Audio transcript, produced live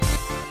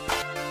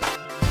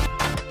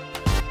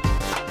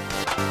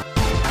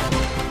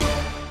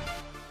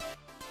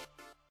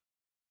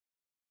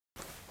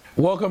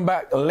Welcome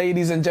back,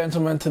 ladies and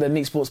gentlemen, to the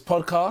Neat Sports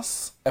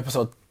Podcast,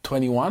 episode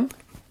 21.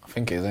 I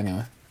think it is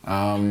anyway.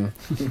 And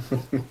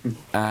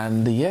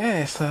yeah,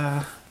 it's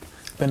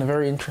been a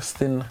very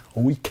interesting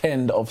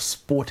weekend of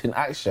sporting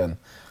action.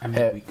 And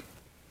midweek.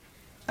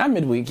 And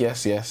midweek,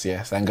 yes.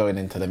 And going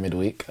into the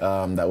midweek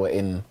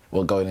that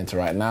we're going into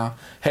right now.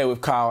 Here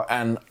with Kyle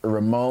and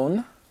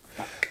Ramon.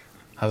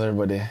 How's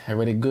everybody?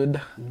 Everybody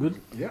good? Good.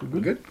 Yeah,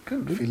 good.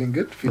 Feeling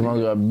good.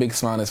 Ramon's got a big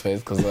smile on his face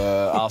because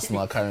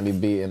Arsenal are currently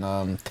beating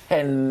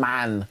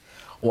 10-man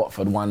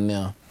Watford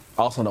 1-0.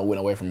 Arsenal don't win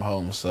away from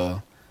home,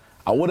 so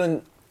I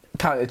wouldn't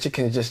count the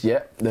chickens just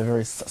yet. They're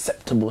very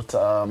susceptible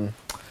to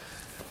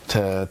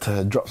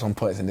drop some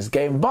points in this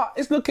game, but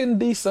it's looking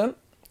decent.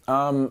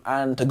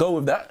 And to go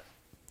with that,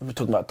 we're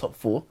talking about top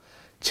four.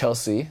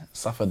 Chelsea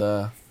suffered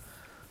a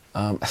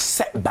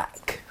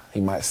setback,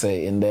 you might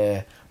say, in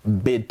their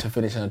bid to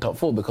finish in the top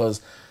four because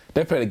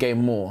they played a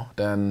game more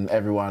than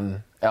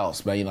everyone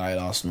else, Man United,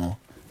 Arsenal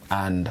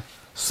and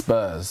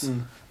Spurs.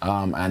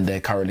 And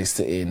they're currently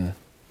sitting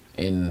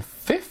in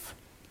fifth?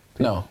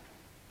 No.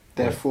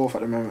 They're fourth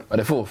at the moment. Oh,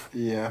 they're fourth?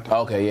 Yeah.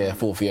 Okay, yeah,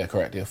 fourth, yeah,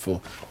 correct, yeah,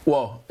 fourth.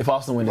 Well, if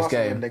Arsenal win this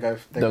game,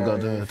 they'll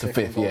go to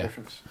fifth, yeah.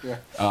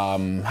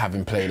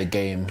 Having played a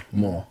game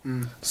more.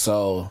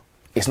 So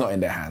it's not in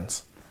their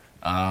hands.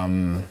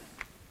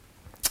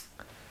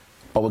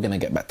 But we're going to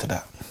get back to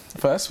that.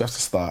 First, we have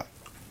to start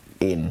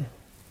in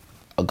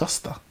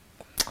Augusta.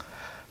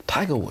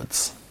 Tiger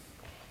Woods.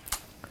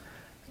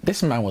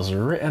 This man was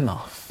written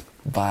off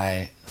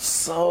by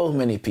so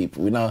many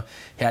people. We know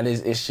he had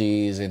his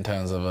issues in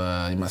terms of,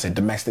 you might say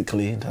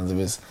domestically, in terms of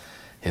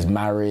his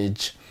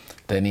marriage.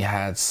 Then he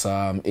had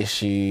some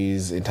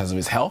issues in terms of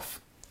his health.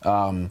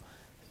 I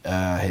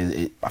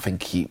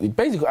think he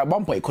basically, at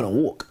one point, he couldn't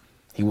walk.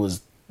 He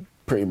was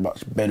pretty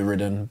much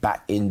bedridden,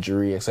 back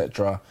injury,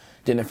 etc.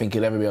 Didn't think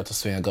he'd ever be able to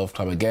swing a golf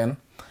club again.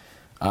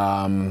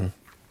 Then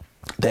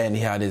he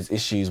had his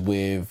issues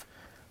with,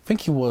 I think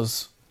he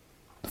was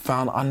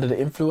found under the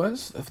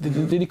influence.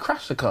 Did he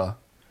crash the car?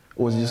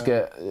 Or was he just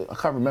I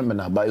can't remember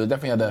now, but he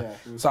definitely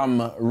had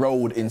some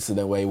road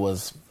incident where he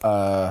was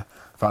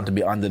found to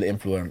be under the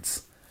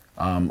influence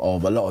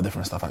of a lot of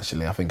different stuff,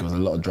 actually. I think it was a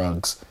lot of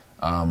drugs.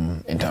 I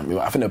think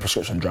they were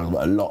prescription drugs,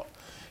 but a lot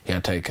he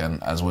had taken,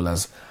 as well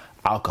as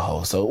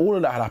alcohol. So all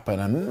of that had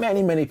happened, and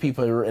many, many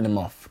people had written him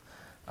off.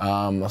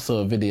 I saw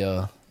a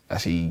video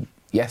actually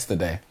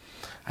yesterday,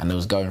 and it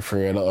was going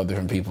through a lot of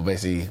different people,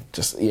 basically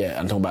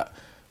and talking about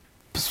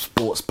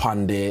sports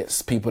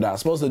pundits, people that are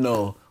supposed to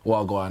know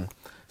what go on.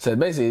 So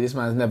basically, this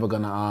man's never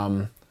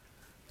gonna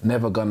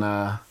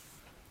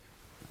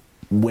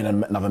win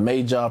another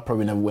major,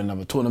 probably never win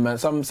another tournament.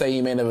 Some say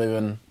he may never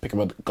even pick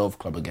up a golf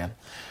club again.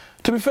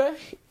 To be fair,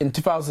 in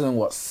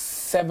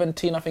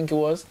 2017, I think it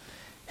was,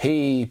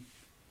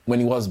 when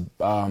he was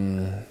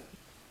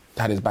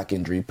had his back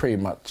injury, pretty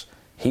much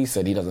he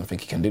said he doesn't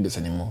think he can do this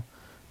anymore.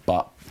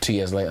 But 2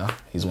 years later,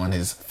 he's won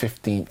his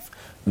 15th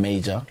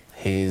major,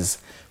 his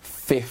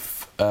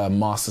 5th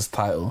Masters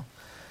title.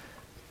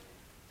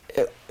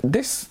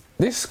 This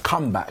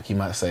comeback, you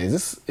might say,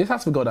 it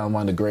has to go down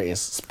one of the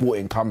greatest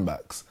sporting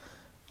comebacks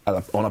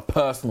on a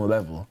personal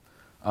level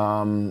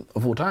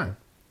of all time.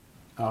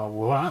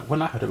 Well,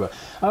 when I heard about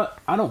it,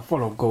 I don't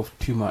follow golf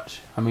too much.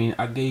 I mean,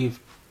 I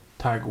gave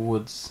Tiger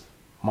Woods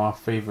my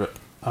favourite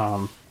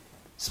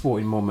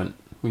sporting moment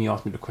when you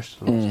asked me the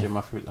question last year. My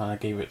favourite, and I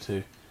gave it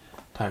to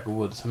Tiger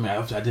Woods. I mean,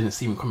 obviously I didn't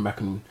see him come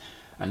back and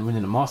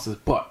winning the Masters,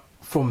 but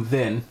from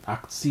then I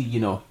could see,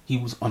 he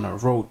was on a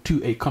road to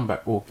a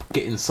comeback or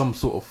getting some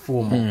sort of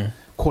form of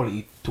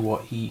quality to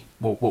what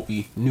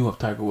we knew of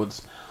Tiger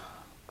Woods.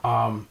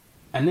 And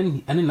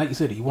then like you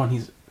said, he won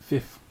his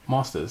 5th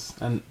Masters,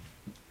 and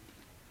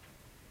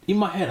in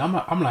my head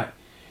I'm like,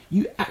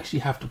 you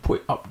actually have to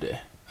put it up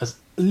there as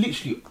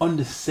literally on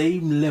the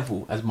same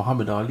level as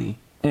Muhammad Ali.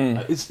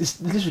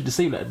 It's literally the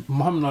same. Like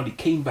Muhammad Ali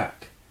came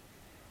back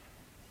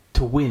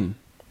to win,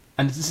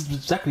 and this is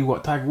exactly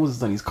what Tiger Woods has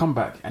done. He's come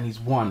back and he's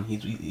won.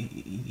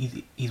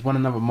 He's won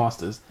another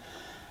Masters,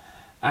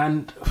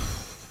 and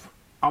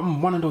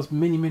I'm one of those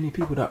many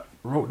people that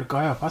wrote the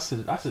guy up. I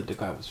said the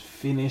guy was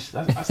finished.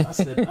 I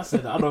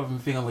said I don't even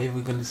think I'm ever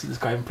going to see this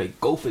guy even play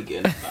golf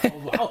again.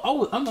 I'm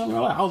not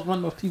gonna lie, I was one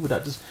of those people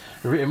that just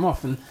wrote him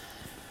off. And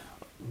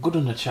good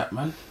on the chap,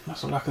 man.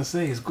 That's all I can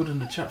say. Is good on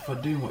the chap for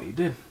doing what he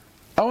did.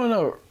 I want to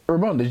know,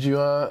 Ramon, did you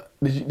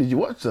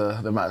watch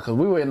the match? Because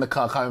we were in the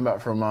car coming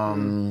back from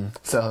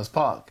Selhurst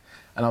Park,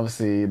 and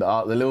obviously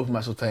the Liverpool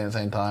match was playing at the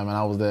same time, and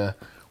I was there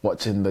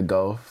watching the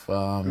golf.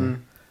 I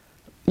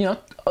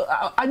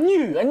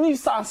knew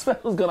something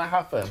special was gonna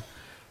happen.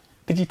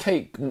 Did you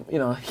take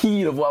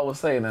heed of what I was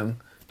saying and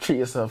treat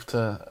yourself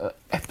to an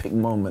epic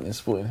moment in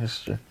sporting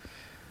history?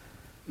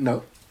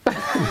 No.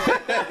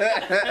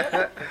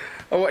 I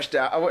watched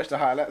the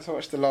highlights. I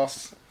watched the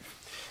last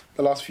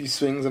few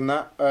swings and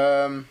that.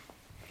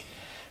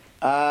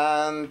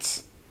 And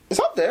it's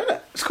up there, isn't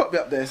it? It's got to be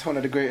up there. It's one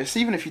of the greatest.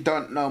 Even if you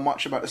don't know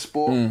much about the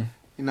sport,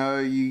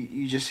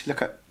 you just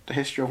look at the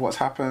history of what's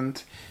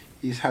happened.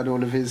 He's had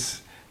all of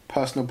his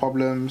personal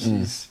problems.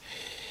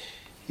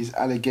 his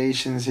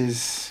allegations,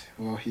 he's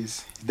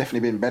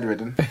definitely been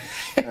bedridden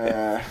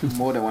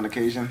more than one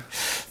occasion.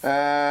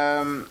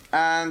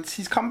 And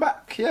he's come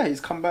back. Yeah,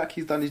 he's come back.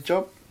 He's done his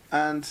job.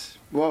 And,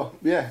 well,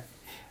 yeah,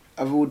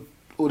 of all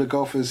the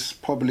golfers,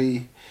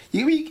 probably...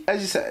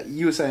 as you said,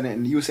 you were saying it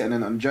on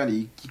the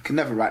journey, you can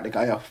never write the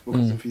guy off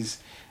because of his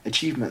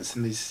achievements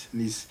and his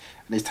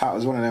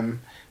titles. It's one of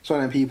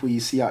them people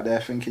you see out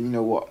there thinking, you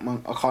know what,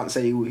 man, I can't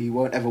say he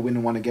won't ever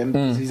win one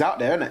again. He's out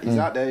there, isn't it? He's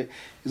out there.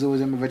 He's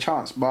always in with a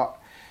chance. But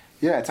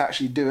yeah, to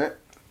actually do it,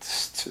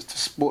 to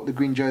sport the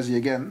green jersey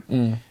again.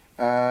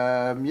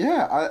 Off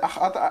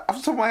the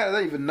top of my head, I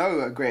don't even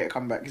know a greater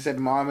comeback. He said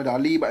Muhammad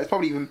Ali, but it's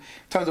probably even in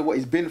terms of what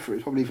he's been through,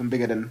 it's probably even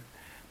bigger than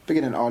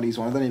Ali's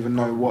one. I don't even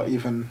know what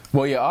even.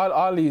 Well, yeah,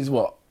 Ali's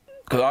what?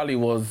 Because Ali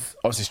was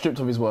obviously stripped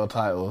of his world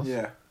titles.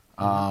 Yeah.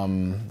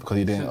 Because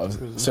he didn't.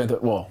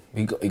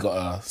 He got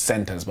a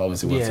sentence, but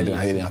obviously he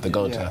didn't have to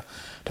go to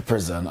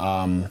prison.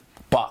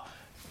 But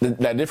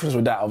the difference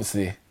with that,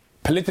 obviously,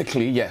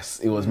 politically, yes,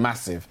 it was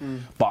massive.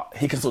 But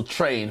he can still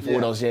train for all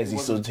those years. He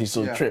still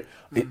tripped,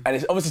 and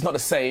it's obviously not the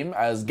same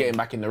as getting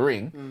back in the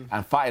ring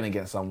and fighting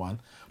against someone.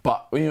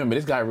 But when you remember,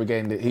 this guy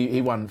regained it.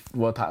 He won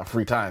world title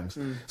 3 times.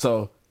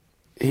 So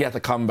he had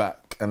to come back.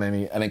 And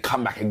then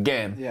come back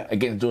again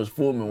against George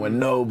Foreman when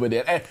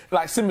nobody...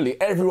 Like, similarly,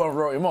 everyone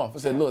wrote him off. I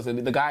said, look,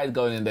 the guy is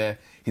going in there,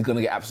 he's going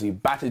to get absolutely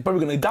battered. He's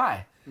probably going to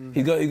die.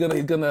 He's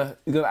gonna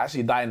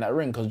actually die in that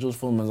ring because George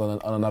Foreman's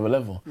on another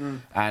level.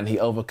 And he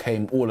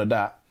overcame all of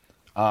that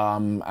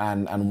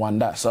and won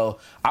that. So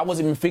I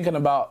wasn't even thinking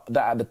about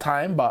that at the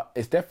time, but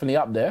it's definitely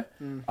up there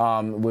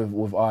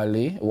with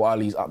Ali. Or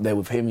Ali's up there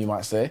with him, you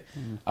might say.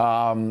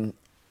 I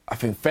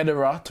think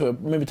Federer,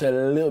 maybe to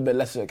a little bit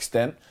lesser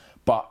extent,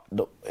 but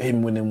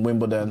him winning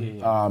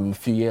Wimbledon a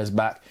few years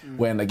back,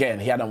 when again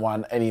he hadn't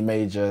won any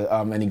major,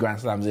 any Grand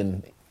Slams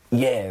in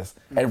years.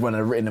 Everyone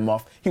had written him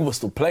off. He was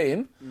still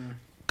playing.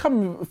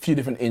 Come with a few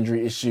different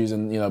injury issues,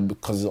 and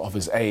because of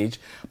his age,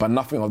 but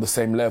nothing of the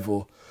same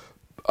level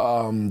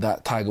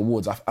that Tiger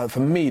Woods.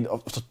 For me,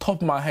 off the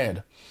top of my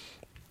head,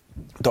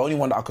 the only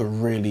one that I could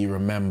really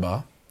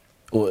remember,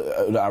 or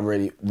that I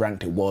really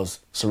ranked it, was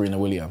Serena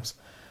Williams,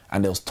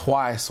 and there was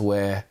twice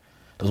where.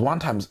 There was one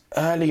time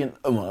earlier,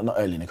 I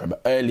think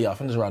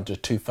it was around the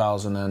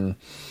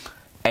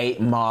 2008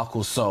 mark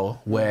or so,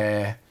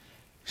 where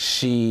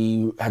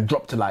she had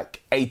dropped to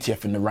like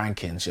 80th in the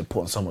rankings. She had put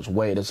on so much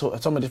weight. There's so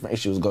many different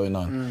issues going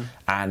on.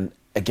 And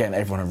again,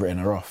 everyone had written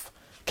her off.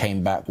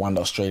 Came back, won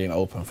the Australian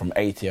Open from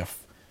 80th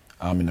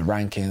in the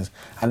rankings.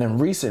 And then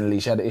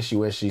recently she had an issue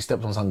where she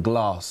stepped on some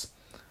glass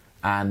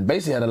and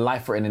basically had a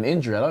life-threatening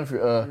injury. I don't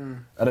know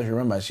if you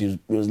remember. It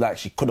was like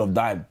she could have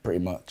died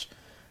pretty much.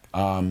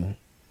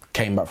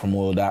 Came back from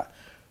all of that,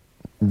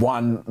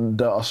 won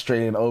the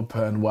Australian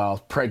Open while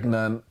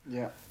pregnant.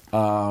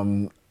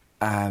 And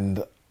I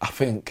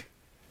think...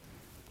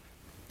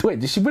 Wait,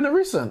 did she win a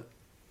recent?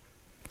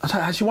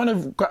 Has she won a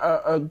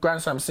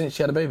Grand Slam since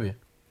she had a baby?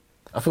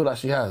 I feel like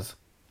she has.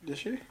 Did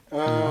she? She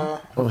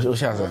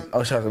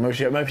hasn't. She hasn't. Maybe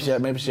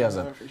she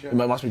hasn't. It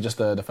must be just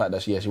the fact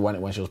that she won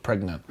it when she was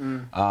pregnant.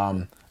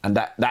 And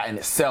that in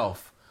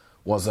itself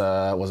was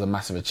a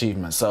massive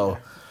achievement. So...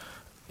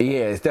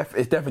 Yeah, it's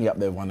definitely up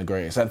there with one of the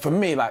greatest. And for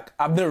me, like,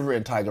 I've never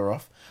written Tiger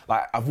off.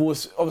 Like, I've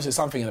always, obviously,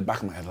 something in the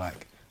back of my head,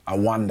 like, I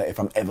wonder if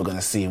I'm ever going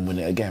to see him win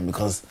it again,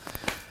 because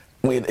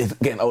he's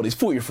getting older. He's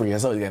 43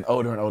 years old, he's getting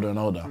older and older and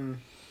older.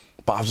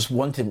 But I just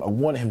want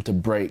him to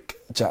break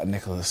Jack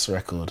Nicklaus'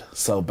 record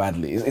so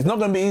badly. It's not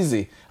going to be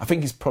easy. I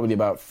think he's probably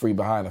about 3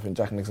 behind. I think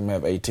Jack Nicklaus may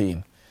have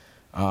 18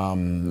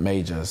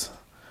 majors.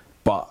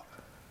 But,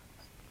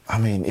 I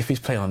mean, if he's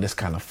playing on this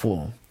kind of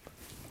form,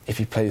 if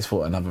he plays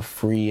for another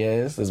 3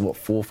 years, there's 4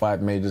 or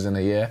 5 majors in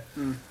a year,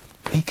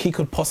 he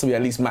could possibly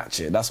at least match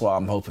it. That's what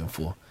I'm hoping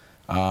for.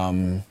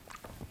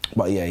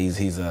 But yeah,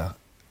 he's a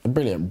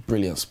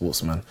brilliant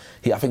sportsman.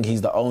 I think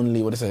he's the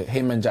only,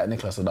 him and Jack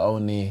Nicklaus are the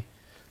only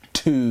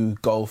 2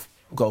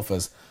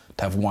 golfers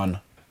to have won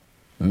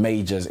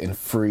majors in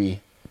 3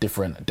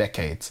 different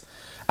decades.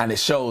 And it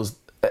shows,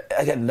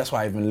 again, that's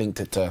why I even linked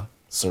it to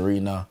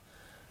Serena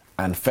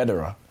and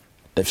Federer.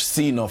 They've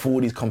seen off all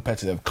these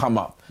competitors come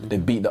up, they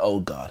beat the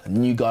old guard. A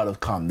new guard has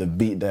come, they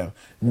beat them.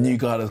 New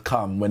guard has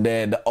come, when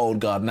they're the old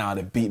guard now,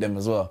 they beat them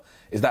as well.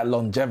 It's that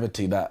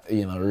longevity that,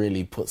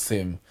 really puts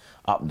him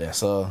up there.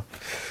 So,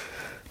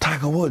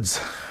 Tiger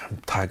Woods,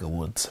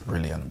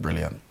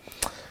 brilliant.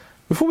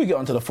 Before we get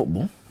onto the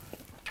football,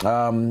 it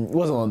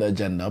wasn't on the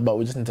agenda, but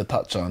we just need to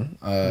touch on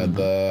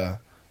the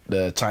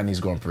Chinese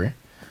Grand Prix.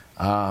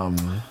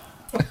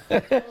 You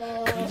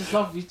just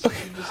love you. Just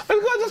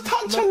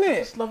touch on it.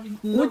 Just love you.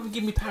 Never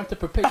give me time to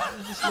prepare.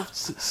 You just love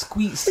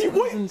squeeze.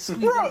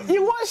 Bro,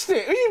 you watched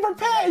it. You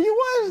prepared. You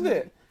watched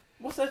it.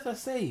 What's that to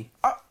say?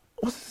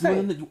 What's it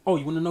say? You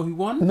want to know who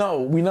won?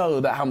 No, we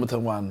know that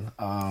Hamilton won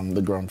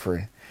the Grand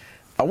Prix.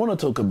 I want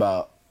to talk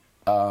about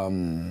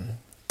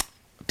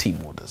team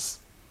orders,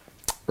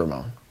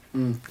 Ramon.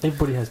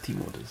 Everybody has team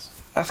orders.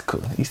 That's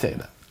cool. You say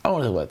that. I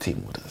want to talk about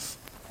team orders.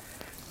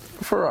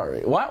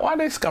 Ferrari. Why are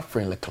they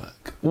scuffering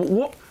Leclerc?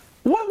 What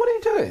are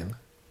you doing?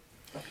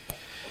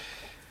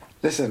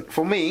 Listen,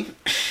 for me,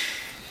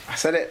 I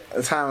said it at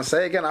the time, I'll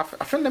say it again, I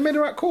think they made the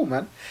right call,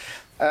 man.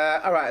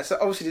 Alright, so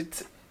obviously,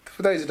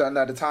 for those who don't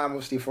know, at the time,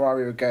 obviously,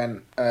 Ferrari were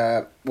going,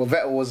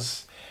 Vettel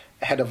was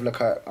ahead of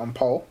Leclerc on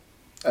pole,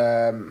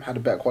 had a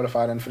better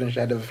qualifier and finished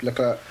ahead of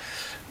Leclerc.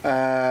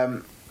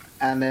 And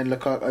then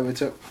Leclerc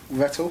overtook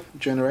Vettel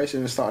during the race,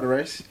 in the start of the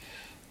race,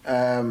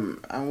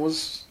 and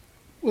was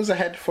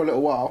ahead for a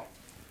little while.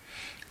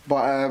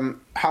 But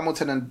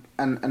Hamilton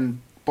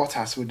and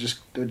Bottas were just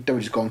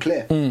gone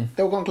clear.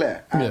 They were gone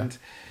clear, and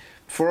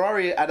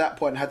Ferrari at that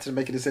point had to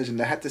make a decision.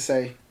 They had to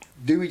say,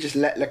 do we just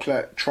let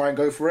Leclerc try and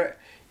go for it,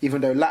 even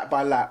though lap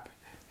by lap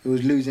he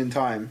was losing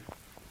time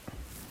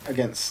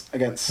against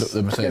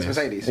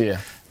Mercedes. Yeah.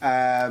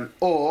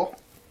 Or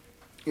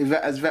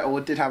as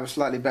Vettel did have a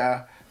slightly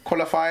better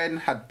qualifying,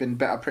 had been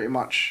better pretty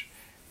much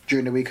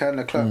during the weekend.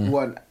 Leclerc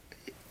weren't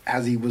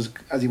as he was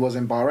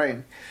in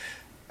Bahrain.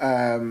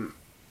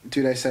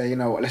 Do they say, you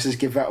know what, let's just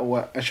give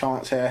Vettel a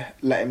chance here,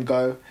 let him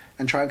go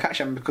and try and catch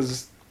him,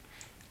 because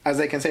as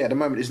they can say at the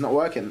moment it's not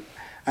working,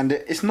 and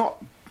it's not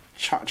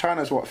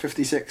China's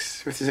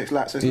 56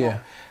 laps, so it's not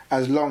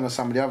as long as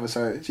some of the others,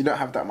 so you don't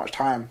have that much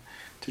time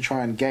to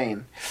try and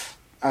gain.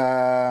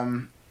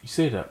 You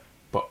say that,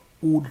 but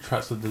all the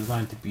tracks are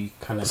designed to be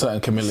kind of similar.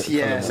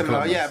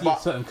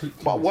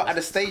 But what at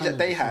the stage that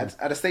they had,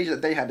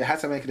 they had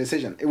to make a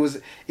decision.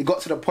 It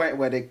got to the point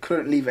where they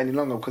couldn't leave any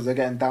longer, because they're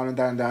getting down,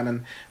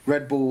 and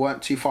Red Bull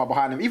weren't too far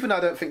behind them. Even though I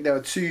don't think they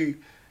were too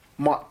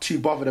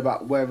bothered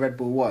about where Red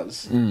Bull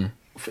was.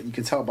 You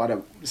can tell by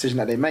the decision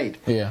that they made.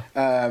 Yeah.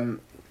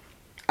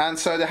 And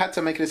so they had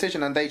to make a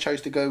decision, and they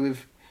chose to go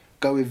with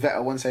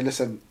Vettel and say,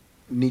 listen,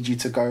 need you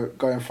to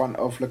go in front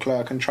of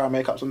Leclerc and try and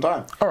make up some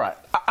time. All right,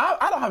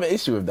 I don't have an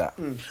issue with that.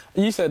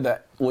 You said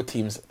that all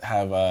teams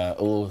have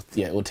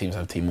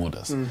team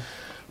orders,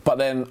 but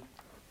then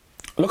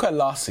look at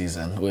last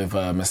season with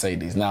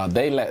Mercedes. Now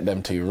they let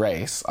them to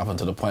race up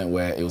until the point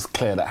where it was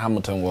clear that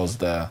Hamilton was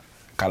the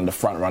kind of the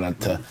front runner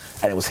and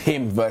it was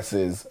him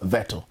versus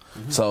Vettel.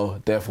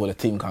 So therefore the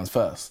team comes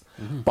first.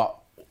 But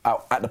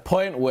at the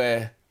point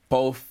where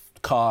both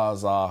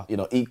cars are,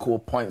 equal,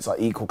 points are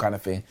equal kind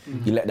of thing,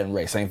 you let them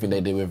race. Same thing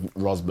they did with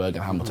Rosberg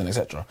and Hamilton,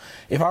 etc.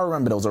 If I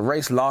remember, there was a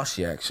race last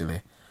year,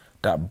 actually,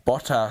 that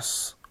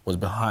Bottas was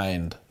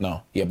behind...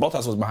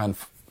 Bottas was behind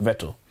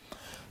Vettel.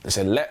 They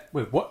said,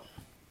 Wait, what?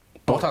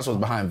 Bottas was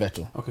behind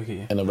Vettel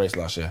in the race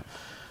last year.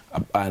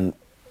 And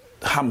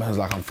Hamilton's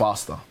like, I'm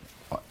faster,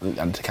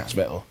 and to catch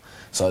Vettel.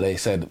 So they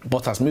said,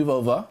 Bottas, move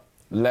over,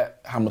 let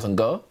Hamilton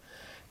go.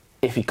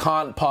 If he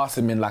can't pass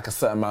him in like a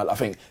certain amount, I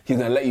think he's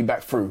going to let you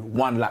back through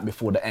one lap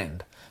before the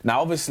end. Now,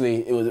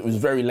 obviously, it was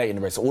very late in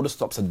the race, so all the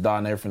stops are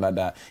done, everything like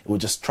that. It would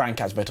just try and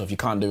catch Vettel. If you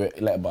can't do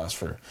it, let it pass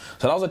through.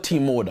 So that was a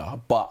team order,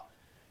 but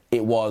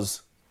it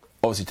was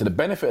obviously to the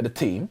benefit of the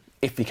team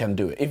if he can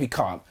do it. If he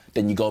can't,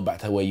 then you go back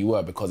to where you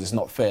were, because it's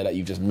not fair that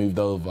you've just moved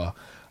over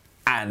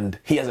and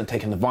he hasn't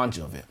taken advantage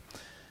of it.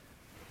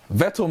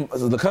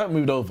 Leclerc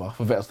moved over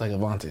for Vettel to take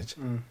advantage.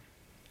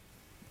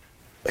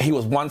 Vettel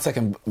was 1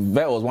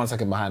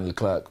 second behind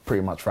Leclerc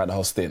pretty much throughout the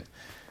whole stint.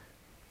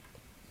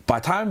 By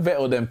the time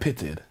Vettel then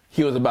pitted,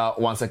 he was about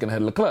 1 second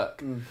ahead of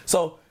Leclerc.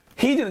 So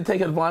he didn't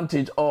take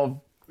advantage of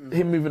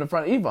him moving in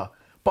front either.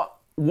 But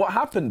what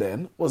happened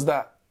then was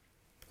that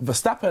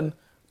Verstappen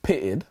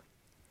pitted,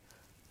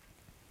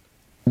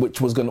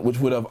 which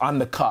would have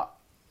undercut,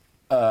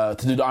 to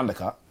do the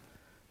undercut.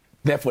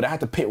 Therefore, they had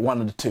to pit one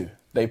of the two.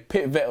 They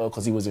pit Vettel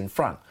because he was in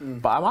front.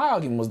 But my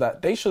argument was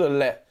that they should have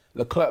let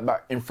Leclerc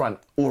back in front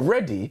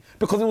already,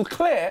 because it was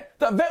clear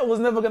that Vettel was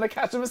never going to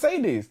catch the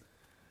Mercedes.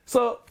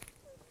 So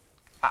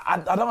I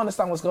don't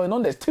understand what's going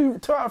on. There's two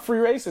out of 3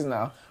 races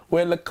now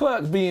where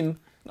Leclerc's being,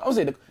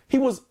 obviously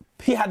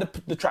he had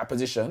the track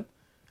position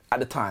at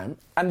the time,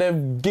 and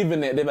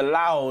they've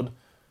allowed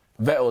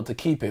Vettel to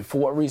keep it. For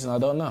what reason, I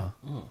don't know.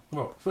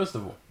 Well, first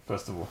of all,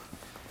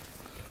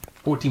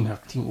 all teams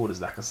have team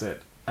orders, like I said,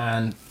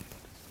 and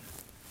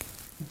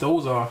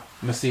those are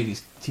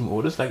Mercedes team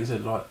orders, like you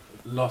said,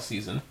 last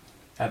season.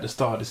 At the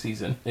start of the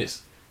season,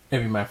 it's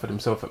every man for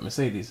themselves at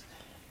Mercedes.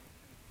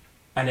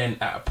 And then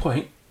at a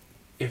point,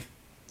 if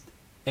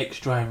X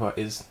driver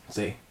is,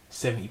 say,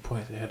 70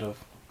 points ahead of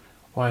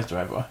Y's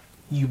driver,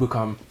 you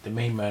become the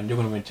main man, you're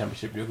going to win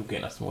championship, you're going to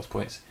get us the most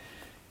points.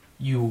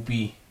 You will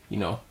be,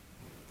 the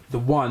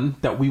one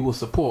that we will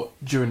support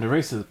during the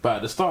races. But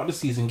at the start of the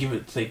season, give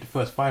it, say, the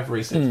first 5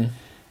 races,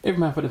 every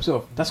man for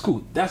themselves. That's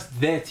cool. That's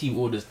their team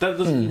orders. That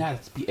doesn't mean it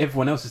has to be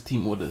everyone else's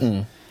team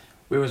orders.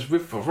 Whereas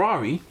with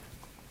Ferrari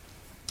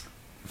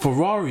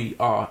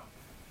are,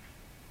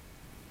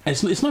 and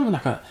it's not even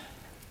like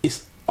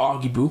it's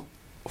arguable.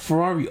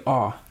 Ferrari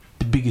are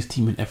the biggest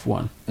team in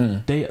F1.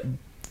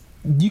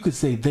 You could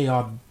say they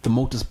are the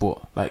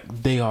motorsport, like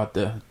they are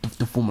the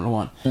Formula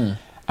 1,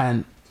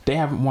 and they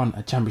haven't won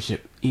a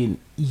championship in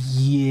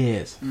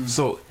years.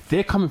 So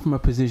they're coming from a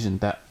position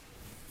that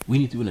we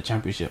need to win a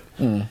championship,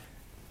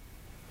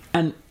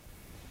 and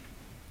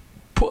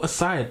put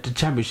aside the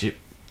championship,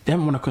 they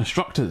haven't won a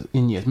constructors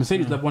in years.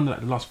 Mercedes have won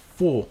like the last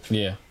 4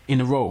 in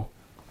a row.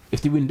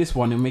 If they win this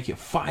one, they'll make it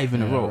 5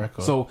 in a row.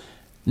 Record. So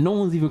no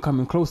one's even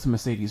coming close to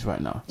Mercedes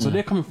right now. So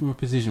they're coming from a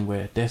position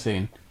where they're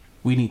saying,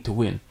 we need to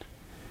win.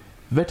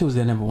 Vettel's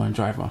their number one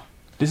driver.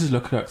 This is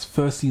Leclerc's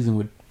first season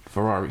with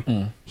Ferrari.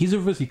 He's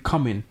obviously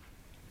coming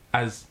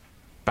as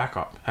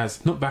backup,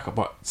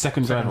 but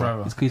second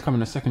driver. He's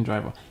coming as second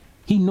driver.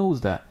 He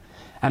knows that.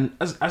 And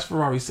as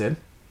Ferrari said,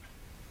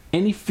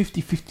 any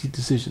 50-50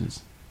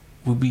 decisions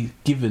will be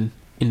given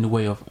in the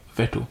way of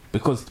Vettel,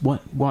 because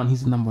one,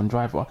 he's the number one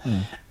driver,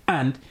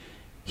 and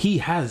he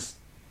has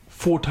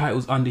 4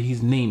 titles under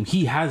his name.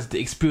 He has the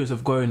experience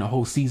of going a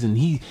whole season.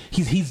 He's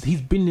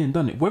been there and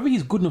done it. Whether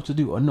he's good enough to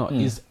do it or not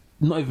is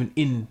not even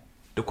in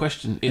the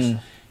question. It's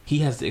he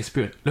has the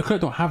experience.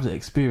 Leclerc don't have the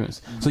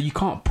experience, so you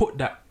can't put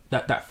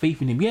that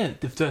faith in him. Yeah,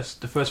 the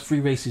first 3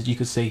 races you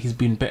could say he's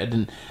been better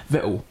than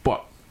Vettel,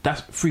 but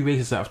that's 3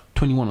 races out of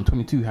 21 or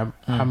 22. How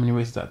many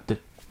races that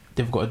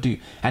they've got to do?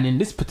 And in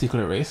this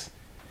particular race,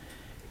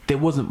 there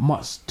wasn't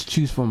much to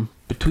choose from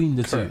between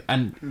the two.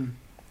 And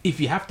if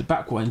you have to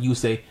back one, you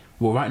say,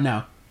 well, right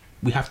now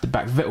we have to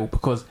back Vettel,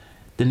 because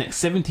the next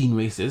 17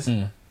 races,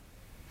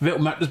 Vettel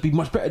might just be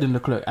much better than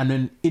Leclerc. And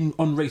then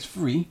on race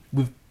 3,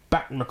 we've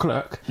backed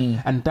Leclerc,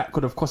 and that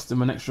could have cost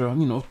him an extra,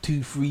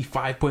 2, 3,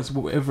 5 points,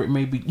 whatever it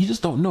may be. You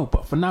just don't know.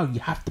 But for now, you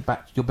have to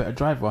back your better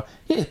driver.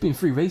 Yeah, it's been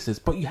 3 races,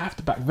 but you have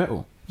to back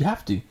Vettel. You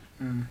have to.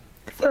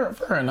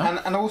 Fair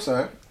enough. And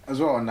also, as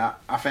well on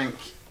that, I think,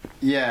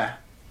 yeah,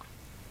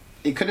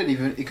 they could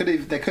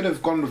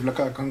have gone with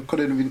Leclerc and could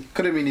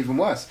have been even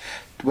worse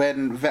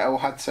when Vettel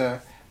had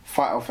to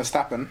fight off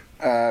Verstappen.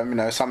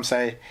 Some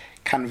say,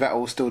 can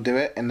Vettel still do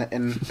it in a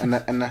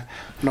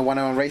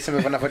 1-on-1 racing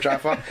with another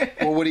driver,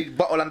 or would he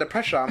bottle under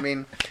pressure? I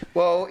mean,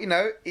 well,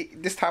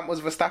 this time it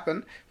was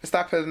Verstappen.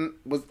 Verstappen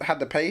had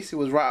the pace; he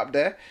was right up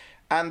there,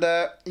 and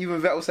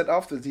even Vettel said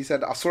afterwards, he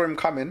said, "I saw him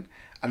coming.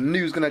 I knew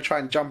he was going to try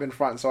and jump in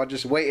front, so I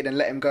just waited and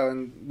let him go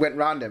and went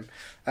round him,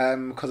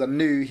 because I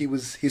knew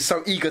he's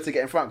so eager to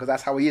get in front, because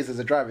that's how he is as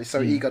a driver. He's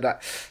so eager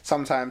that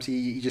sometimes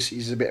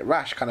he's a bit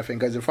rash kind of thing,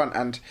 goes in front,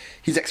 and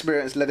his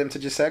experience led him to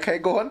just say, okay,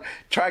 go on,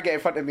 try and get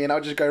in front of me and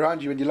I'll just go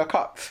around you when you lock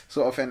up,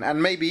 sort of thing.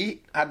 And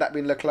maybe, had that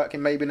been Leclerc, he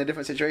may be in a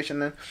different situation,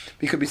 then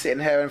we could be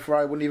sitting here and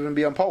Ferrari wouldn't even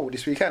be on pole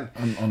this weekend.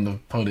 On the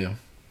podium.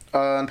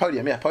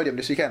 Podium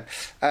this weekend.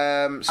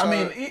 I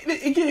mean,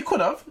 it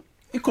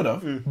could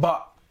have,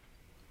 but...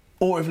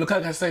 Or if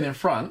Leclerc had stayed in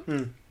front,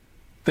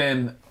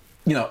 then,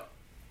 if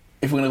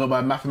we're going to go by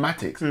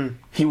mathematics,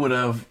 he would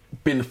have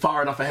been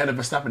far enough ahead of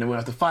Verstappen and we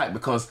wouldn't have to fight,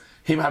 because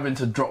him having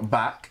to drop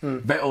back,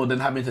 Vettel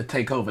then having to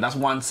take over, that's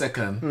 1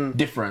 second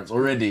difference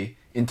already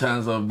in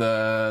terms of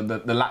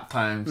the lap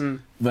times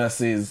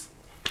versus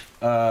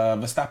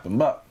Verstappen.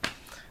 But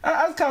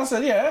as Carl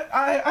said, yeah,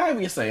 I hear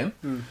what you're saying.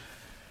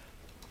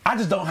 I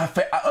just don't have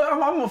faith. I'm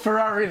not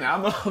Ferrari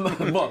now.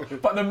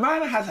 But the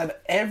man has had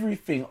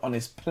everything on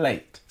his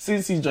plate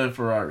since he joined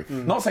Ferrari.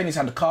 Not saying he's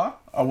had the car.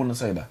 I wouldn't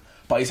say that.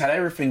 But he's had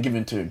everything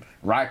given to him.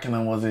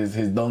 Raikkonen was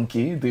his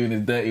donkey, doing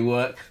his dirty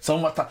work. So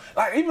much time.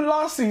 Like, even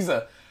last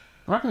season...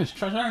 Raikkonen's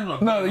trash.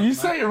 No, you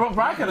say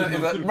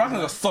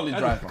Raikkonen's a solid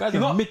driver. Guy's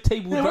a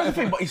mid-table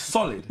driver. But he's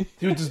solid.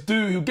 He'll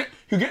get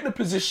the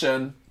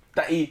position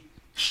that he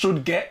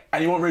should get,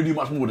 and he won't really do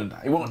much more than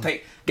that. He won't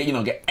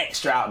get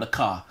extra out of the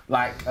car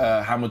like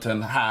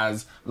Hamilton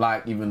has,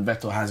 like even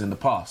Vettel has in the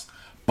past.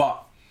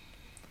 But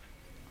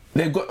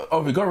we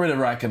got rid of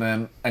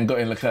Raikkonen and got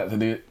in Leclerc to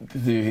do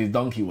his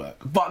donkey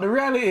work. But the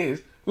reality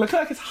is,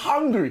 Leclerc is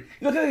hungry.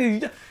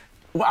 I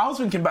was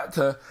thinking back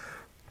to,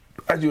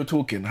 as you were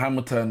talking,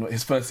 Hamilton,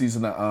 his first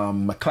season at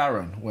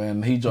McLaren,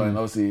 when he joined.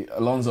 Obviously,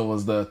 Alonso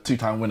was the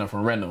 2-time winner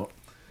from Renault.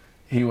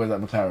 He was at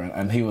McLaren,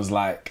 and he was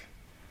like,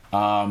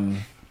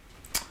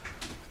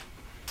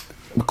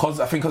 because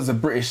it's a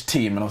British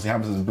team, and obviously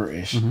Hamilton's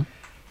British,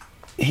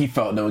 he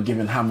felt they were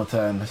giving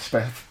Hamilton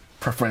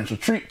preferential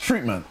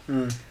treatment,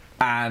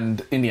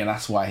 and in the end,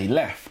 that's why he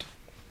left.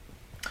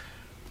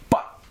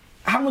 But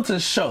Hamilton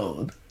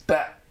showed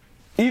that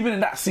even in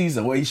that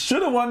season, where he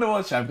should have won the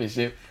World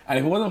Championship, and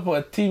if it wasn't for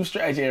a team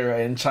strategy error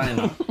in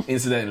China,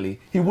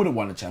 incidentally, he would have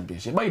won the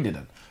championship, but he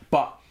didn't.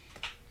 But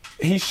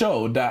he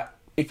showed that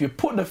if you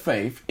put the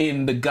faith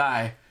in the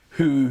guy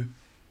who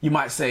you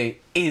might say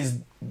is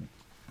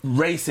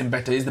racing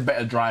better, is the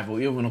better driver,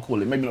 whatever you want to call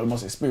it, maybe not the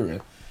most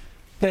experienced,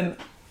 then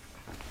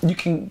you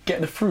can get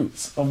the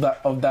fruits of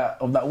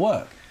that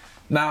work.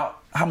 Now,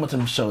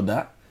 Hamilton showed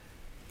that.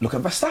 Look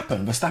at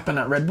Verstappen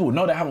at Red Bull.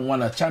 No, they haven't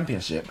won a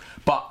championship,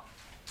 but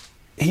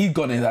he's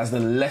gone in as the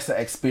lesser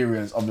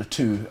experience of the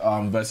two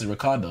versus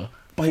Ricciardo.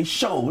 But he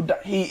showed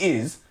that he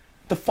is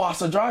the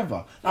faster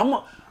driver.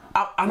 Now,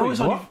 I know it's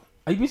only...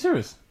 Are you being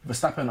serious?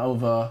 Verstappen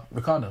over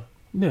Ricciardo.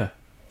 Yeah.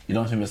 You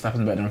don't think Verstappen's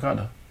better than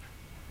Ricciardo?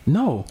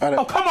 No.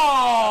 Oh, come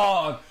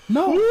on!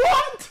 No.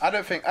 What? I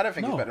don't think he's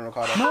better than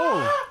Ricciardo.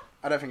 No.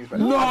 I don't think he's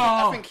better. No.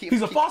 I think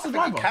he's a faster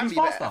driver. He's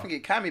faster. I think he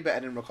can be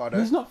better than Ricciardo.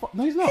 He's not.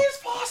 No, he's not. He's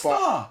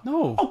faster.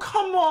 No. Oh,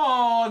 come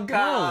on,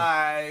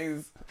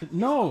 guys.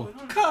 No.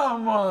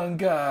 Come on,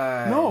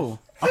 guys. No.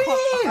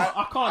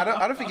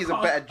 I don't think he's a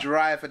better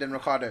driver than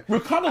Ricciardo.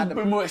 Ricciardo's a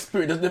bit more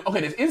experienced.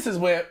 Okay, there's instances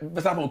where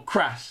Verstappen will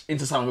crash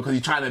into someone because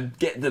he's trying to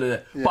get to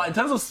the... Yeah. But in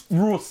terms of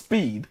raw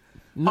speed,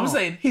 I'm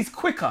saying he's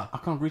quicker. I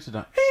can't agree to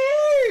that. He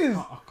is!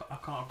 I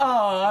can't agree.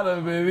 Oh, I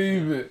don't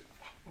believe it.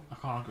 I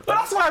can't agree. But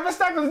that's why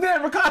Verstappen's there,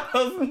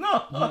 Ricciardo's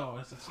not. No,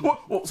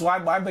 so why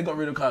have they got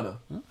rid of Ricciardo?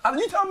 Huh?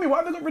 You tell me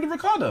why they got rid of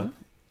Ricciardo?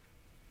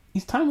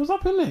 His time was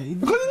up, innit?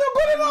 Because he's not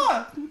good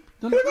enough.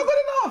 He's not good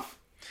enough.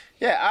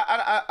 Yeah,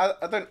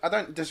 I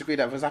don't disagree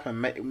that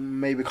Verstappen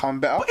may become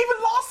better. But even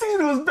last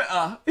season it was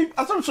better.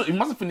 I'm sure he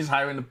must have finished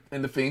higher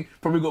in the thing.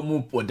 Probably got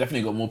more, or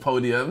definitely got more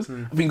podiums.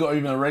 I think he got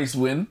even a race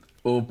win,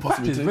 or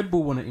possibly two. Red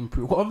Bull want to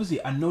improve. Well,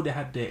 obviously, I know they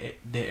had their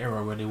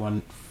era where they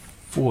won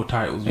 4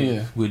 titles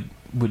with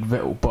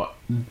Vettel, but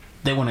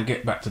they want to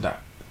get back to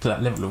that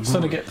level of. So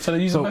they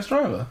use the best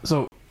driver.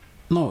 So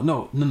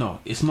no.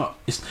 It's not.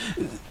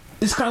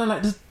 It's kind of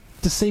like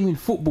the same in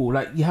football.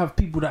 Like you have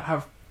people that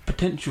have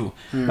potential.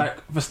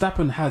 Like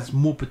Verstappen has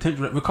more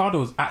potential. Like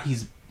Ricciardo's at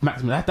his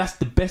maximum. That's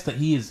the best that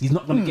he is. He's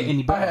not going to get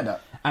any better. I heard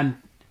that. And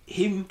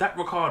that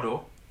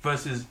Ricciardo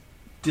versus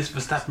this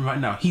Verstappen right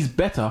now, he's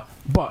better.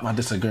 But I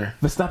disagree.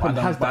 Verstappen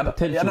has that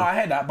potential. Yeah, no, I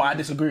heard that, but I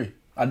disagree.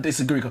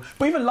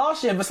 But even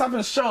last year,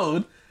 Verstappen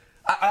showed.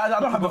 I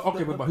don't have. But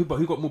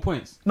who got more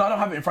points? No, I don't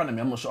have it in front of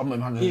me. I'm not sure. I'm not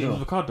 100% sure. It was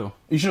Ricciardo.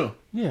 You sure?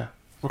 Yeah.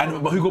 But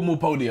who got more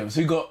podiums?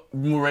 Who got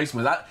more race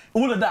wins?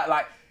 All of that,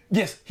 like,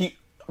 yes,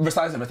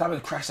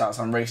 Verstappen crashed out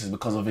some races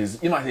because of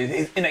his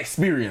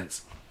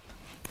inexperience.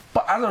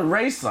 But as a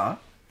racer,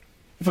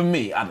 for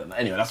me, I don't know.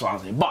 Anyway, that's what I'm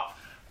saying. But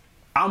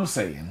I'm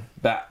saying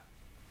that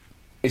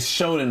it's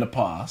shown in the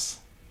past.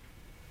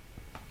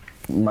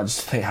 I might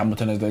just take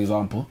Hamilton as the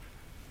example.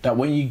 That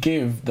when you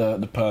give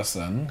the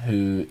person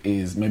who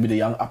is maybe the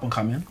young up and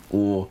coming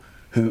or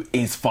who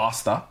is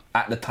faster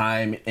at the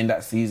time in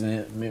that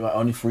season, maybe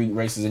only 3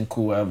 races in,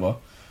 cool, whatever,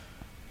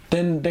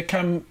 then there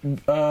can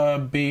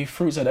be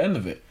fruits at the end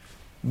of it.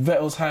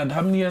 Vettel's had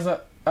how many years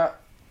at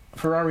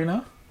Ferrari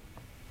now?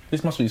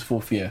 This must be his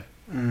 4th year.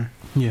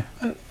 Yeah.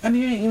 And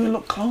he ain't even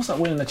looked close at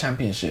winning the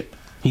championship.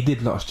 He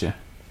did last year.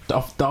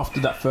 After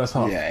that first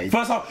half. Yeah.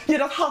 First half. Yeah,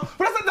 that's half.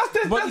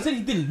 But he said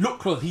he didn't look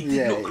close. He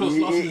did look close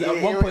last season.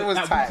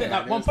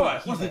 At one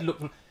point, he did look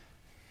close.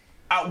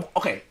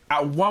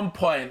 At one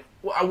point,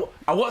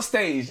 at what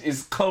stage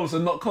is close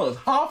and not close?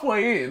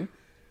 Halfway in.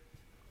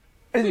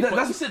 But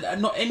you said that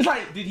not any.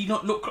 Like, did he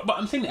not look? But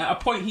I'm saying at a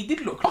point he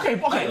did look close.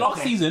 Okay.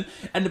 Last season,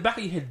 and the back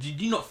of your head,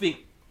 did you not think,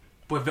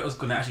 boy, Vettel's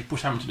going to actually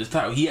push Hamilton to this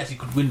title? He actually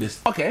could win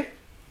this. Okay.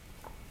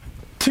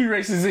 2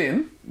 races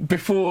in,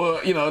 before,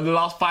 the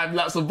last 5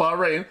 laps of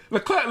Bahrain,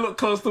 Leclerc looked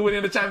close to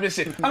winning the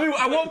championship. I mean,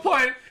 at what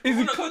point is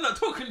he... We're not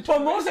talking...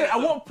 But I'm saying, at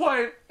what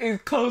point is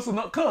close or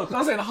not close?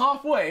 I'm saying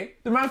halfway,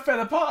 the man fell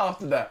apart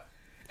after that.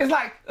 It's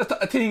like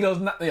a team goes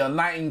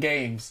 19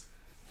 games,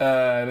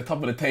 the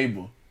top of the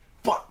table.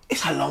 But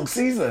it's a long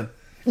season.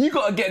 You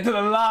got to get to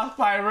the last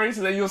 5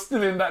 races and you're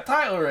still in that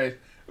title race.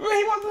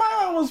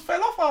 My man was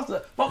fell off after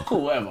that. But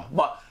cool, whatever.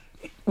 But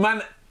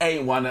man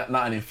ain't won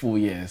nothing in 4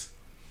 years.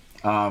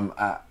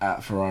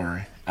 At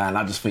Ferrari, and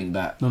I just think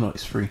that no,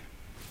 it's free.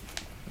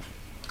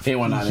 He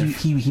won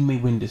he may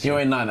win this. He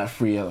won 9 at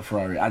 3 at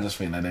Ferrari. I just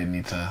think that they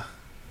need to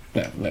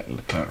let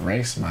Leclerc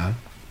race, man.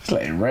 Just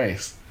let him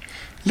race.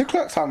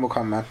 Leclerc's time will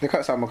come, man.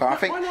 Leclerc's time will come. I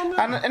think.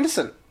 And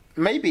listen,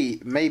 maybe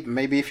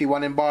if he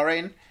won in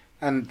Bahrain,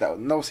 and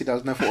obviously there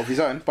was no fault of his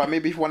own, but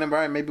maybe if he won in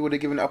Bahrain, maybe would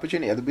have given an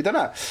opportunity. We don't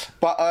know.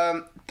 But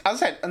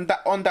as I said,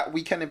 on that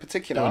weekend in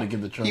particular,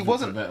 he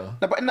wasn't. No,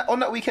 but on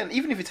that weekend,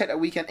 even if you take that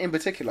weekend in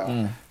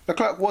particular,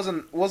 Leclerc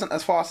wasn't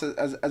as fast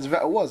as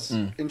Vettel was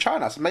in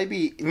China. So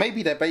maybe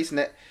they're basing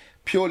it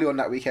purely on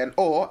that weekend,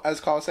 or as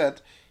Carl said,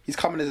 he's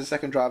coming as a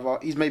second driver.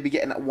 He's maybe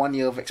getting that 1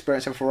 year of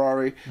experience in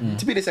Ferrari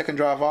to be the second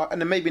driver, and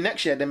then maybe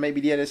next year,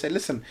 maybe the year they say,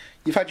 listen,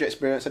 you've had your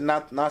experience, and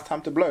now it's time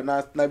to blow.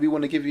 Now we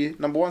want to give you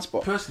number 1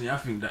 spot. Personally, I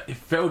think that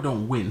if Vettel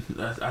don't win,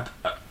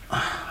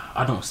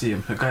 I don't see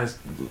him. The guys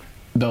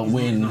don't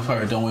win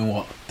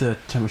what? The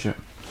championship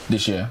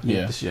this year.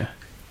 Yeah, this year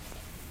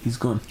he's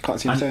gone. Can't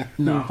see him staying.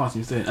 No, I can't see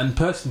him staying. And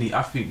personally,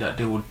 I think that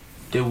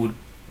they would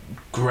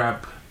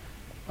grab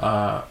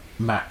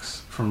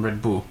Max from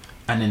Red Bull,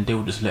 and then they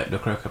would just let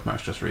Leclerc and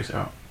Max just race it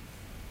out.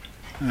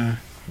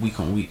 Week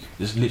on week.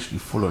 Just literally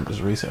full on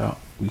just race it out.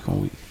 Week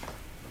on week.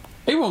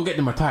 It won't get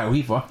them a title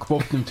either. Both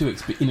of them too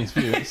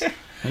inexperienced.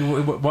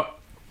 But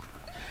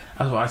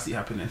that's what I see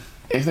happening.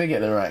 If they get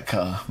the right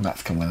car,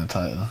 Max can win the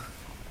title.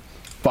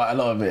 But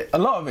a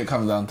lot of it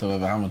comes down to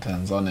whether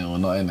Hamilton's on it or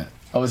not in it.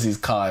 Obviously his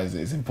car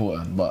is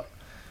important, but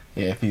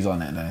yeah, if he's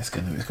on it, then it's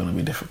gonna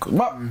be difficult.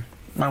 But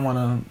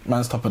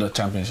man's top of the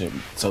championship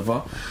so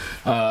far.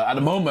 At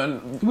the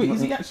moment, wait,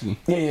 is he actually?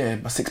 Yeah,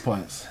 by 6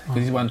 points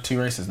because he's won 2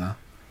 races now,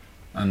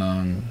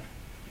 and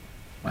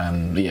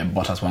yeah,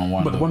 Bottas won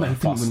 1. But the one that he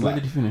finished, where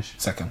did he finish?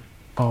 Second.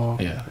 Oh,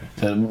 okay. Yeah.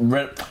 So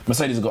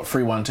Mercedes have got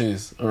 3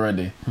 1-2s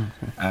already,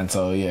 and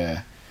so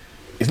yeah.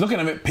 It's looking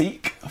a bit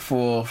peak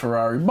for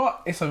Ferrari,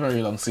 but it's a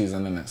very long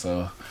season, isn't it?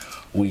 So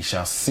we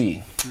shall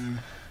see.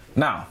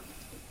 Now,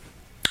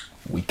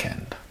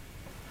 weekend,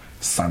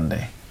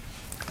 Sunday.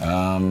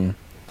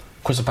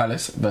 Crystal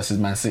Palace versus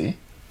Man City.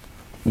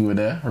 We were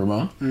there,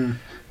 Ramon.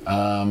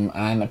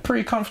 And a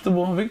pretty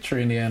comfortable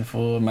victory in the end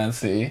for Man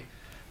City.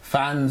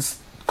 Fans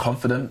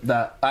confident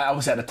that,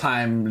 obviously at the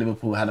time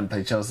Liverpool hadn't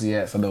played Chelsea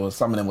yet, so there was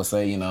some of them would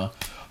say, you know,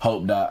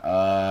 hope that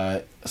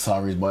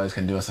Sarri's boys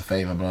can do us a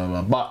favour, blah,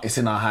 blah, blah. But it's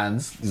in our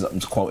hands. I'm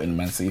just quoting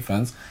Man City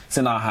fans. It's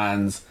in our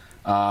hands.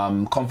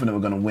 Confident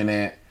we're going to win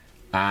it.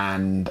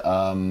 And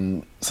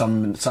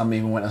some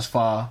even went as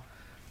far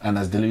and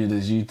as deluded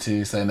as you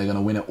two, saying they're going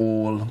to win it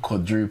all,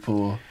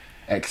 quadruple,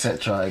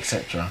 etc.,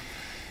 etc.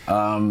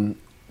 What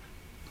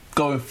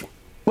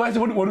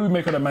do we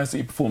make of the Man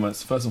City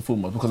performance, first and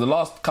foremost? Because the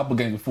last couple of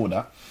games before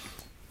that,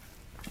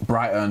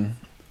 Brighton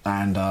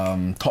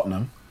and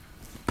Tottenham,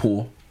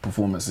 poor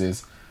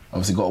performances.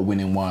 Obviously got a win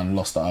in one,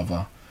 lost the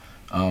other.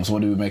 So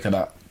what do we make of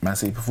that Man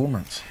City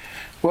performance?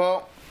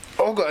 Well,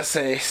 all I've got to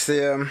say is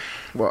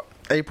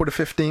April the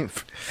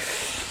 15th,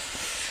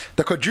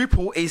 the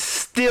quadruple is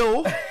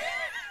still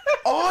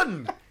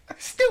on.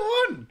 Still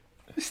on.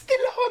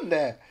 Still on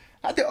there.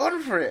 Like, they're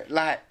on for it.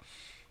 Like,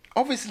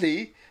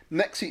 obviously,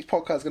 next week's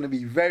podcast is going to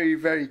be very,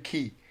 very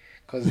key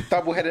because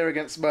double header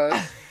against Spurs,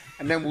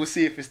 and then we'll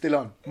see if it's still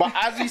on. But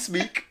as we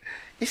speak,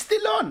 it's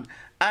still on.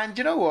 And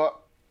you know what?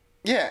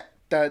 Yeah,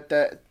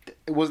 it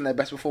wasn't their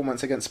best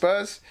performance against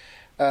Spurs.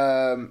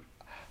 I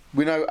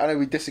know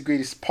we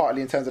disagreed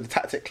partly in terms of the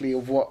tactically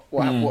of what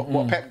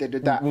Pep did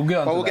with that. We'll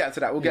get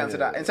into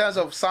that. In terms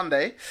of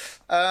Sunday,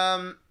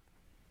 job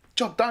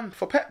done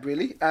for Pep,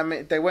 really.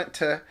 They went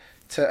to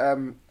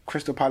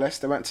Crystal Palace,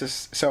 they went to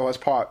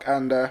Selhurst Park,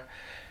 and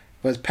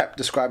was Pep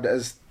described it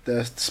as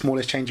the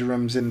smallest changing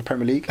rooms in the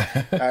Premier League,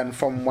 and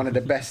from one of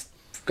the best,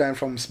 going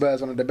from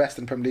Spurs, one of the best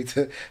in the Premier League,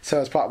 to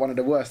Selhurst Park, one of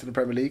the worst in the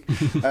Premier League,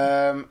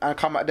 and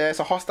come back there. It's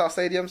a hostile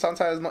stadium.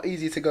 Sometimes it's not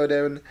easy to go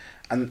there,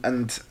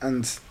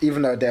 and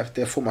even though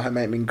their former home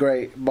ain't been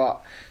great,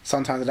 but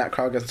sometimes when that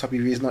crowd gets on top of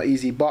you, it's not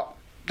easy. But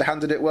they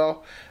handled it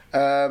well,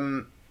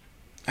 and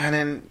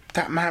then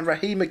that man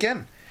Raheem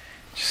again,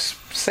 just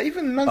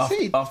saving Man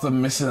City after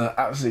missing an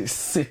absolute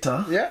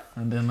sitter. Yeah,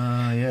 and then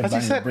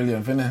bang, a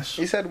brilliant finish.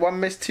 He said 1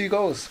 miss, 2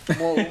 goals.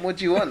 What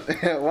do you want?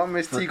 1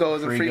 miss, 2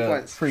 goals, and 3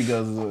 points. 3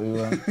 goals is what we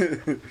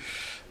want.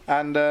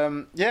 And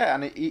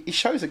and he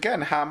shows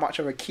again how much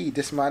of a key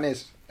this man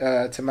is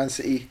to Man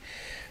City,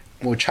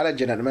 more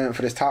challenging at the moment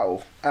for this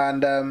title.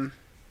 And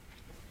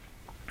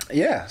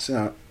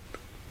so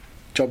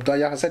job done.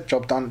 Yeah, like I said,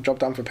 job done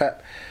for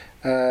Pep.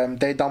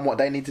 They done what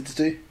they needed to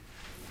do.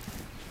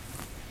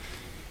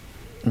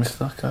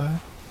 Mr.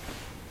 Kyle?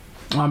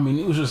 I mean,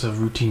 it was just a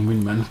routine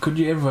win, man.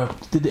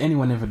 Did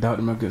anyone ever doubt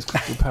them against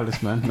Crystal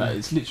Palace, man? Like,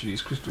 it's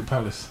Crystal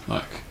Palace.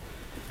 Like,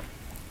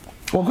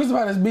 well, Crystal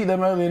Palace beat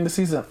them early in the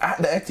season at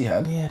the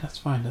Etihad. Yeah, that's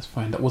fine.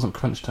 That wasn't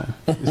crunch time.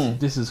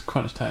 This is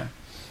crunch time.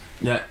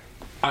 Yeah,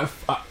 I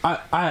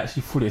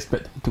actually fully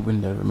expect them to win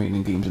their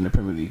remaining games in the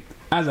Premier League,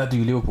 as I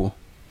do Liverpool.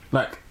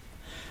 Like,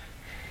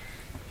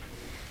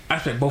 I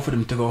expect both of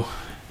them to go.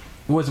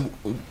 What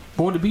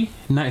would it be?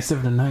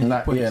 97 and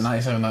 98 points. Yeah,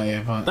 97,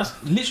 98 points.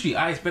 That's literally,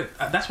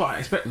 that's what I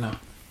expect now.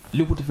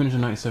 Liverpool to finish on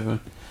 97,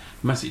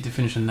 Man City to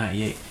finish on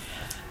 98.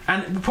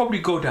 And it will probably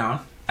go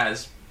down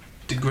as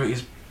the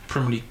greatest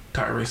Premier League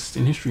title race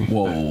in history.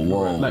 Whoa.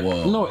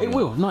 No, it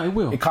will.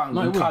 It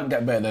can't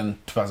get better than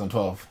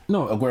 2012.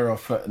 No. Aguero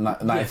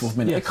 94th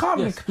minute. It can't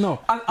be.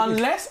 No.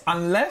 Unless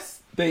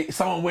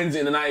someone wins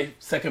it in the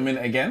 92nd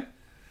minute again.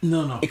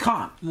 No. It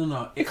can't.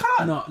 No. It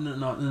can't. No.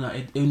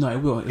 It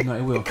will.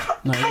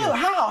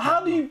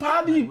 How do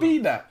you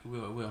beat that? It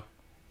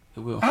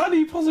will. How do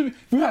you possibly?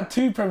 We've had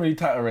 2 Premier League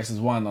title races,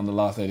 1 on the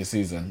last day of the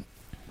season.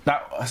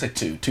 I said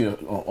 2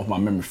 of my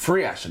memory,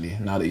 3 actually.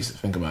 Now that you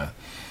think about it,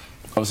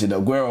 obviously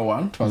the Aguero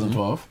one,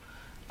 2012.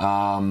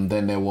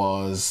 Then there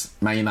was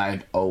Man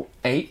United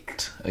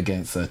 08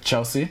 against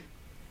Chelsea.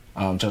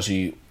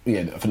 Chelsea,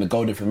 I think the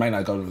goal difference, Man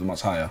United goal difference was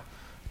much higher,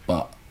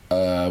 but.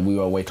 We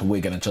were away to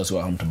Wigan and Chelsea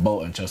were home to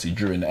Bolton. Chelsea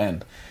drew in the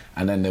end.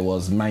 And then there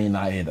was Man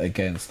United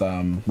against,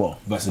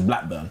 versus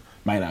Blackburn.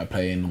 Man United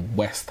playing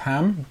West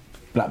Ham,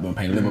 Blackburn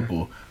playing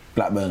Liverpool.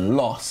 Blackburn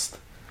lost,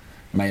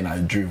 Man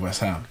United drew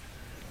West Ham.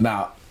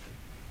 Now,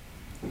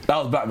 that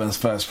was Blackburn's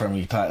first Premier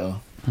League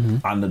title,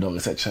 underdog,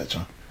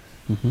 etc.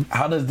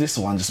 How does this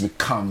one just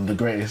become the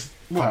greatest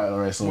title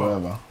race or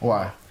whatever?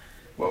 Why?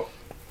 Well,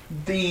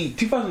 the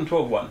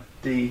 2012 one,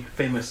 the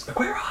famous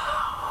Aguero.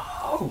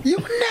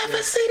 You'll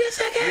never see this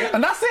again. Yeah.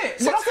 And that's it.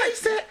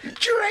 Taste it.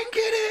 Drink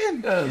it in.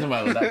 It doesn't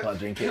matter that part,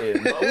 drink it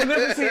in. But we'll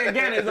never see it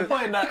again. It's the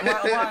point that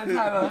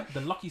the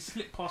lucky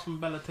slip pass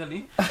from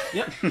Balotelli.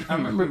 Yep, I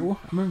remember it all.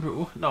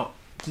 No,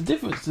 the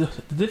difference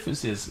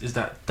is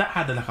that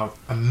had like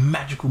a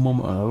magical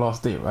moment on the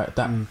last day, right?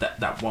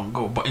 That one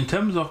goal. But in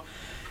terms of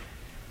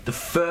the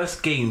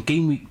first game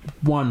week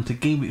 1 to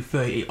game week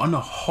 38, on the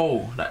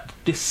whole, like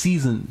this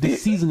season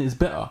is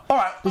better. All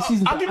right, this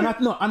season. I'll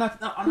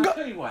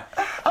tell you why.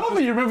 I don't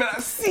think you remember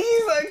that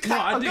season. No,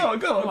 I do.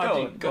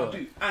 Go.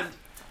 And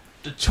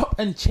the chop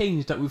and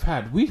change that we've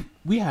had, we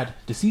had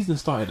the season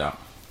started out,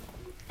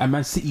 and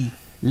Man City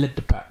led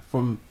the pack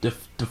from the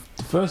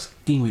first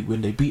game week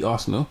when they beat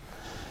Arsenal.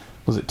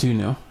 Was it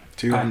 2-0?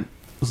 2-1.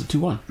 Was it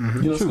 2-1?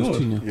 Mm-hmm. Sure, it was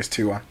 2-0. It's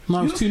 2-1. No,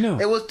 it was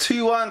 2-0. It was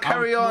 2-1.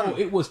 Carry on. No,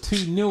 it was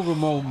 2-0,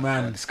 Ramon,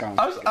 man. I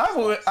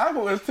thought it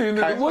was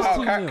 2-0. It was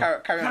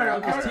 2-0. Carry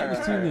on. It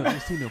was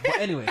 2-0. But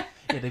anyway,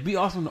 yeah, they beat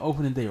Arsenal on the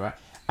opening day, right?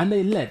 And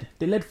they led.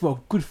 They led for a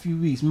good few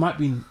weeks. Might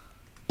be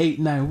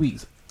 8-9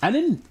 weeks. And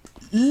then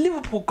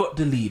Liverpool got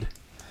the lead.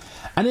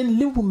 And then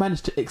Liverpool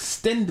managed to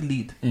extend the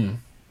lead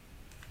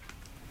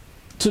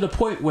to the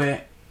point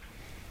where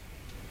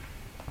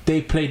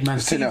they played Man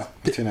City.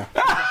 2-0.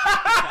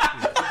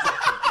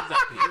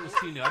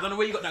 I don't know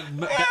where you got that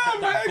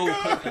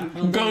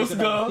goal. Ghost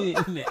goal.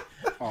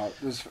 Oh,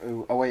 it was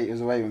away. It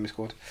was away when we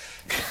scored.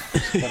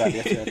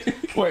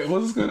 Wait,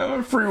 what's going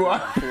on? 3-1.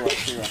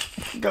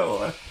 3-1. Go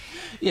on.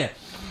 Yeah,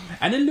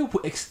 and then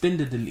Liverpool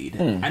extended the lead,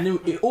 and then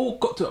it all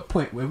got to a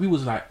point where we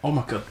was like, "Oh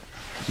my god,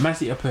 Man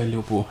City are playing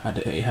Liverpool had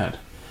the Etihad.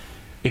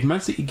 If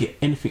Man City get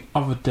anything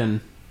other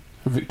than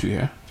a victory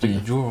here, a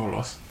draw or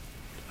loss,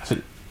 I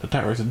said the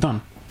title race is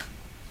done."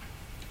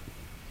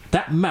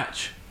 That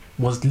match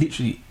was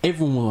literally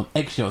everyone was on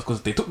eggshells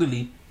because they took the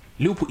lead,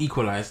 Liverpool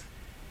equalised,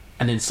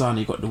 and then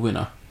Sane got the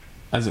winner,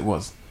 as it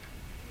was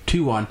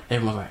 2-1.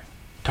 Everyone was like,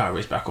 title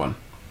race back on.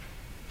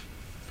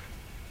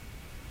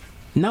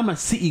 Now Man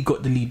City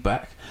got the lead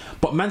back,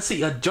 but Man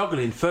City are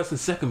juggling first and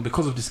second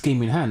because of this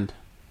game in hand.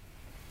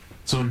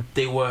 So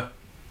they were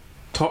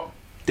top,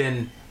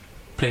 then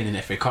playing in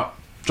the FA Cup,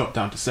 dropped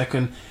down to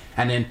second,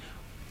 and then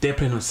they're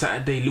playing on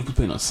Saturday, Liverpool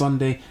playing on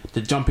Sunday,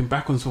 they're jumping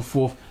back and so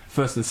forth,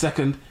 first and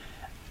second.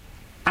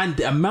 And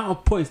the amount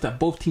of points that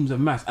both teams have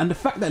amassed, and the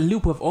fact that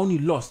Liverpool have only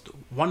lost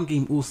one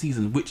game all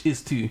season, which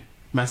is to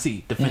Man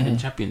City, defending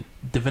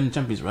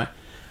champions, right?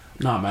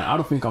 Nah, man, I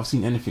don't think I've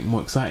seen anything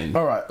more exciting.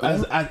 All right,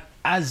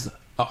 as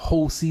a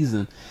whole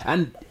season,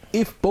 and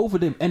if both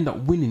of them end up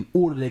winning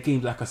all of their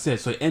games, like I said,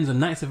 so it ends on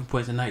 97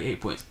 points and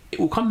 98 points, it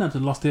will come down to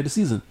the last day of the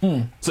season.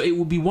 So it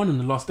will be won on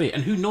the last day,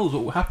 and who knows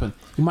what will happen?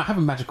 You might have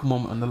a magical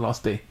moment on the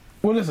last day.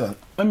 Well, listen,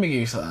 let me give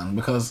you something,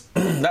 because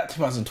that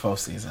 2012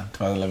 season,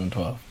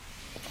 2011-12.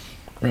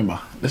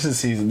 Remember, this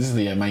is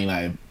the year Man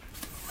United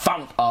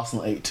thumped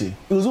Arsenal 8-2.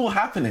 It was all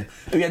happening.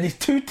 We had these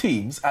two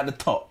teams at the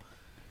top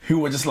who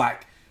were just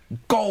like,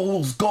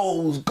 goals.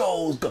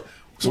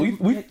 So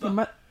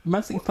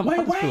Man City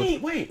thumped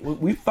wait.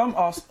 We thumped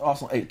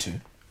Arsenal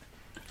 8-2.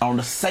 On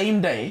the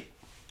same day,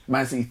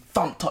 Man City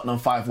thumped Tottenham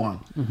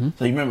 5-1.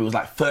 So you remember it was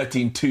like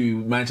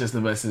 13-2 Manchester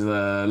versus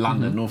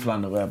London, North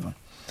London, whatever. A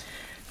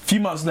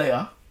few months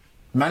later,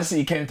 Man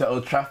City came to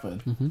Old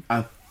Trafford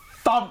and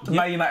thumped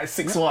Man United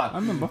 6-1. Yeah, I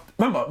remember.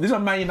 Remember, these are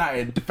Man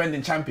United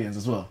defending champions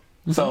as well.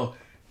 So,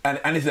 and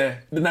it's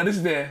this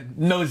is their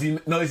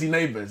nosy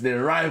neighbours,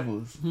 their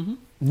rivals,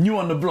 new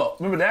on the block.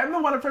 Remember, they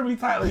haven't won a Premier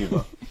League title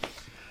either.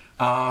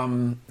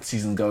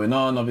 Season going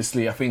on.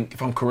 Obviously, I think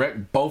if I'm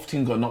correct, both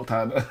teams got knocked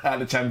out of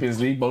the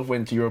Champions League. Both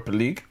went to Europa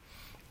League.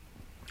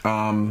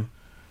 Then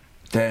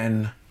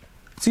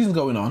season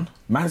going on.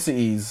 Man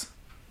City's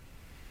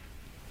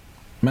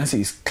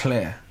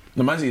clear.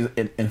 The Man City's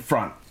in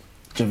front.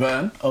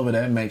 Javern over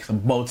there makes a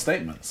bold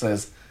statement.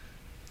 Says,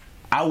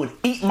 "I would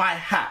eat my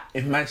hat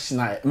if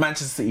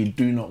Manchester City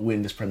do not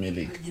win this Premier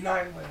League."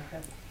 United went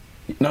ahead.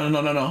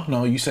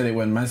 No. You said it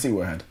when Man City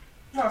were ahead.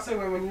 No, I said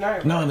when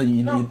United.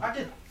 No, I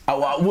did.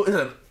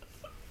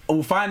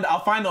 I'll find it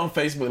on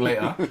Facebook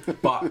later.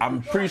 But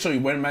I'm pretty sure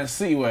when Man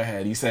City were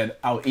ahead, he said,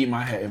 "I would eat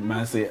my hat if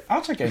Man City."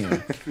 I'll check it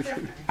anyway.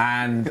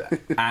 and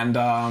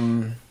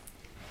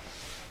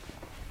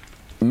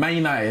Man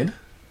United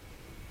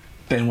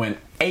then went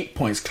 8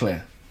 points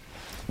clear.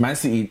 Man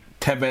City,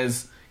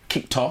 Tevez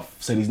kicked off,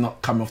 said he's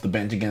not coming off the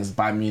bench against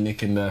Bayern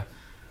Munich in the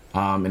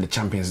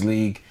Champions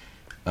League.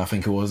 I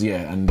think it was,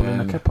 and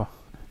then Kepa.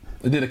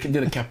 Did a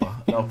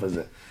Kepa, the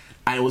opposite,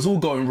 and it was all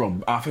going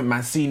wrong. I think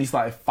Mancini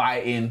started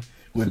fighting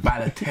with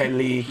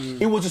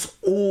Balotelli. It was just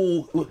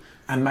all,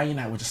 and Man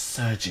United were just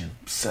surging.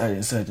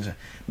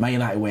 Man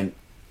United went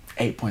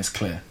 8 points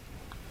clear.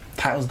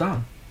 Title's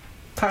done.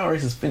 Title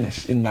race is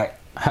finished in like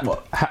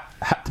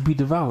Had to be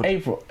devoured.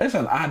 April.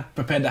 Listen, I had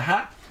prepared the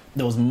hat.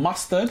 There was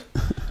mustard.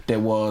 There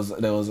was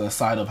a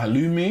side of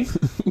halloumi.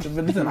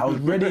 Listen, I was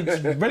ready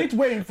to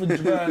wait for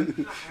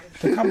Javern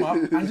to come up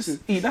and just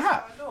eat the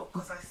hat. I know,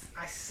 because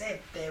I said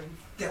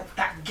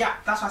that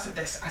gap. That's why I said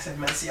this. I said,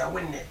 Man City are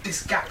winning it.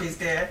 This gap is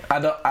there. I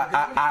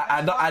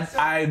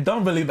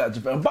don't believe that,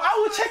 Javern. But I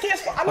will check it.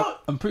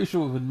 I'm pretty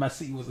sure when Man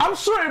City was. I'm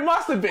sure it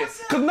must have been,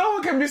 because no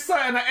one can be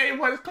certain that 8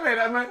 points clear.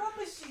 That man. I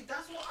promise you,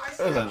 that's what I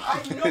said.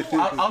 Listen,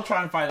 I know. I'll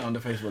try and find it on the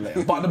Facebook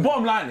later. But the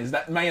bottom line is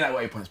that Man United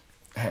were 8 points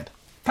ahead.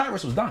 Title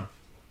race was done.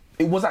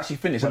 It was actually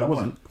finished. Well, it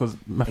wasn't, because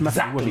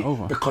mathematically it wasn't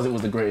over. Because it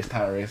was the greatest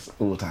title race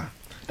of all time.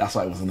 That's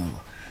why it wasn't over.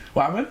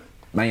 What happened?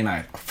 Man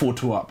United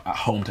 4-2 up at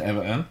home to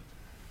Everton.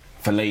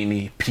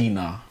 Fellaini,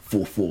 Pina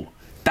 4-4.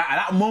 At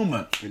that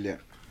moment,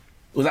 Brilliant.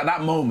 it was at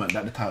that moment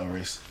that the title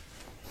race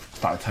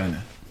started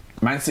turning.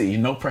 Man City,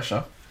 no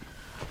pressure.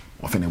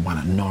 I think they won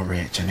at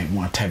Norwich and they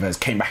won Tevez,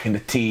 came back in the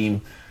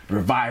team,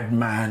 revived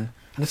man,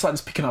 and they started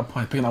just picking up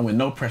points, with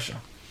no pressure.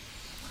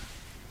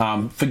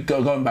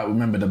 Going back,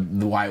 remember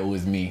the why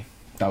always me.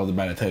 That was a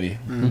Balotelli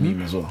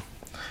meme as well.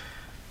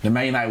 The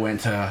Man United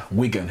went to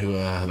Wigan, who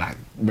were like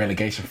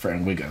relegation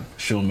threatened Wigan.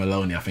 Sean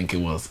Maloney, I think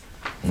it was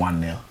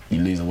 1-0.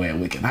 You lose away at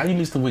Wigan. How do you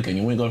lose to Wigan?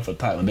 You weren't going for the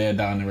title. They're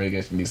down in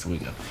relegation, lose to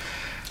Wigan.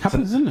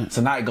 Happens, isn't it?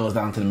 So now it goes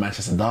down to the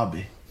Manchester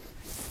derby.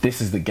 This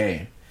is the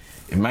game.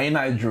 If Man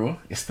United draw,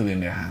 it's still in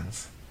their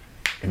hands.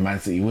 If Man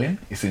City win,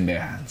 it's in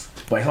their hands.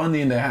 But it's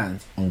only in their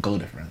hands on goal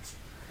difference.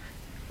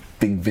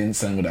 Big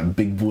Vincent with that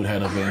big bald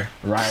head of him,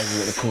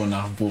 rises at the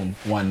corner, boom,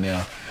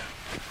 1-0.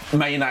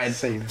 Man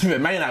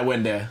United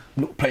went there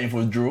playing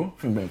for a draw.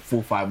 I think we went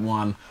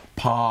 4-5-1,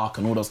 Park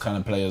and all those kind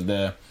of players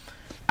there.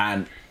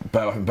 And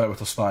I think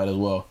Berbatov started as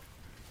well.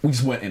 We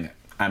just went in it.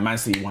 And Man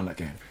City won that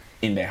game.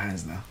 In their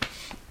hands now.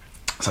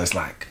 So it's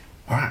like,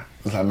 alright,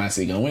 it's like Man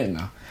City gonna win it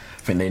now.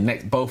 I think they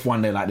both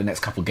won their the next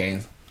couple of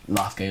games,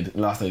 last day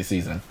of the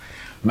season.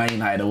 Man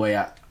United away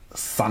at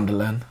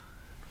Sunderland.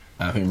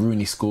 I think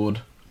Rooney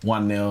scored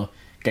 1-0,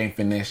 game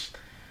finished.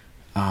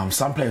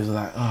 Some players were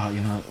like, oh,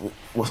 you know,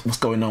 what's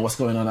going on? What's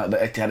going on at the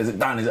Etihad? Is it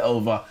done? Is it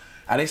over?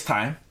 At this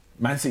time,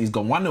 Man City's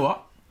gone 1-0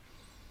 up,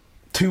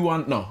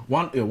 2-1, no,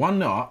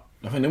 1-0 up.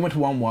 I think they went to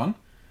 1-1.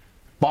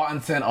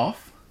 Barton sent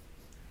off.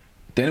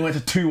 Then it went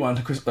to 2-1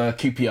 to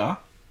QPR.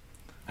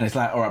 And it's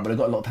like, alright, but they've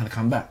got a lot of time to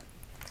come back.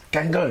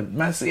 Get going.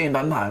 Man City ain't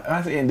done nothing.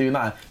 Man City ain't doing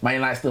nothing. Man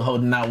United still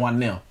holding out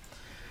 1-0.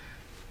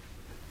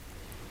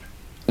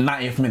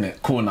 90th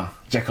minute, corner,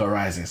 Dzeko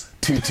rises,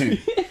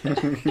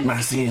 2-2.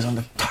 Man City is on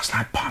the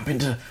touchline, pumping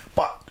to...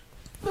 But,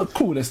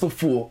 cool, there's still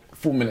four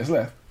minutes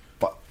left.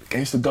 But,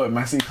 game's still going,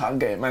 Man City can't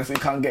get it, Man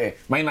City can't get it.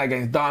 Man United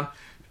game's done.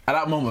 At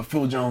that moment,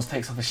 Phil Jones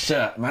takes off his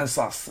shirt. Man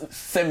starts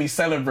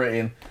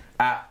semi-celebrating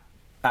at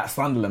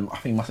Sunderland. I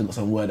think he must have got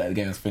some word that the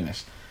game was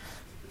finished.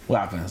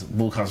 What happens?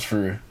 Ball comes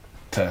through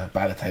to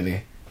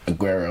Balotelli,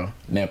 Aguero,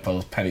 near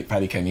post,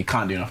 Paddy Kenny. You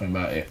can't do nothing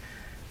about it.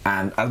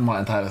 And as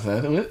Martin Tyler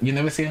said, you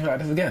never see anything like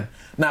this again.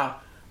 Now,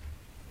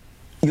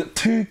 you got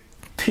two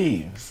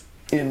teams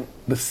in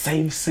the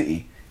same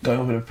city going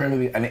over the Premier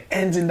League, and it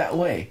ends in that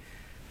way.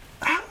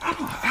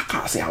 I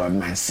can't see how a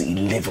Man City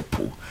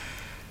Liverpool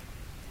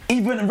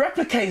even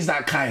replicates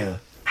that, Kyle.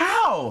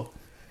 How?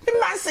 In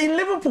Man City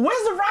Liverpool,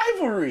 where's the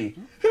rivalry?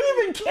 Who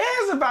even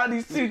cares about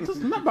these two? It's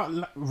not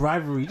about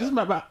rivalry. Just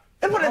about.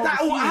 But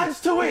that all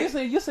adds to it.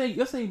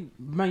 You're saying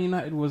Man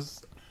United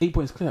was 8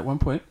 points clear at one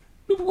point.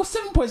 Liverpool was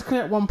 7 points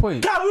clear at one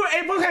point. God, we were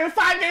 8 points clear with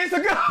 5 games to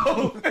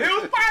go. It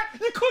was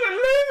 5. You couldn't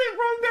lose it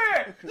from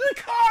there. You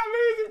can't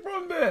lose it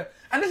from there.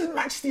 And this is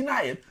Manchester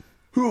United,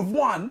 who have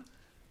won.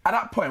 At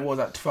that point, what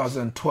was that,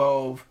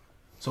 2012?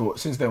 So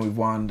since then we've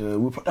won. That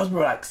was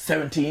probably like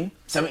 17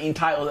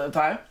 titles at the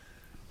time.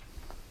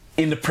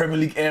 In the Premier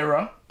League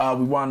era,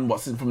 we won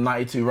from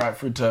 92 right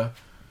through to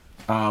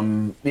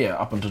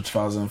up until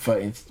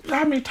 2013.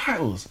 How many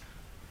titles?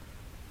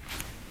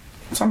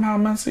 Somehow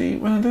Man City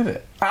went and did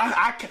it.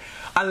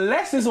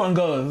 Unless this one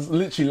goes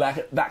literally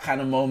like that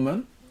kind of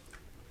moment,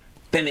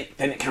 then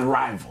it can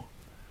rival.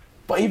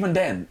 But even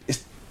then,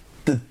 it's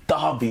the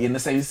derby in the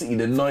same city,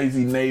 the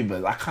noisy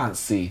neighbours. I can't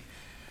see.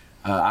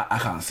 I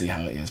can't see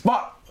how it is.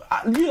 But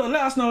let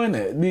us know,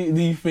 innit?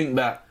 Do you think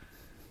that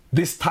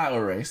this title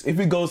race, if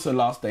it goes to the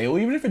last day, or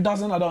even if it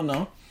doesn't, I don't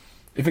know.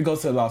 If it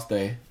goes to the last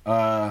day, do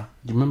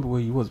you remember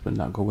where you was when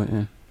that goal went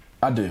in?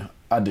 I do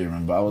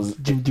remember. I was.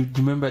 Do you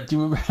remember? Do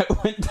you remember how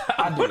it went down?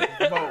 I do.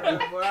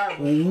 But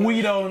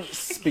we don't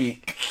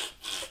speak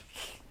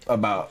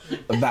about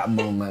that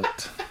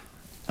moment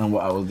and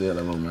what I was doing at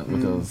that moment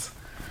because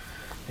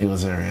it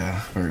was very,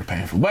 very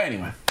painful. But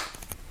anyway,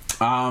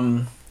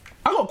 I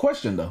got a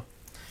question though,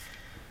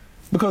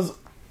 because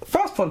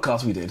first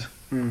podcast we did.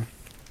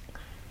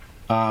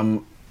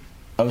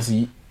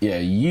 Obviously, yeah,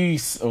 you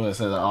always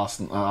said that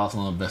Arsenal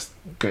are the best,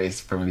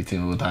 greatest Premier League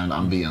team of all time, the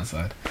unbeaten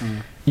side.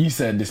 You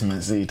said this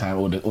Man City time,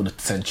 or the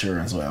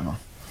Centurions, whatever.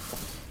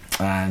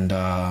 And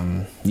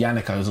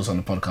Yannicka, who's also on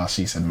the podcast,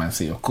 she said Man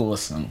City, of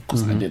course, and of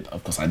course I did.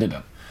 Of course I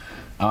didn't.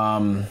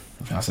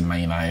 I said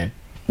Man United.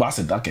 Well, I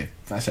said okay.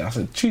 I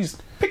said choose,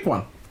 pick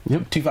one.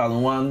 Yep.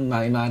 2001,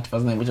 99,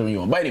 2008, whichever you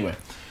want. But anyway,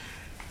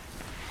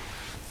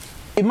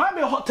 it might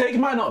be a hot take, it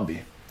might not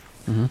be.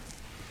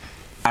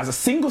 As a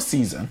single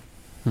season,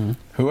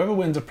 whoever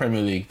wins the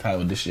Premier League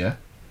title this year,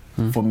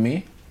 for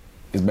me,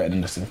 is better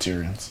than the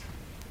Centurions.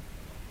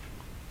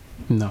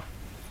 No.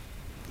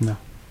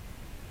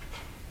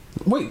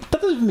 Wait,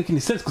 that doesn't even make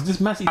any sense because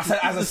this Man City. I said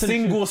as a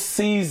single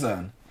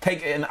season,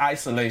 take it in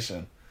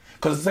isolation.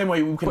 Because the same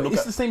way we can look at.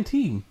 It's the same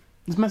team.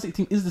 This Man City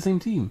team is the same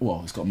team.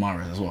 Well, it's got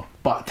Mahrez as well.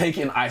 But take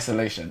it in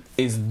isolation.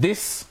 Is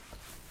this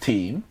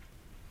team,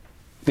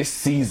 this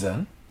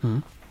season,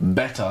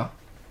 better?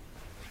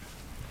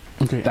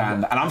 Okay,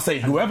 and I'm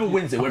saying whoever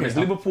wins it, whether it's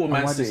Liverpool or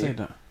Man City. Why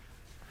do you say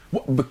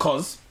that?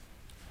 Because,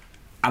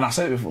 and I've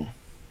said it before,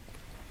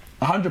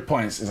 100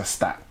 points is a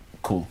stat.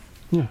 Cool.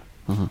 Yeah.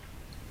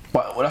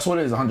 But that's what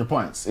it is, 100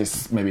 points.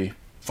 It's maybe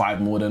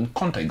 5 more than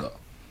Conte got.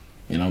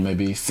 You know,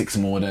 maybe 6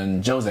 more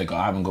than Jose got.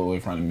 I haven't got it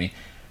in front of me.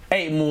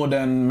 8 more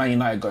than Man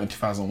United got in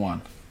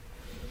 2001.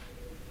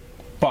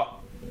 But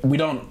we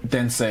don't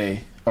then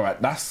say, all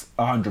right, that's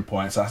 100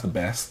 points, that's the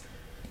best.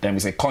 Then we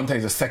say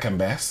Conte's the second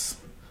best.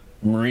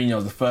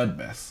 Mourinho's the third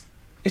best.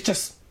 It's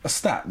just a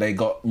stat. They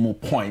got more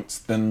points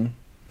than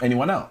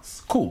anyone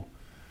else. Cool.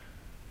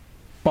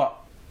 But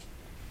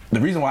the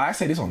reason why I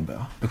say this one's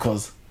better,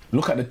 because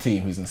look at the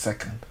team who's in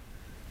second.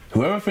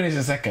 Whoever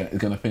finishes second is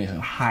going to finish in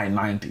high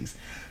 90s.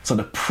 So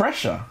the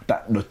pressure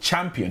that the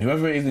champion,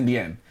 whoever it is in the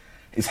end,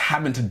 is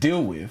having to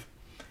deal with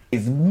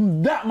is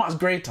that much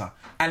greater.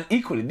 And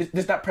equally,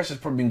 that pressure's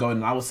probably been going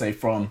on, I would say,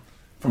 from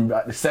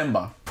like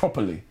December,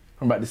 properly.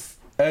 From about this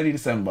early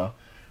December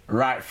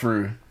right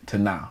through to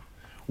now.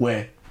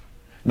 Where,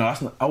 no,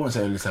 that's not, I wouldn't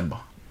say early December.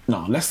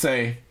 No, let's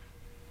say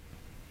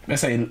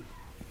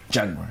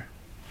January.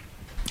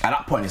 At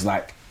that point, it's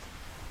like,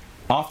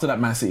 after that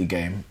Man City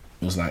game,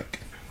 it was like,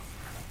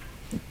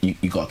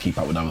 you got to keep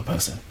up with the other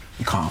person.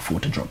 You can't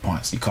afford to drop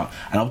points. You can't.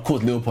 And of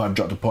course, Liverpool have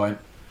dropped a point.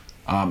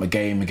 A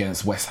game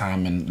against West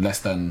Ham, and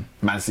less than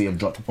Man City have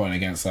dropped a point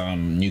against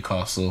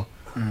Newcastle.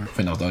 I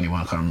think that was the only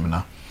one, I can't remember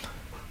now.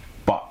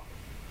 But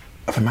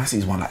I think Man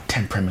City's won like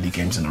 10 Premier League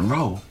games in a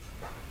row.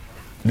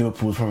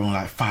 Liverpool's probably won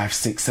like 5,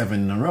 6,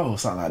 7 in a row,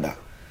 something like that.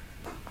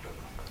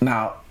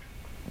 Now,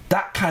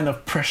 that kind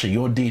of pressure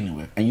you're dealing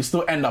with, and you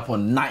still end up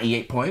on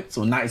 98 points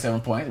or 97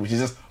 points, which is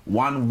just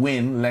one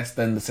win less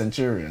than the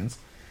Centurions,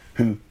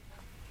 who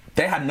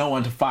they had no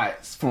one to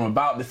fight from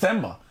about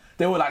December.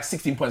 They were like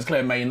 16 points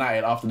clear of Man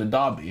United after the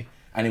derby,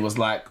 and it was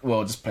like,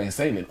 well, just plain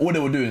sailing. All they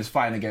were doing is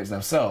fighting against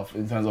themselves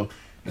in terms of,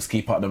 let's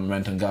keep up the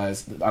momentum,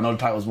 guys. I know the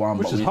title's won,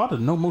 which is harder.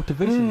 No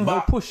motivation,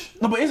 no push.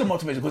 No, but it is a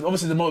motivation, because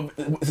obviously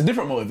it's a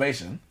different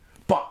motivation,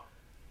 but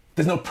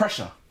there's no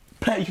pressure.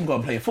 You can go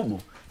and play your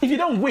football. If you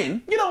don't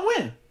win, you don't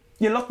win.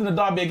 You lost in the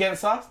derby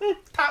against us,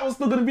 title's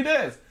still going to be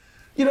theirs.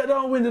 You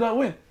don't win, you don't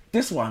win.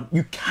 This one,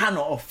 you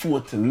cannot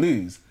afford to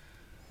lose.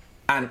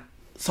 And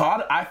so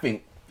I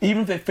think,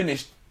 even if they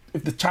finish,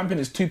 if the champion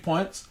is 2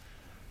 points,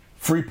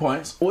 3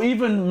 points, or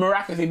even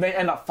miraculously they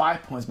end up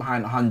 5 points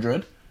behind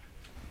 100,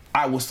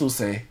 I will still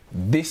say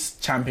this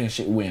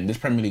championship win, this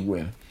Premier League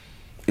win,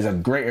 is a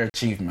greater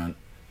achievement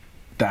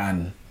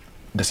than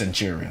the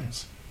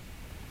Centurions.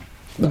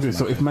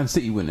 So if Man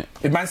City win it,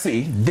 if Man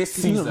City this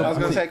season, I was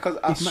going to say, because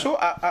I'm sure,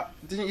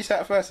 didn't you say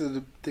at first as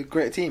the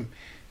greater team?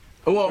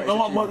 Well,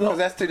 because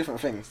that's two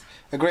different things.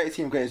 A greater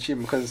team, greater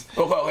achievement. Because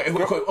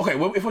okay.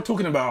 Well, if we're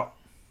talking about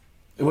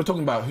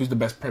who's the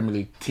best Premier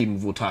League team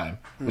of all time,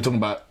 we're talking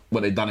about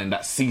what they've done in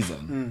that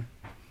season,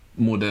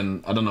 more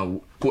than, I don't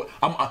know.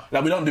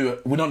 Like we don't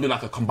do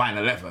like a combined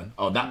 11.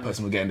 Oh, that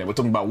person will get in there. We're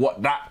talking about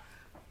what that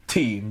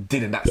team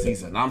did in that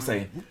season. And I'm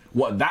saying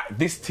what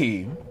this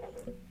team,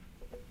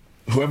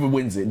 whoever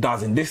wins it,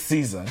 does in this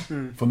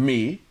season, for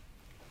me,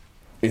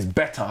 is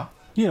better.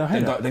 Yeah,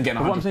 than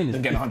getting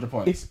 100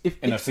 points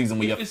in a season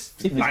where you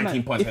have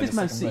 19 points. If it's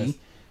Man City,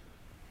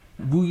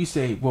 will you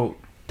say, well,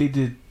 they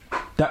did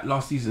that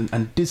last season,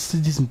 and this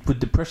season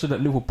with the pressure that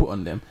Liverpool put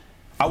on them,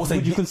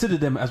 would you consider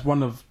them as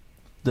one of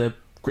the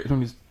great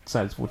Premier League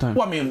sides of all time?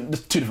 Well, I mean,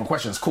 there's two different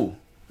questions. Cool,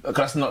 because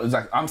that's not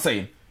exactly. I'm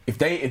saying if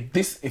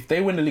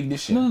they win the league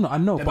this year, no, I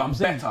know, they're but I'm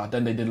saying better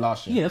than they did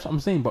last year. Yeah, that's what I'm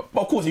saying. But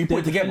of course, if you put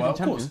it together,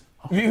 of course,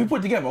 if you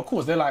put it together, of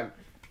course, they're like,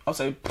 I'll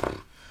say,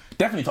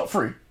 definitely top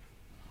 3.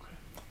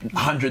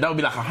 100. That would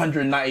be like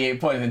 198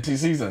 points in 2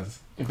 seasons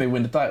if they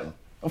win the title.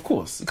 Of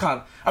course, you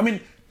can't. I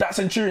mean, that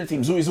Centurion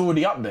team is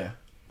already up there.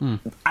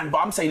 But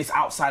I'm saying it's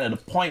outside of the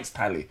points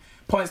tally.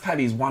 Points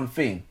tally is one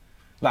thing.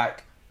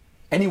 Like,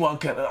 anyone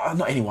can,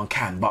 not anyone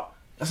can, but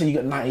let's say you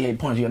get 98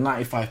 points, you get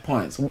 95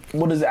 points.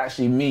 What does it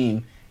actually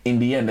mean in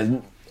the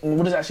end?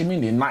 What does it actually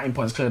mean? 19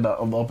 points clear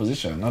of the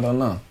opposition? I don't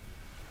know.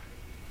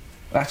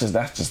 That's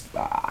just.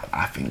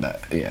 I think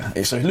that, yeah.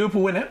 So if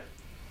Liverpool win it,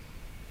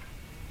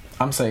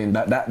 I'm saying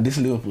that this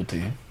Liverpool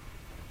team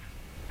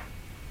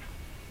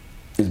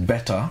is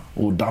better,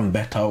 or done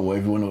better, or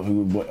whatever you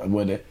want to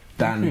word it,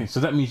 than... Okay, so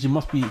that means you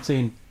must be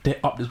saying they're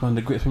up as one of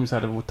the greatest Premier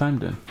side of all time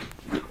then?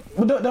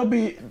 Well, they'll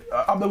be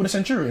up there with the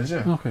Centurions,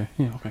 yeah. Okay.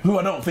 Who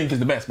I don't think is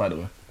the best, by the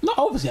way. No,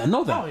 obviously, I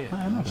know that. Oh, yeah.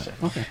 I know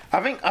that. Okay.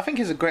 I think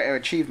it's a greater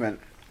achievement,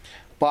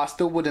 but I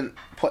still wouldn't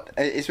put...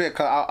 It's weird,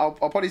 because I'll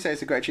probably say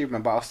it's a great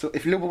achievement, but I'll still...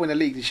 If Liverpool win the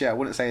league this year, I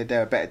wouldn't say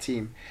they're a better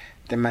team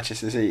than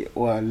Manchester City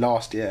or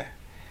last year.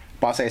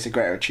 But I'll say it's a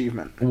greater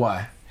achievement.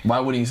 Why? Why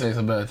wouldn't you say it's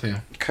a better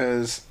team?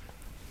 Because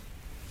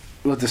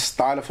with the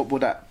style of football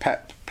that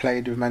Pep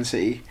played with Man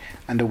City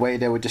and the way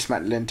they were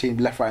dismantling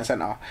teams left, right and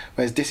centre,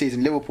 whereas this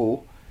season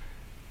Liverpool,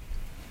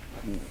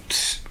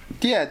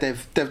 yeah,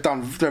 they've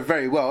done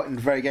very well in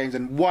very games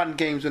and won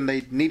games when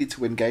they needed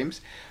to win games,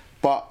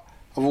 but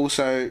have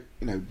also,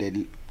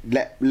 they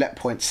let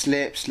points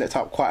slip, slipped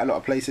up quite a lot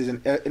of places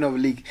in other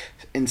league,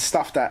 in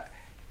stuff that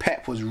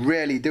Pep was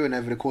rarely doing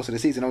over the course of the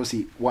season.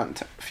 Obviously, a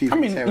few. I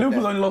mean,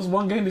 Liverpool only lost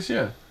 1 game this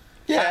year.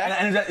 Yeah,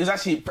 and it was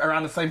actually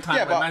around the same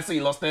time when Man City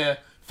lost their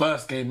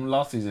first game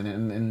last season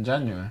in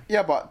January.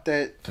 Yeah, but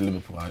to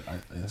Liverpool,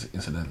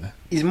 incidentally,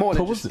 it's more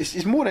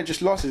than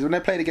just losses. When they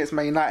played against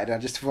Man United, I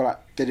just feel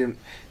like they didn't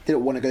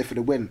want to go for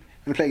the win.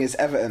 When they played against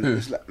Everton, it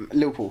was like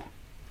Liverpool.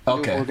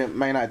 Okay. Liverpool against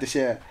Man United this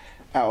year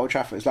at Old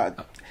Trafford, it's like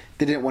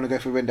they didn't want to go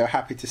for the win. They were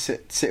happy to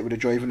sit with a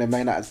draw, even though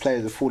Man United's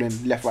players are falling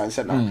left, right, and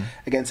centre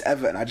against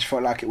Everton. I just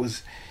felt like it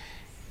was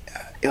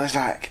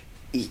like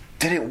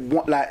didn't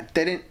want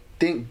they didn't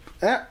think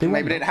maybe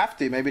they didn't have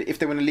to. Maybe if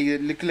they win the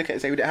league, look at it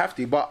and say we didn't have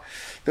to. But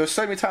there were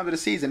so many times of the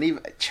season,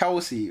 even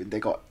Chelsea, they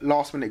got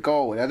last minute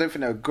goal. And I don't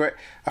think they were great.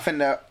 I think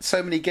there are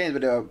so many games where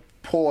they were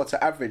poor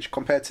to average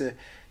compared to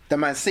the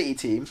Man City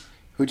team,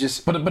 who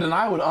just. But then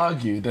I would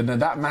argue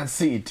that Man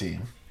City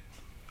team,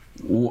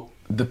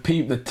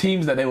 the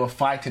teams that they were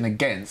fighting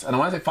against, and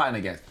when I say fighting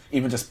against,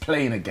 even just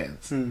playing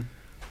against,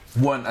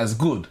 weren't as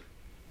good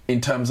in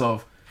terms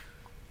of.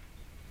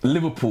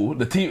 Liverpool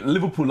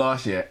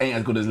last year ain't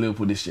as good as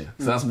Liverpool this year.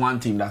 So that's one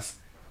team that's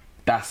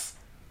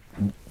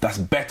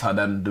better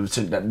than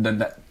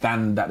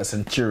that the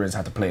Centurions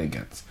had to play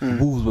against.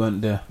 Wolves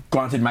weren't there.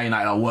 Granted, Man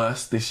United are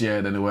worse this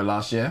year than they were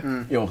last year.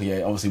 Yeah,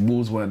 obviously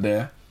Wolves weren't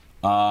there.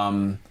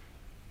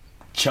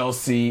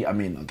 Chelsea, I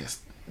mean, I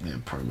guess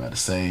probably about the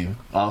same.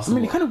 Arsenal,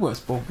 I mean, it kind of works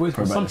both ways.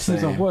 But some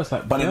teams are worse.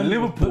 Like, but then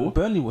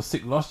Burnley was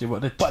sick last year.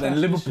 But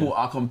then Liverpool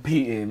are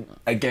competing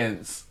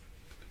against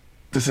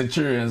the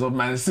Centurions of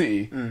Man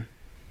City,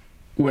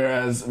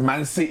 whereas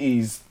Man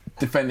City's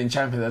defending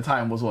champion at the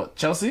time was what,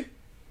 Chelsea?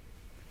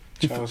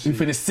 Who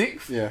finished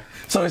 6th? Yeah.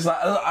 So it's like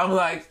I'm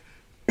like,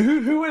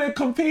 who were they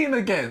competing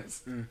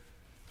against? Man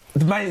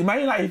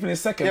United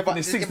finished 2nd,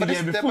 finished 6th the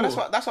year before.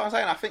 But that's what I'm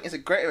saying. I think it's a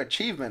greater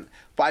achievement,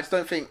 but I just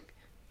don't think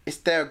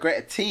they're a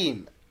greater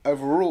team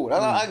overall. With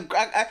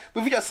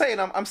what you're saying,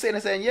 I'm sitting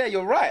there saying, yeah,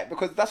 you're right,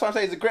 because that's what I'm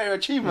saying. It's a greater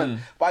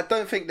achievement, but I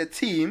don't think the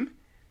team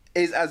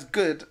is as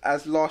good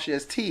as last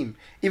year's team,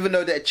 even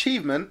though the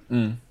achievement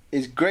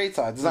is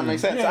greater. Does that make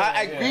sense?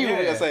 I agree with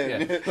what you're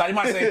saying. Yeah. Like you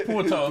might say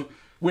Porto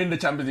win the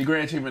Champions League,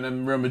 great achievement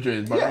than Real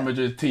Madrid, but Real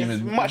Madrid's team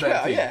is much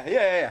better. Team.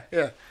 Yeah.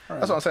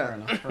 That's what I'm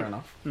saying. Fair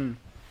enough.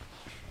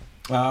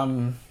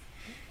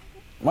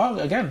 Well,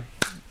 again,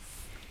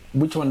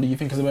 which one do you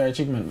think is a better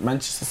achievement?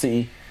 Manchester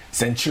City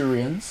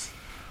Centurions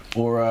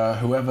or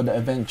whoever the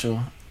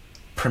eventual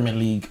Premier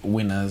League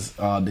winners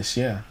are this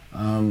year?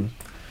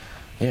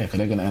 Yeah, because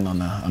they're going to end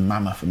on a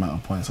mammoth amount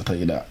of points, I'll tell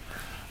you that.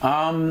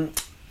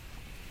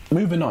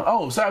 Moving on.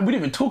 Oh, so we didn't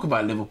even talk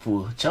about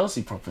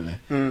Liverpool-Chelsea properly.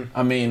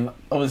 I mean,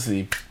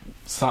 obviously,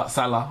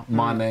 Salah,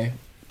 Mane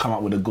come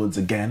up with the goods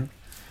again.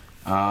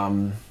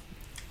 Salah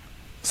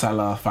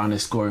found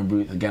his scoring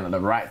boots again at the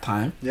right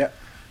time. Yeah.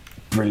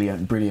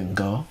 Brilliant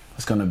goal.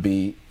 It's not going to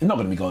be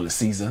goal of the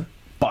season,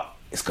 but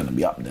it's going to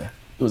be up there.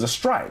 It was a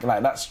strike.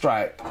 Like, that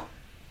strike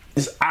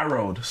is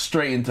arrowed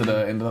straight into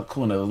the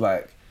corner. It was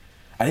like...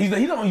 And he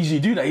don't usually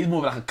do that. He's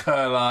more like a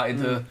curler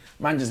into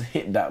man just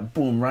hit that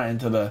boom right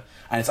into the.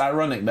 And it's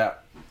ironic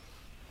that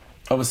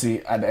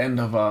obviously at the end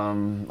of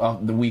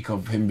the week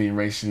of him being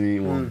racially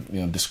or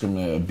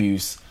discriminatory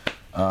abuse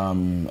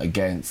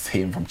against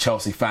him from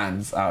Chelsea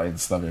fans out in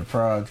Slavia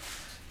Prague,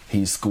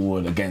 he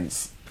scored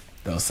against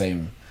those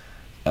same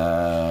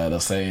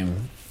players.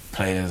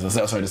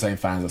 Sorry, the same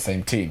fans, the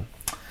same team.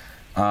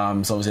 So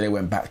obviously they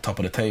went back top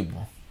of the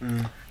table.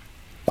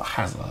 But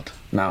Hazard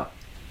now.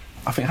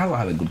 I think Hazard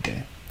had a good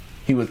game.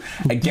 He was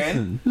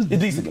again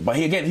decent, but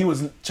he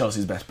was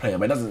Chelsea's best player.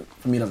 But it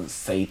doesn't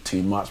say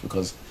too much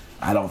because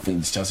I don't think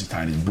this Chelsea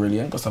side is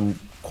brilliant. Got some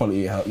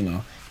quality,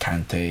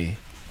 Kante.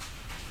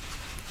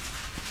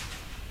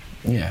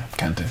 Yeah,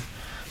 Kante.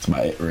 That's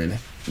about it, really.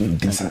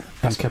 Decent.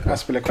 And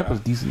Kepa's decent,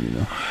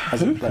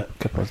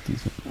 Kepa's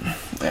decent.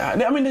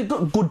 Yeah, I mean they've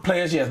got good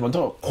players, yes, but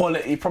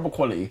quality, proper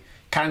quality.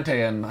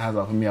 Kante and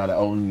Hazard for me are the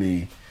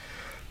only.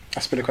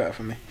 Aspilicueta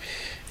for me.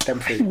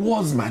 He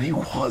was, man. He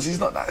was. He's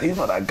not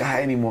that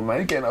guy anymore, man.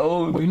 He's getting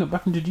old. But you're not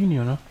back into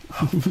junior now.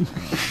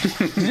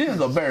 Junior's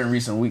got better in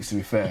recent weeks, to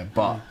be fair.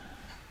 But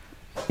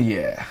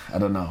yeah, I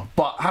don't know.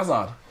 But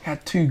Hazard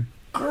had 2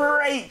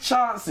 great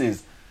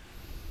chances,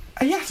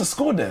 and he has to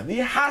score them. He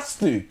has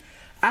to,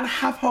 and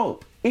have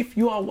hope. If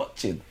you are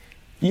watching,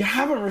 you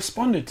haven't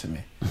responded to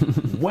me.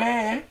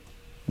 Where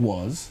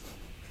was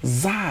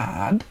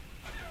Zad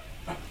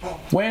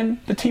when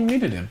the team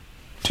needed him?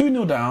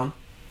 2-0 down.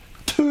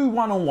 2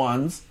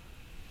 one-on-ones,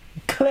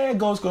 clear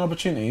goal scoring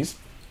opportunities,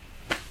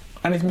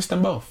 and he's missed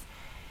them both.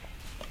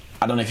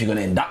 I don't know if you're going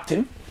to induct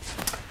him.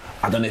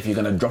 I don't know if you're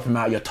going to drop him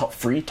out of your top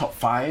 3, top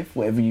 5,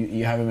 whatever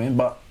you have him in,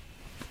 but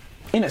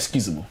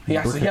inexcusable. He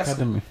has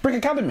to. Brick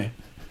Academy.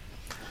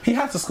 He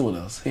has to score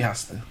those. He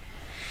has to.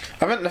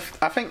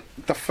 I think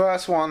the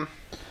first one.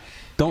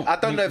 Don't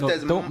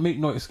make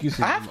no excuses.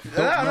 I'm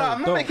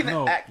not making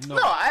an act. No,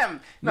 I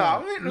am.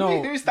 Let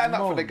me stand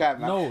up for the guy,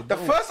 man. The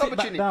first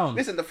opportunity.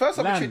 Listen, the first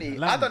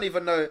opportunity. I don't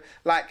even know.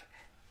 Like,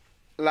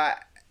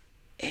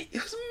 it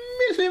was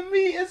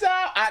millimeters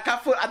out.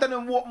 I don't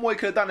know what more he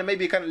could have done, and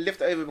maybe he kind of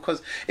lift it over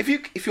because if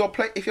you're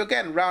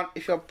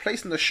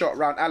placing the shot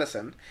around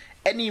Alisson,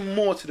 any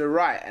more to the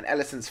right and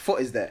Alisson's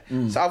foot is there.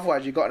 So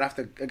otherwise you got to have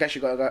to. I guess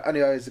you got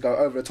to go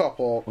over the top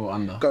or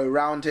under. Go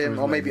around him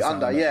or maybe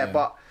under. Yeah,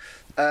 but.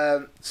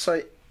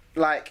 So,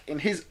 like in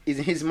his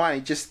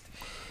mind, it was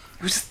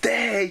just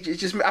there.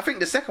 I think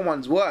the second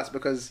one's worse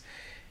because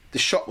the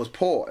shot was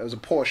poor. It was a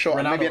poor shot. Ronaldo,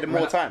 and maybe he had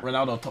more time.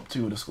 Ronaldo top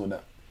 2 would have scored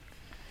that.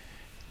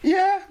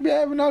 Yeah,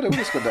 Ronaldo would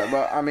have scored that,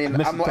 but I mean,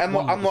 I'm not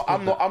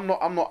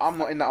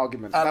in that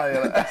argument.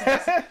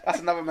 That's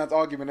another man's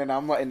argument, and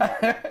I'm not in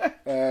that.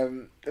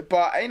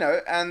 But you know,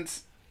 and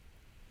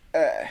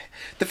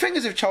the thing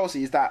is with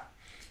Chelsea is that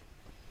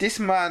this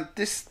man,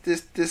 this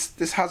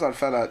Hazard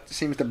fella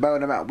seems to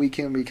burn them out week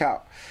in, week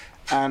out,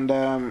 and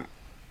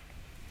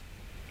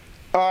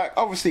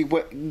obviously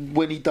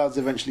when he does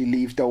eventually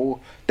leave,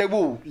 they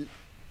will.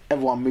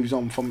 Everyone moves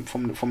on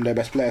from their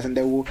best players, and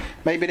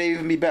maybe they'll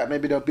even be better.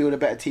 Maybe they'll build a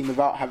better team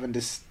without having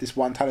this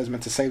one talisman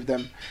to save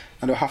them,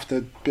 and they'll have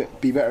to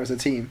be better as a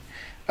team.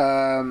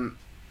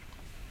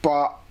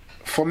 But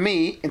for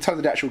me, in terms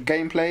of the actual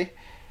gameplay,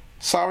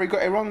 Sarri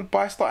got it wrong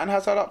by starting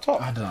Hazard up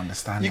top. I don't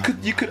understand.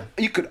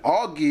 You could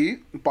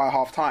argue by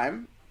half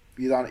time,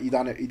 you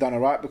done it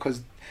right,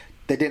 because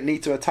they didn't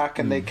need to attack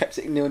and they kept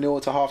it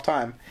 0-0 to half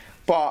time.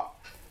 But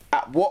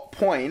at what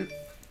point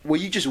were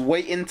you just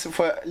waiting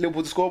for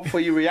Liverpool to score before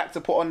you react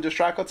to put on the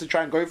striker to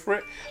try and go for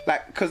it?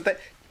 Like, because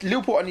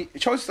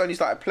Chelsea only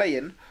started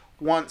playing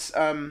once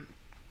 2-0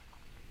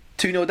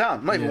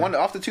 down. Not even one.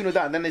 After 2-0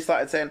 down, then they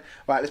started saying,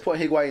 right, let's put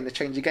Higuain to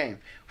change the game.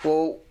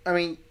 Well, I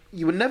mean,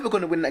 you were never going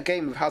to win that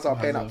game with Hazard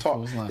playing up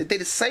top. They did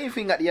the same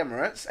thing at the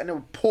Emirates, and they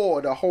were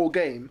poor the whole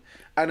game.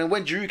 And then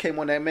when Giroud came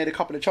on, they made a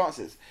couple of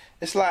chances.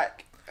 It's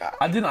like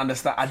I didn't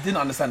understand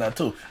that at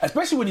all.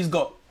 Especially when he's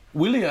got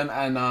Willian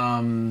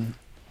and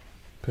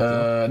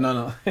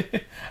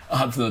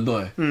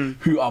Hudson-Odoi,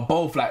 who are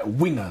both like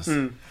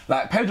wingers.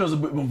 Like Pedro's a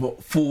bit more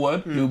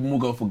forward, he'll more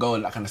go for goal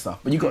and that kind of stuff.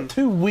 But you got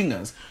two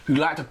wingers who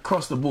like to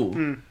cross the ball,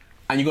 and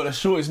you got the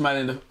shortest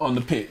man on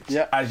the pitch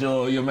as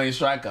your main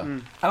striker.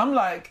 And I'm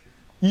like,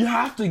 you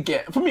have to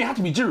get. For me, it had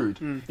to be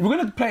Giroud. If we're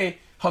going to play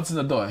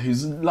Hudson-Odoi, who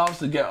loves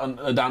to get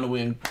down the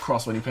wing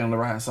cross when you play on the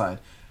right hand side,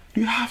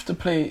 you have to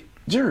play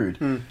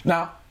Giroud.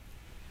 Now,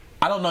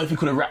 I don't know if he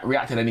could have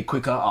reacted any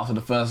quicker after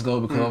the first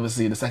goal, because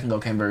obviously the second goal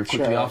came very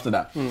quickly after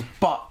that.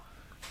 But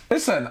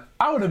listen,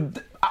 I would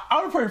have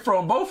probably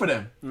thrown both of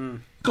them.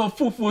 Go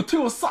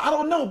 4-4-2 or something. I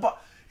don't know,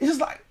 but it's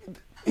just like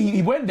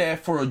he went there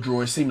for a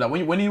draw. It seemed like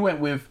when he went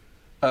with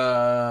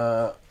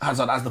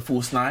Hazard as the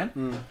false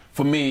nine,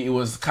 for me it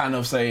was kind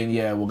of saying,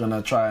 yeah, we're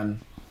gonna try and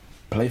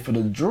play for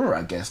the draw,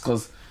 I guess,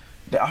 because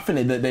I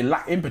think they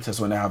lack impetus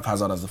when they have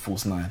Hazard as the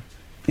false nine.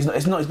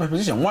 It's not his best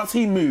position. Once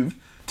he moved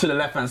to the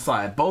left hand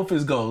side, both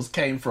his goals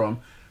came from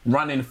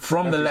running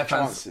from the left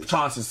hand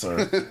chances.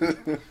 Sorry,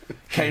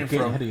 came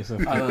from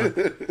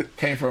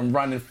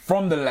running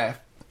from the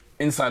left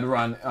inside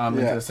run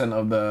into the centre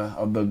of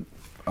the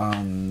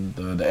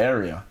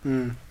area.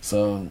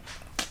 So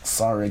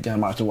sorry again, I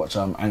might have to watch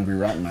Angry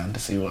Rat Man to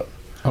see what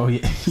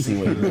he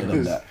made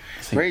of that.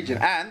 Raging.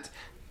 And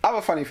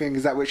other funny thing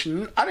is that, which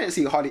I didn't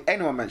see hardly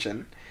anyone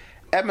mention,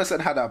 Emerson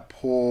had a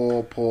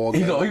poor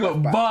game. He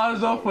got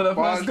bars off for the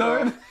first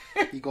goal.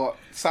 He got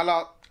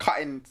Salah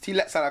cutting. He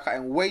let Salah cut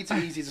in way too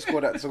easy to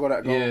score that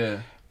goal.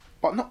 Yeah.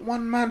 But not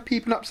one man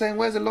peeping up saying,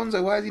 "Where's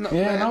Alonso? Why is he not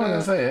playing?" Yeah, no one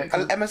can say it.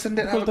 Emerson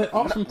didn't. Because they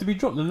asked him to be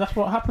dropped, and that's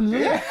what happens.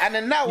 Yeah, and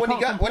then now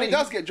when he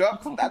does get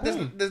dropped,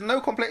 there's no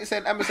complaint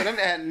saying Emerson in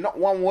there, and not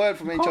one word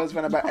from any Chelsea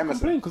fan about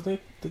Emerson. Because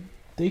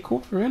they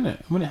called for it,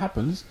 innit? When it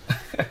happens,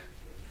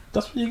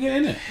 that's what you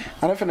get, innit?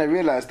 I don't think they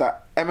realise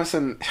that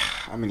Emerson.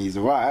 I mean, he's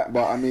alright,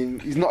 but I mean,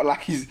 he's not like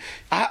he's.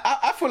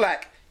 I feel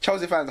like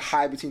Chelsea fans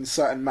hide between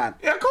certain man.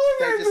 Yeah, cool.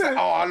 They're just like,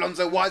 oh,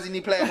 Alonso, why isn't he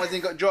playing? Why hasn't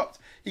he got dropped?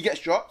 He gets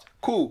dropped.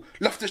 Cool.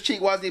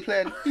 Loftus-Cheek, why isn't he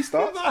playing? He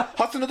starts.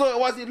 Hudson-Odoi,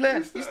 why isn't he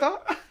playing? He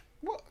starts.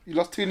 What? You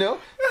lost 2-0?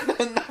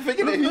 Nothing.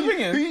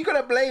 Who you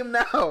gonna blame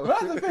now?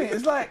 That's the thing.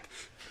 It's like,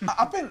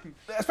 I think,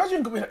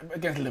 especially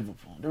against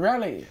Liverpool, the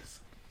reality is,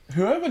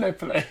 whoever they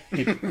play,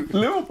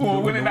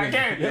 Liverpool winning that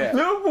game. Yeah.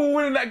 Liverpool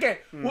winning that game.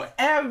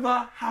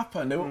 Whatever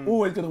happened, they were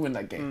always going to win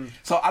that game.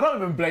 So I don't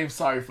even blame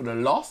Sarri for the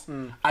loss.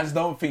 I just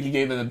don't think he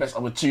gave them the best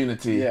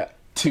opportunity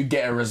to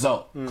get a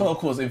result. Because of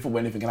course in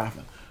football anything can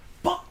happen.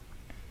 But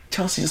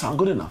Chelsea just aren't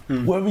good enough.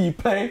 Whoever you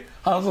play,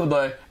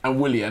 Hudson-Odoi and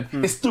Willian,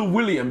 it's still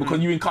Willian because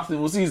you're in custody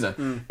all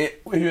season. If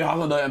you're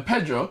Hudson-Odoi and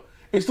Pedro,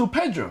 it's still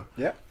Pedro.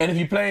 Yeah. And if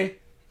you play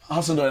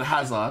Hudson-Odoi and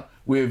Hazard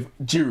with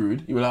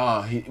Giroud, you're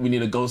like, we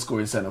need a goal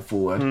scoring centre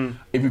forward.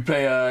 If you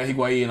play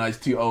Higuain, he's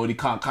too old, he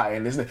can't cut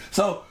in.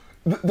 So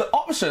the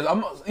options,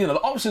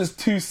 the options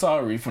to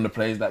Sarri from the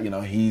players that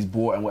he's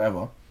bought and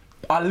whatever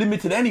are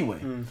limited anyway.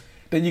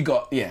 Then you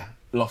got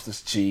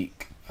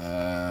Loftus-Cheek,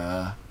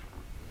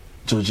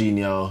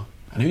 Jorginho,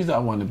 and who's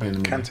that one that played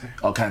in the middle? Kante.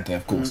 Oh, Kante,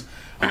 of course.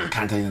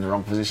 Kante's in the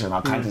wrong position.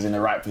 Kante's in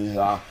the right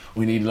position.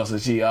 We need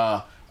Loftus-Cheek.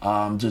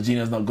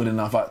 Jorginho's not good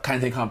enough.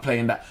 Kante can't play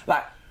in that.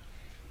 Like,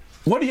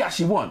 what do you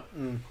actually want?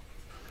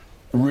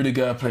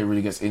 Rudiger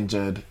gets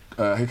injured.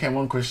 Who came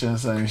on?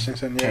 Christensen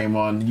came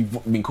on.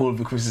 You've been called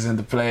for Christensen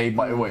to play,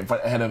 but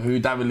ahead of who?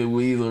 David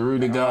Luiz or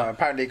Rudiger?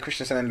 Apparently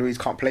Christensen and Luiz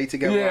can't play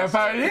together. Yeah,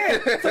 apparently. Yeah.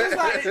 So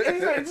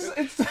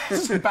it's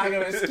just a bag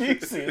of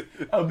excuses.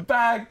 A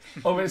bag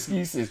of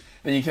excuses.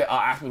 Then you say,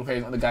 Aspilicueta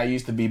is not the guy he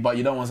used to be, but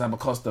you don't want Sam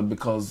Acosta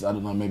because, I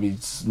don't know, maybe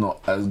it's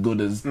not as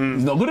good as...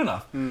 He's not good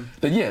enough.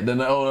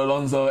 Then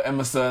Alonso,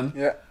 Emerson.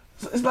 Yeah.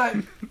 So it's like...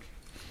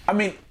 I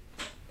mean...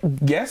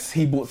 Yes,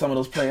 he bought some of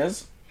those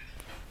players,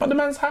 but the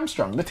man's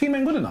hamstrung. The team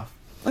ain't good enough.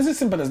 It's as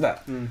simple as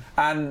that.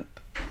 And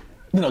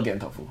they're not getting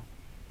top 4.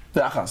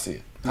 I can't see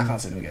it. I can't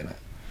see them getting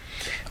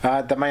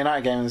it. The Man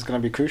United game is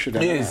going to be crucial.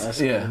 Then, it is, That's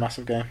yeah, a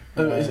massive game.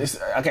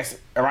 I guess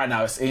right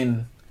now it's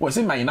in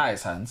Man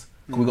United's hands.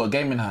 We've got a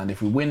game in hand.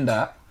 If we win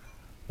that,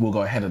 we'll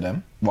go ahead of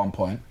them 1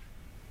 point,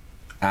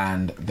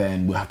 and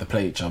then we'll have to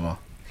play each other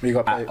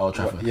at Old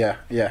Trafford. Yeah.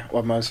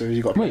 Well, so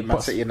you got to play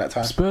Man City in that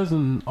time. Spurs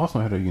and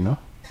Arsenal ahead of you, know.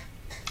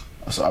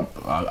 So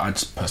I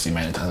just personally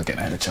made it in terms of getting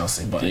ahead of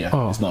Chelsea, but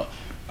it's not.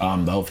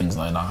 The whole thing's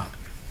not enough.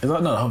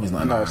 No, the whole thing's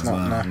not enough. No, it's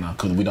not. No,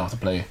 because we don't have to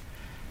play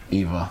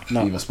either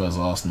Spurs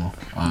or Arsenal.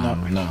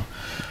 No.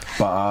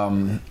 But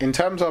in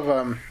terms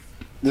of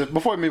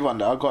before we move on,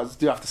 though, I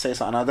do have to say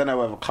something. I don't know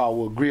whether Carl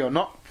will agree or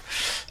not.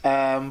 But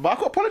I've got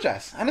to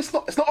apologise, and it's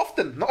not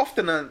often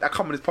I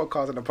come on this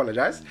podcast and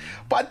apologise,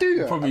 but I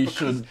do. Probably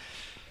should.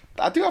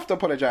 I do have to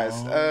apologise.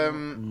 Oh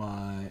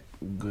my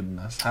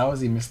goodness, how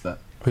has he missed that?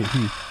 Wait,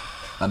 who?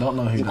 I don't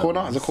know who. It's a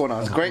corner.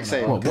 It's a great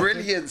save,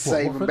 brilliant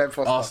save from Ben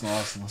Foster.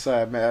 Arsenal. So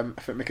I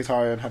think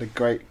Mkhitaryan had a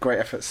great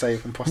effort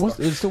save from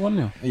Foster. It's still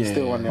 1-0. Yeah,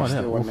 still 1-0.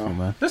 Still 1-0,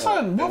 man. This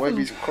one,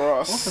 Wavy's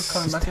cross.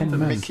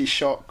 Mickey's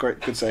shot,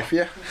 good save.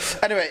 Yeah.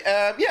 Anyway,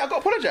 I got to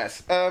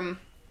apologise.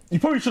 You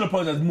probably should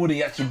apologise more than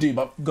you actually do,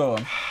 but go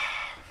on.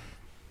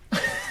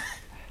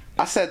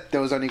 I said there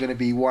was only going to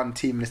be one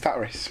team in this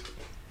title race.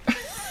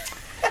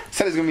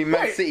 Said it's going to be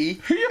Man City.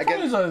 Who you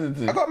apologising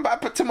to? I got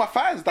back to my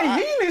fans.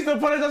 He needs to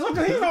apologise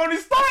because he's the one who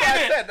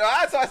started it.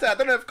 That's what I said. I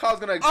don't know if Carl's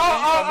going to agree.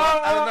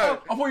 I don't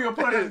know. I thought you were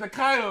apologising to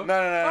Kyle. No.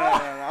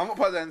 I'm not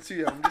apologising to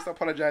you. I'm just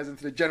apologising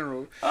to the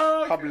general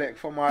public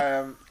for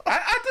my...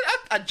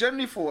 I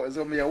genuinely thought it was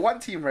going to be a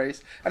one-team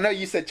race. I know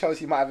you said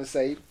Chelsea might have a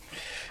save.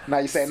 Now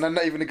you're saying I'm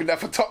not even good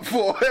enough for top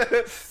 4.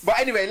 But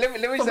anyway, let me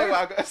say what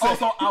I got to say.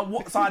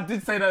 So I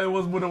did say that it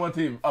was more than one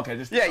team. Okay,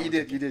 just... Yeah, you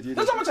did.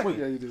 That's how much I...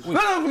 Yeah, you did.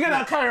 No, forget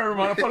that Kyra,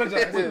 man. I apologise.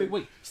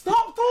 Wait.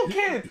 Stop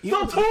talking!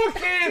 Stop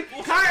talking!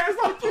 Kyra,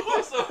 stop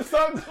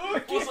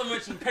talking! Also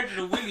mentioned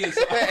Pedro Williams.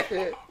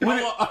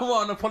 I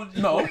want an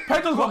apology. No,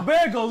 Pedro's got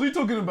bare goals. What are you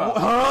talking about?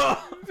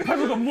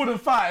 Pedro's got more than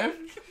 5.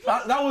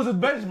 That was his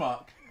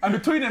benchmark. And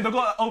between them, they've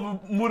got over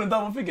more than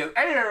double figures.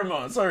 Hey,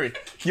 Ramon, sorry.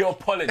 Your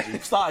apology.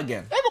 Start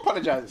again. I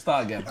apologise.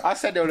 Start again. I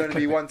said there would only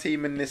be one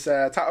team in this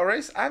title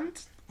race, and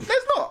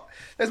there's not.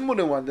 There's more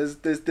than one. There's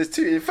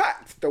 2. In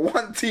fact, the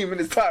one team in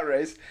this title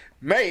race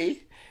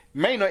may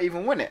not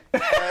even win it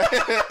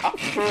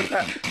after all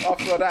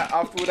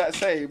that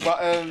say. But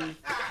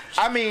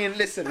I mean,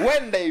 listen,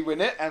 when they win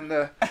it, and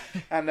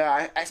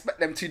I expect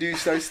them to do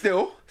so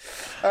still,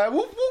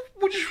 we'll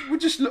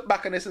just look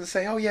back on this and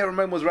say, oh yeah,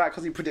 Ramon was right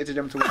because he predicted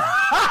them to win.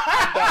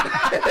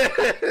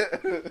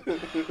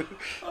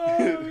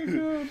 Oh my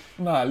god!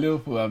 Nah,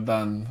 Liverpool have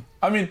done.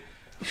 I mean,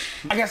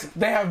 I guess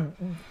they have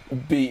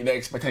beat the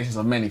expectations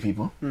of many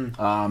people.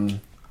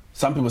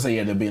 Some people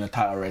say, they'll be in a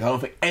title race. I don't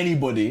think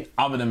anybody,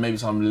 other than maybe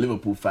some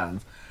Liverpool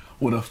fans,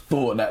 would have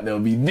thought that they'll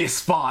be this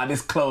far,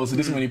 this close, to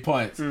this many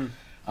points.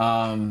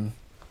 But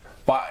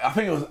I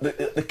think it was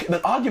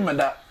the argument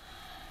that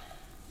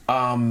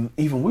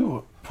even we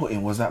were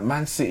putting was that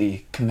Man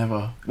City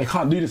they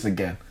can't do this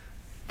again.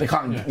 They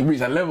can't reach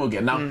that level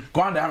again. Now,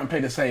 granted, they haven't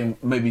played the same,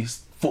 maybe,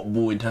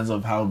 football in terms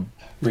of how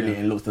brilliant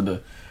it looks to do.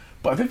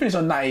 But if they finish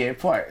on 98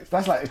 points,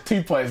 that's like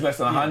 2 points less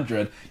than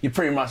 100. You're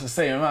pretty much the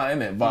same amount,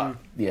 innit? But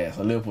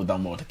so Liverpool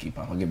done more to keep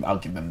up. I'll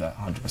give them that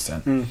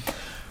 100%.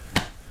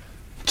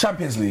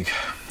 Champions League.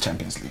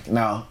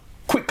 Now,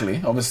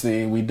 quickly,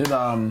 obviously, we did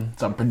some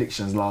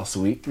predictions last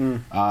week.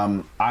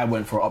 I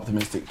went for an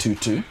optimistic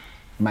 2-2,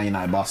 Man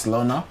United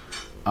Barcelona.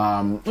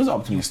 It was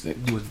optimistic.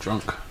 He was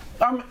drunk.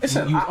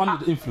 Listen, he was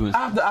under the influence.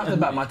 I have to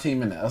back my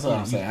team in it. That's what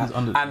I'm saying.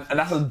 And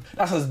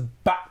that's as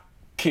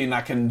backing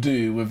I can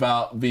do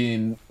without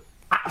being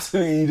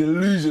absolutely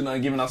delusional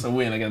and giving us a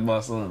win against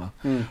Barcelona,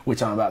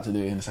 which I'm about to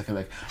do in the second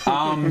leg.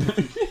 And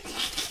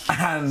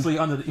so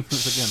you're under the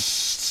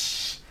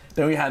influence again.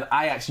 Then we had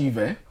Ajax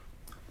Juve.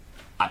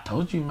 I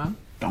told you, man,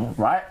 don't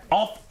write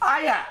off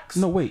Ajax.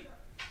 No, wait.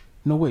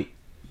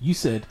 You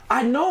said...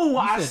 I know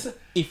what I said.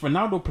 If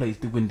Ronaldo plays,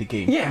 they win the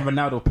game. Yeah. And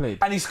Ronaldo played.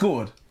 And he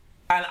scored.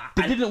 And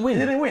they didn't win.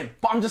 They didn't win.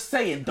 But I'm just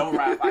saying, don't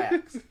write off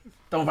Ajax.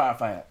 Don't write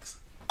off Ajax.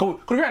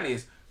 Cool. The reality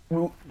is,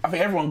 I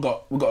think everyone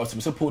got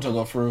so Porto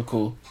got through.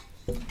 Cool.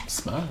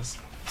 Spurs,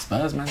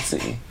 Man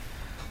City.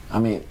 I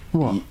mean,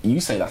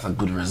 you say that's a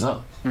good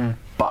result,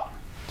 but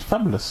it's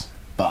fabulous.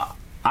 But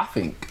I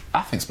think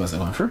Spurs are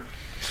going through.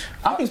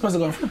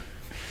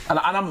 And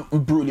I'm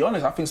brutally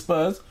honest. I think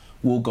Spurs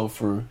will go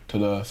through to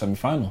the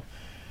semi-final.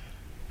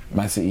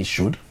 Man City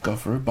should go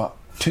through, but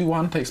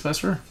 2-1 takes Spurs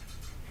through.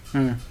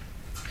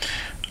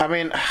 I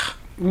mean,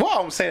 what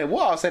I was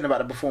saying about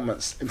the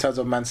performance in terms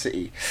of Man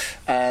City,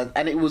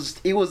 and it was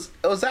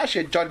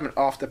actually a judgment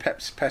after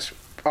Pep's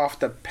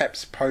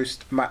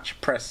post-match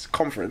press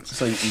conference.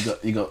 So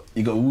you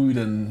got wooed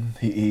and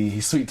he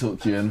sweet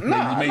talked you and made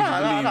you believe.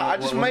 I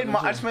just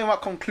made my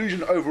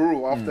conclusion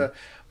overall after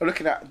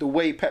looking at the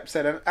way Pep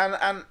said,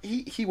 and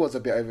he was a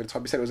bit over the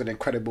top. He said it was an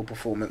incredible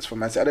performance for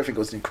Man City. I don't think it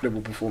was an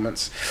incredible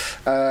performance.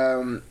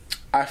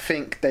 I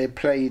think they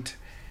played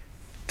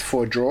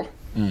for a draw.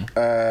 With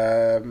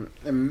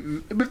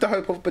the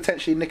hope of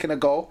potentially nicking a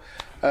goal.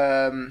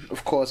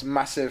 Of course,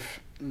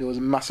 there was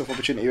a massive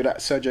opportunity with that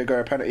Sergio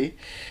Aguero penalty.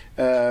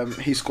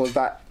 He scores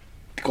that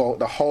goal,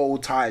 the whole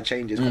tide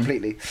changes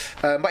completely.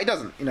 But he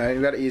doesn't. In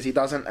reality is he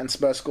doesn't, and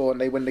Spurs score and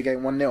they win the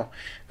game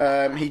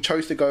 1-0. He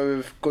chose to go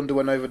with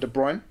Gundogan over De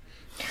Bruyne.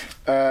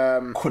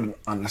 Couldn't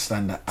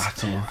understand that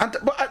at all.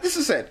 But this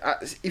is it.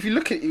 If you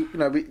look at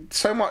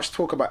so much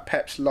talk about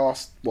Pep's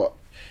last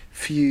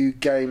few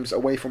games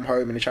away from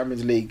home in the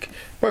Champions League,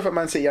 both at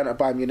Man City and at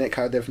Bayern Munich,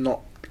 how they've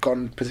not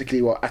gone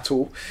particularly well at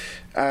all.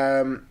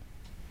 And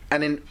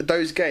in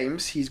those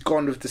games, he's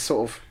gone with this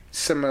sort of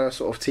similar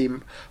sort of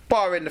team,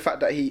 barring the fact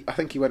that I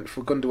think he went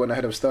for Gundogan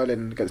ahead of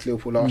Sterling against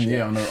Liverpool last year.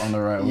 Yeah, on the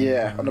right wing.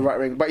 Yeah, on the right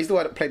wing. But he still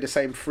had played the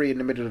same three in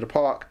the middle of the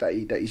park that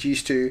he's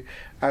used to,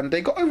 and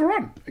they got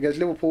overrun against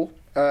Liverpool.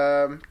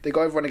 They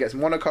got overrun against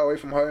Monaco away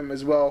from home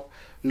as well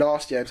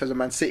last year in terms of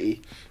Man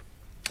City.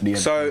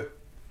 The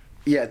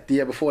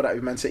year before that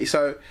with Man City.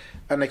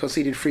 And they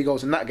conceded 3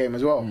 goals in that game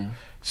as well.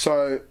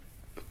 So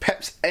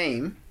Pep's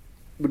aim,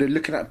 with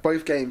looking at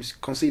both games,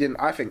 conceding,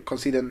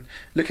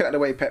 looking at the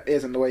way Pep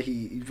is and the way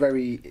he's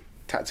very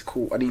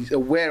tactical and he's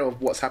aware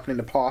of what's happened in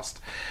the past,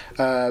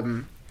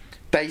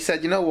 they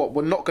said, you know what,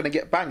 we're not going to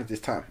get banged this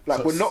time.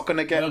 We're not going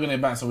to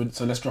get banged,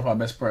 so let's drop our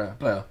best player.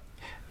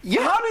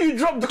 Yeah. How do you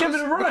drop Kevin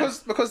De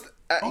Bruyne?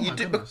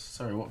 Because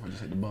sorry, what if I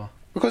just hit the bar?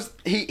 Because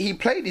he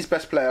played his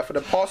best player for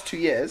the past 2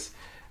 years,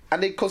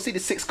 and they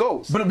conceded 6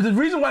 goals. But the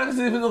reason why it's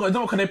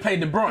not because they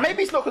played De Bruyne.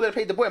 Maybe it's not because they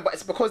played De Bruyne, but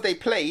it's because they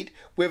played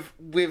with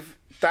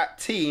that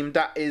team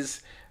that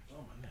is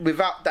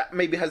without that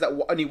maybe has that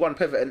only one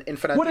pivot in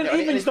Fernandinho,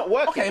 and it's not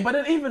working. Okay, but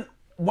then even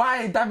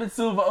why David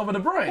Silva over De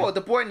Bruyne? Well,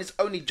 De Bruyne has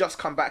only just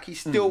come back.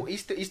 He's still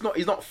he's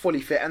not fully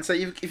fit, and so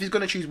if he's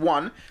going to choose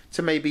one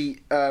to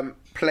maybe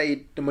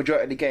play the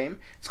majority of the game,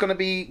 it's going to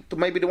be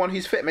maybe the one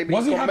who's fit. Maybe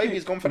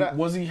he's gone for that.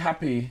 Was he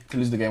happy to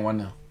lose the game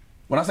 1-0?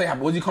 When I say happy,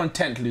 was he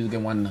content to lose the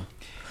game 1-0?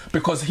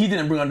 Because he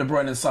didn't bring on De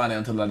Bruyne and Sané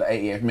until the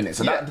 88th minute,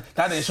 so that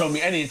didn't show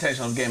me any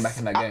intention of getting back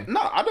in that game.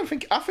 No, I don't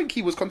think. I think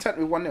he was content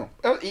with 1-0.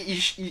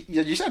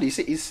 You said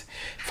he's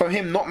from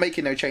him not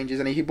making no changes,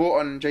 and he brought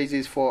on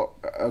Jesus for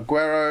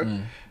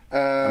Aguero.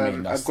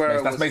 That's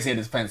Aguero basically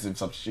a defensive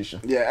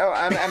substitution.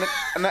 Yeah,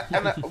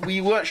 and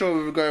we weren't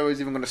sure if Aguero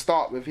was even going to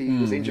start with. He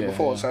was injured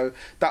before, so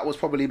that was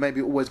probably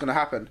maybe always going to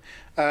happen.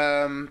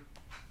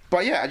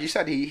 But yeah, as you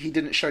said, he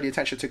didn't show the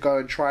intention to go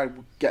and try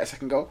and get a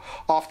second goal.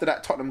 After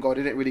that Tottenham goal,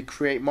 they didn't really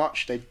create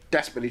much. They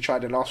desperately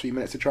tried in the last few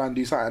minutes to try and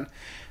do something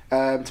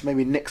to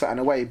maybe nick something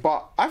away.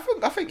 But I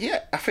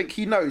think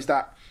he knows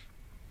that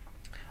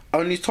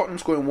only Tottenham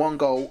scoring 1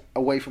 goal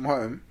away from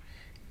home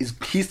is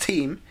his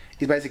team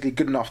is basically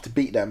good enough to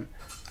beat them,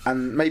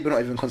 and maybe not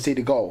even concede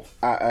a goal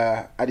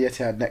at the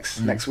Etihad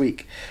next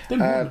week. They're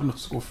not going to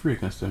score 3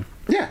 against them.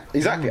 Yeah,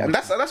 exactly, and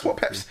that's what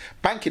Pep's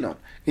banking on.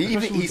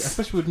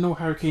 Especially with no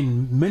Harry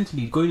Kane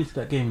mentally going into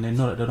that game, and they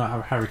know that they don't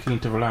have Harry Kane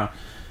to rely on.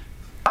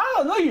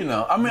 I don't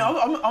know, I mean,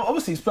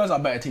 obviously Spurs are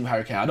a better team than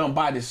Harry Kane. I don't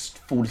buy this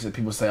foolishness that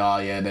people say, oh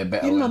yeah, they're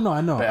better. No,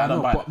 I know.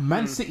 But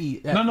Man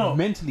City,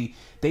 mentally,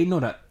 they know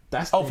that.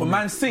 For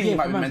Man City, it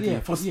might be mentally.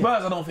 For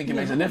Spurs, I don't think it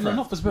makes a difference. No,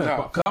 not for Spurs.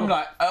 No, I'm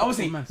like,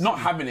 obviously, not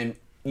having him,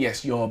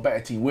 yes, you're a better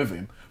team with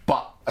him,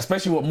 but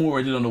especially what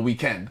Moura did on the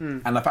weekend,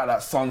 and the fact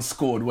that Son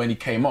scored when he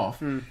came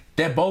off,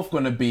 they're both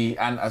going to be,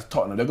 and as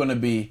Tottenham, they're going to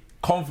be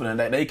confident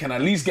that they can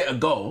at least get a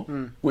goal,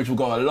 which will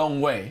go a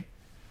long way,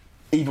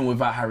 even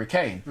without Harry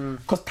Kane.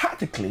 Because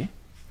tactically,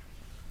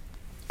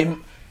 it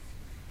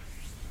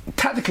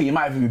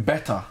might even be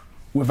better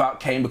without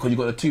Kane, because you've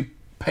got the 2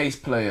 pace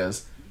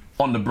players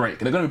on the break.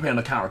 They're going to be playing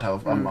on the counter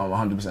attack. I'm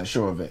 100%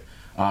 sure of it.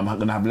 I'm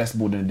going to have less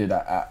ball than they did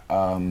at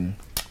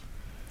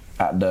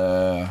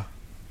the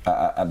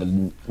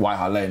White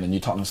Hart Lane, the new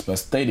Tottenham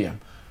Spurs Stadium.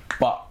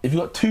 But if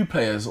you've got 2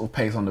 players of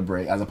pace on the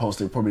break, as opposed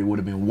to it probably would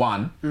have been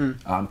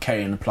 1,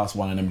 Kane plus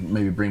 1, and then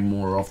maybe bring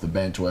more off the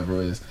bench, or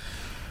whatever it is,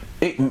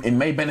 it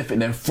may benefit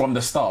them from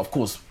the start. Of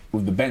course,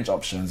 with the bench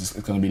options,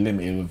 it's going to be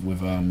limited with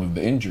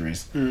the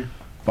injuries.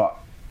 But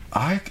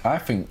I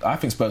think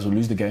Spurs will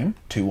lose the game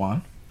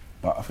 2-1.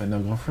 But I think they'll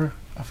go through.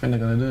 I think they're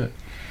going to do it.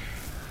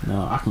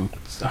 No, I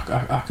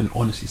can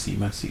honestly see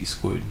Man City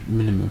scored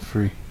minimum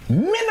 3.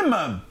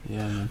 Minimum?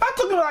 Yeah, man. I'm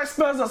talking like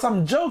Spurs are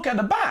some joke at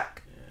the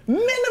back. Yeah.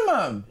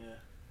 Minimum? Yeah.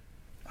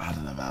 I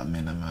don't know about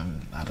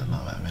minimum.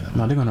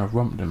 No, they're going to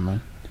rump them,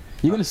 man.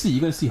 You're going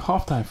to see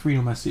half-time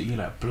 3-0 Man City. You're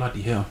like,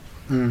 bloody hell.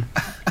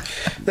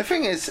 The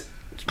thing is,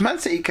 Man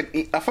City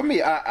can... For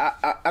me,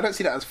 I don't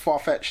see that as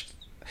far-fetched.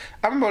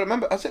 I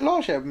remember, was it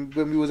last year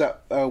when we was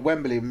at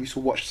Wembley and we used to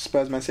watch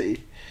Spurs Man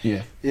City?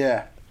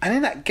 Yeah. And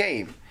in that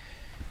game,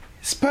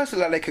 Spurs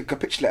looked like they could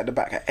capitulate at the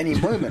back at any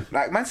moment.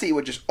 Like, Man City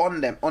were just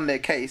on their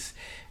case.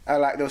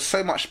 Like, there was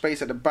so much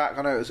space at the back.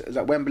 I know it was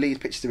like Wembley's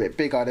pitch is a bit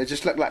bigger. They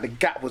just looked like the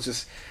gap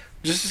was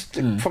just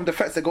from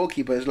defence to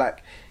goalkeeper. It's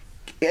like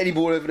any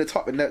ball over the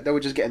top, and they were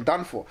just getting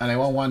done for. And they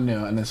won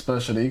 1-0, and then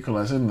Spurs should have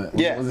equalised, isn't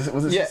it?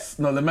 Was it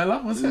no,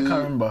 Lamela? Was it? I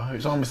can't remember.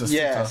 It's almost a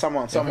sitter. Yeah,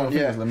 someone.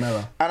 Yeah,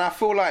 Lamela. And I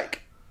feel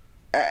like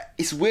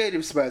it's weird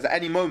with Spurs at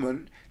any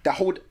moment.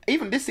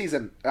 Even this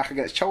season, like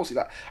against Chelsea,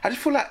 like I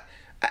just feel like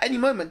at any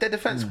moment their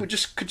defense could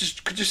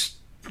just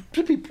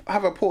simply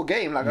have a poor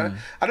game. Like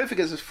I don't think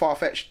it's as far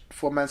fetched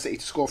for Man City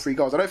to score 3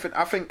 goals.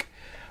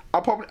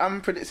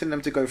 I'm predicting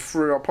them to go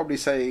through. I'll probably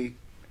say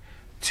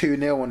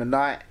 2-0 on the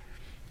night.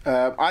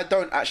 I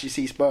don't actually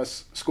see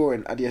Spurs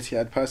scoring at the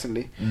Etihad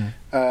personally.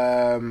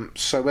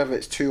 So whether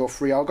it's 2 or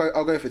 3, I'll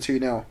go for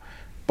 2-0.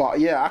 But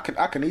yeah,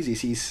 I can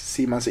easily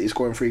see Man City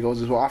scoring 3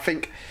 goals as well. I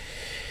think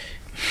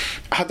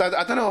I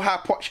don't know how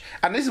Poch,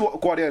 and this is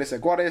what Guardiola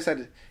said. Guardiola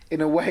said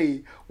in a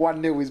way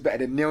 1-0 is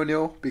better than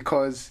 0-0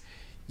 because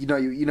you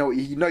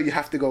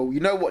have to go. You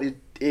know what it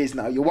is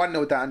now. You're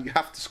 1-0 down. You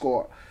have to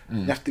score.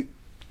 You have to.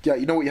 Yeah,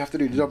 you know what you have to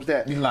do. The job's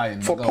there. He's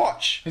lying. For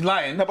Poch. He's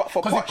lying. No, but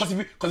for Poch.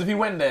 Because if he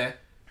went there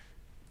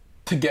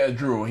to get a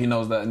draw, he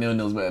knows that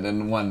 0-0 is better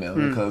than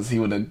 1-0 because he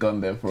would have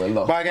gone there for a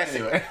loss. But I guess,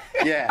 anyway.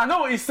 yeah. I know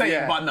what he's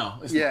saying, but no.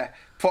 It's not.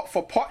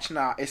 For Poch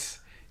now, it's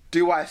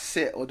do I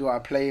sit or do I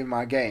play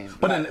my game?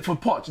 But then for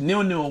Poch,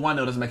 0-0 or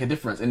 1-0 doesn't make a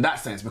difference in that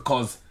sense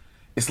because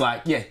it's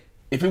like, if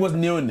it was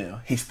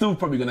 0-0, he's still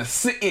probably going to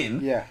sit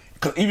in. Yeah.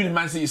 Because even if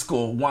Man City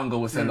score, 1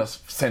 goal will send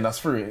us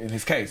through in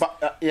his case.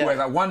 But, Whereas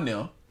at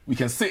 1-0, we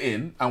can sit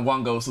in and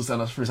 1 goal will still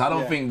send us through. So I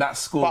don't think that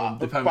score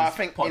depends. But I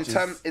think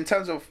in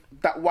terms of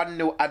that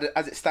 1-0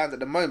 as it stands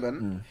at the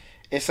moment,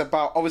 it's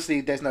about,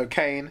 obviously there's no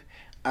Kane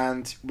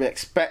and we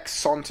expect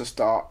Son to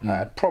start.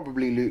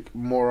 Probably Luke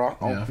Moura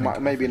or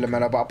maybe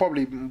Lamela, but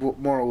probably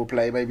Moura will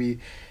play. Maybe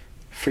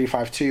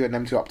 3-5-2 and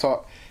them 2 up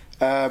top.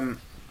 Or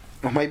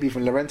maybe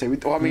even Llorente. We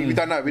don't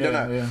know. We don't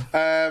know.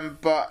 Yeah.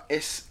 But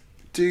it's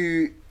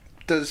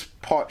does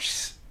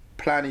Poch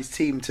plan his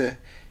team to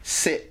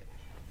sit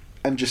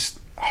and just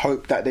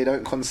hope that they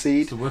don't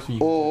concede,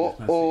 or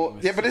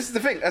but this is the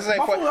thing. As I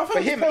say, for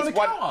him,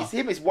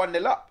 it's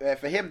 1-0 up.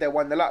 For him, they're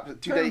 1-0 up.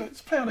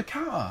 Let's play on the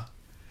counter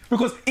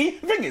because the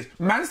thing is,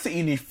 Man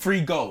City need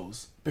 3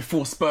 goals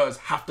before Spurs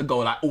have to go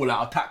like all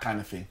out attack kind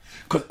of thing.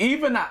 Because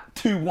even at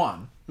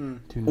 2-1,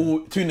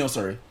 2-0,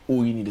 sorry,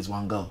 all you need is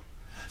 1 goal.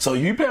 So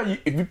if you play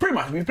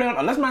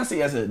unless Man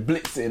City has a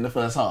blitz it in the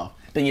first half,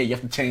 then you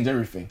have to change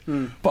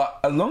everything. But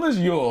as long as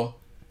you're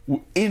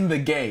in the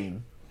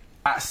game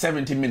at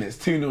 70 minutes,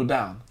 2-0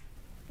 down,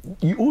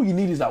 all you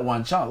need is that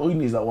 1 chance. All you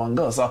need is that 1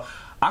 goal. So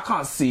I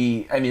can't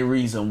see any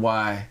reason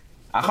why.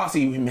 I can't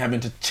see him having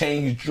to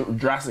change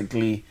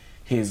drastically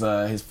his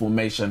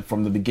formation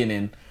from the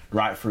beginning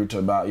right through to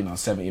about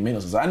 70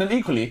 minutes or so. And then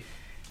equally,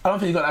 I don't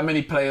think he's got that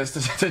many players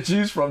to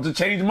choose from to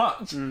change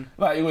much.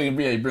 Like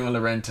you bring on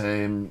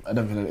Llorente. I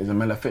don't think he's a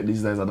Mela fit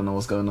these days. I don't know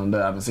what's going on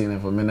there. I haven't seen him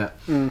for a minute.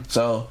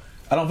 So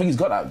I don't think he's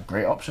got that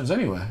great options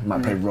anyway. He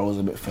might play Rose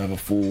a bit further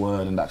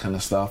forward and that kind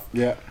of stuff.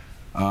 Yeah.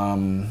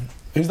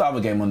 Who's the other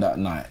game on that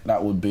night?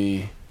 That would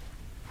be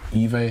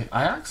Juve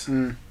Ajax.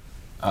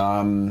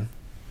 1-1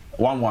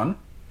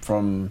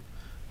 from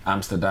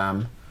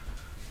Amsterdam.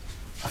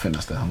 I think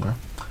that's the Hungary.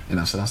 In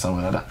Amsterdam,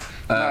 somewhere like that.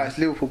 No, it's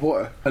Liverpool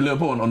Porto.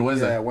 Liverpool on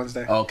Wednesday? Yeah,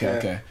 Wednesday.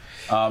 Okay.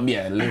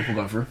 Liverpool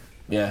going through.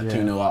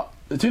 2-0 up.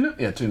 2-0?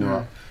 Yeah,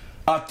 2-0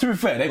 up. To be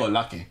fair, they got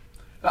lucky.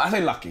 I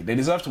say lucky. They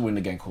deserve to win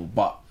the game, cool.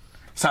 But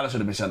Salah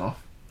should have been sent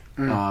off.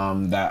 He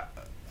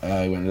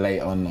went late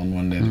on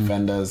one of their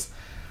defenders.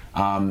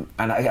 And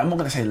I'm not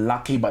going to say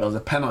lucky, but there was a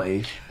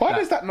penalty. Why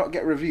does that not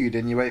get reviewed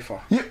in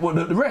UEFA? Yeah, well,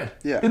 the red?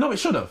 Yeah. No, it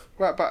should have.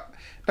 Right, but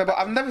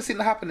I've never seen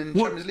that happen in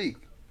Champions League.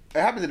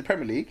 It happens in the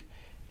Premier League.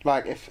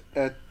 Like if...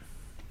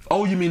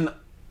 oh, you mean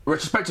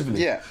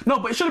retrospectively? Yeah. No,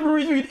 but it should have been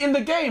reviewed in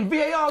the game.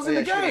 VAR's in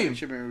the game. It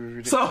should have been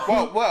reviewed.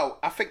 So... Well,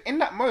 I think in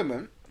that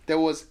moment, there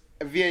was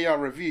a VAR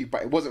review,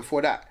 but it wasn't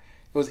for that.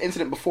 There was an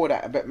incident before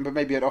that, but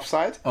maybe an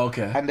offside.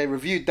 Okay. And they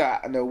reviewed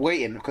that and they were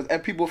waiting, because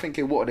people were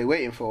thinking, what are they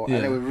waiting for? Yeah.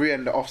 And they were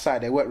reviewing the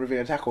offside, they weren't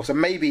reviewing the tackle. So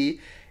maybe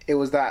it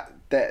was that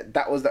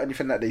was the only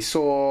thing that they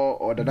saw,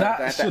 or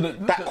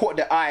that caught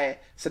their eye,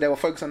 so they were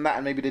focused on that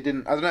and maybe they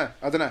didn't. I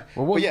don't know.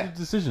 Well, what was the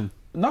decision?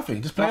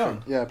 Nothing, just play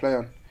on. Yeah, play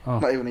on. Oh.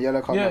 Not even a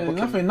yellow card. Yeah,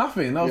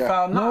 nothing. No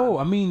foul. No,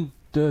 I mean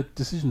the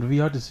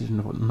VR decision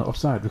of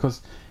offside,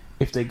 because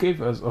if they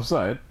gave us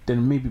offside,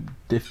 then maybe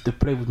if the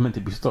play was meant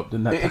to be stopped,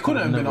 then that it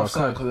couldn't have been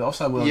offside, because the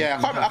offside was. Yeah,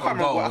 I can't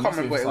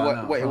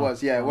remember what it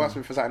was. Yeah, it was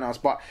for something else,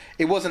 but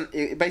it wasn't.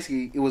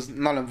 Basically, it was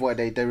null and void.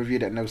 They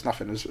reviewed it and there was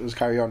nothing. It was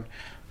carry on.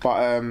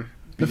 But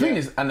the thing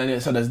is, and then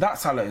so there's that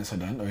Salah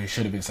incident where he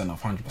should have been sent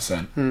off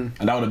 100%, and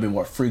that would have been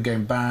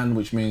 3-game ban,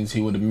 which means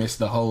he would have missed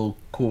the whole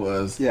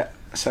quarters. Yeah,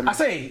 I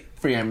say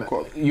 3-game.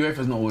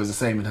 UEFA's not always the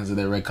same in terms of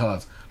their red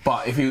cards,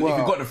 but if you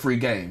got the 3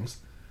 games.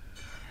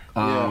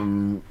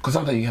 Because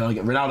sometimes you can only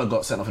get... Ronaldo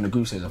got sent off in the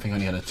group stage. I think he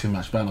only had a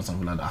 2-match ban or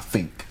something like that. I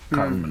think.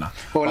 Can't remember now.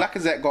 Well,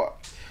 Lacazette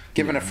got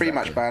given a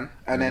 3-match ban,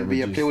 and then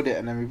we appealed it,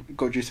 and then we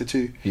got reduced to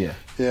 2.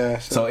 Yeah.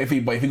 So if he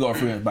got a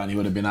 3-match ban, he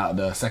would have been out of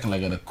the second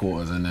leg of the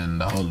quarters and then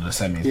the whole of the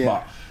semis. Yeah.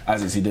 But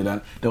as he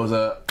didn't. There was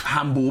a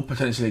handball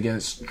potentially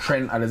against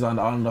Trent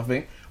Alexander-Arnold, I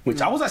think,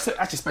 which I was actually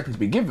expecting to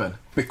be given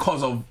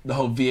because of the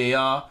whole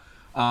VAR.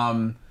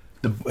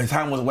 His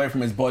hand was away from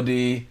his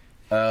body.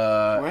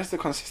 Where's the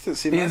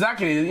consistency, man?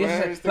 Exactly.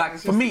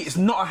 For me, it's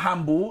not a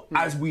handball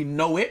as we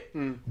know it,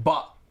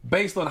 but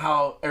based on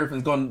how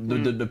everything's gone,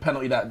 the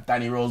penalty that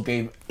Danny Rose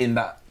gave in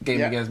that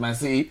game against Man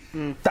City,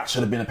 that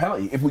should have been a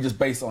penalty. If we just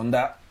based on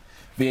that,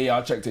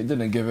 VAR checked it,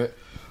 didn't give it.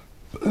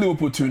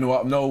 Liverpool 2-0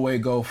 up, no away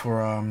goal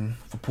for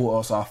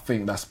Porto, so I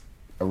think that's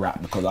a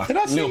wrap because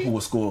Liverpool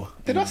will score.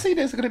 Did I see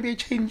there's going to be a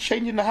change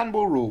in the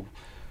handball rule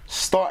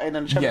starting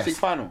in the Champions League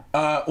final?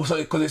 Also,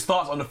 because it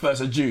starts on the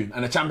 1st of June,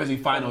 and the Champions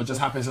League final just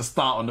happens to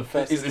start on the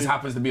 1st. It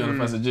happens to be on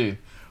the 1st of June,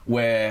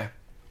 where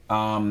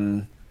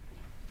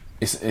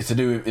it's to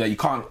do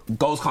with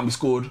goals can't be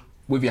scored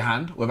with your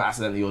hand, whether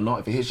accidentally or not.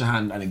 If it hits your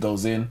hand and it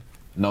goes in,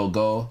 no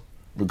goal,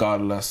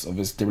 regardless of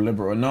it's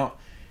deliberate or not.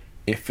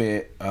 If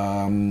it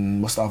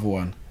what's the other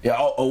one? Yeah.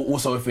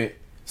 Also, if it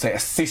say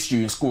assists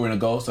you in scoring a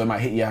goal, so it might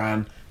hit your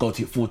hand, fall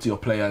to your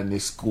player and they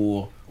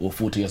score, or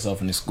fall to yourself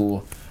and they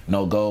score,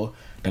 no goal.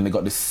 Then they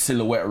got this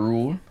silhouette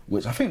rule,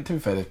 which I think, to be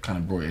fair, they've kind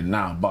of brought in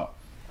now, but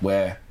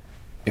where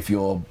if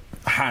your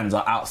hands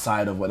are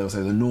outside of what they would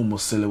say the normal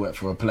silhouette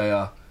for a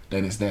player,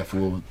 then it's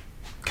therefore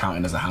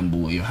counting as a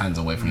handball, your hands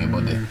away from your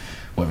body,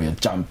 whether you're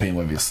jumping,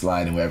 whether you're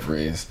sliding, whatever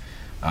it is.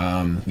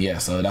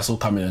 So that's all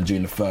coming on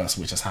June the 1st,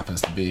 which just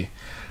happens to be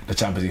the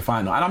Champions League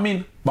final. And I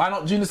mean, why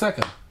not June the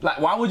 2nd? Like,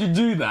 why would you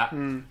do that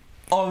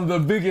on the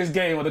biggest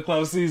game of the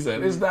club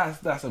season?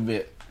 That's a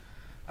bit...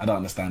 I don't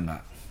understand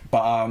that.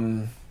 But,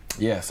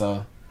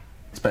 so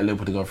expect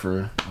Liverpool to go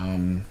through.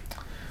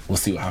 We'll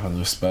see what happens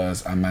with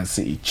Spurs and Man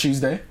City.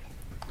 Tuesday,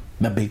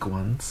 the big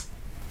ones.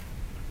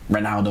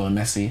 Ronaldo and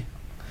Messi.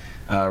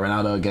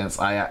 Ronaldo against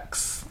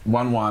Ajax.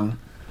 1-1.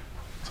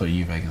 Sorry,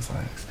 Juve against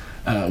Ajax.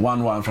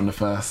 1-1 from the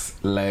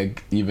first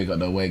leg. Juve got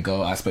the away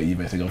goal. I expect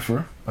Juve to go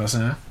through,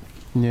 personally.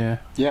 Yeah.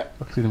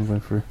 I see them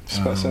going through.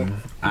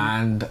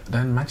 And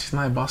then Manchester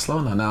United,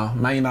 Barcelona. Now,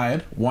 Man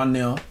United,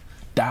 1-0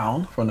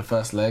 down from the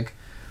first leg.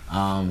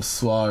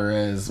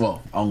 Suarez,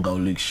 on goal,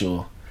 Luke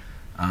Shaw,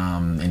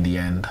 in the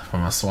end,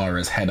 from a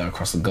Suarez header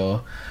across the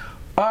goal.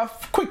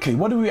 Quickly,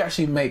 what do we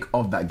actually make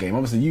of that game?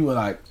 Obviously, you were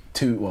like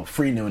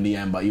 3-0 in the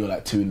end, but you were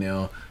like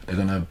 2-0. They're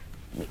going to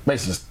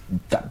basically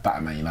just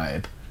batter Man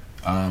United.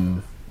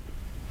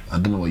 I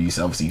don't know what you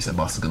said. Obviously, you said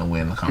Barca's going to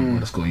win. I can't remember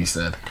the score you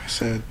said. I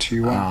said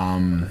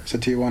 2-1.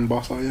 Said 2-1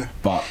 Barca, yeah.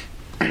 But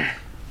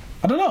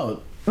I don't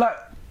know. Like,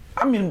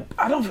 I mean,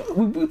 I think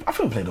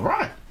we played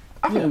alright.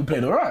 I think we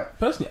played alright.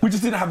 Personally, we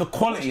just didn't have the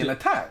quality in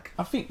attack.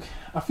 I think,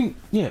 Man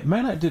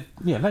United did.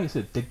 Yeah, like you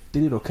said, they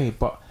did okay.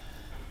 But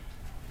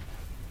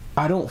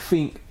I don't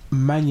think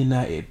Man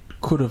United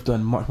could have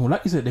done much more.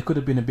 Like you said, they could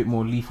have been a bit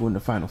more lethal in the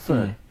final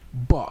third.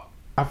 But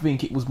I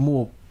think it was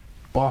more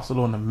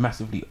Barcelona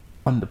massively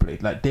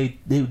underplayed. Like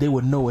they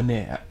were nowhere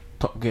near at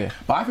top gear.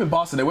 But I think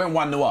Barca, they went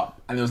 1-0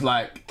 up, and it was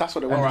like, that's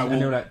what it was.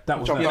 And they were like, that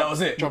was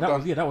it.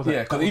 That was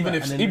it. Because even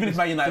if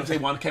Man United say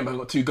one came back and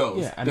got 2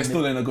 goals, they're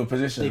still in a good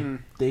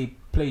position. They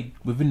played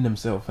within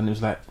themselves, and it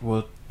was like,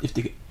 well, if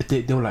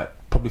they were like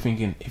probably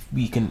thinking, if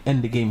we can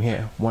end the game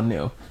here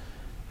 1-0,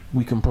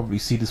 we can probably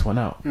see this one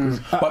out.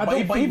 But I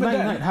don't think Man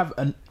United have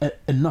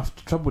enough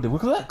trouble there.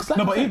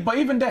 But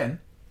even then,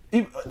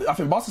 I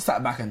think Barca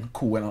sat back and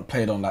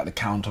played on like the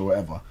counter or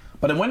whatever.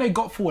 But then when they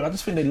got forward, I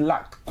just think they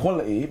lacked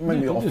quality.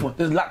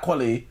 They lacked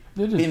quality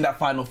in that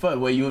final third,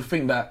 where you would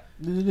think that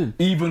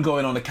even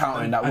going on the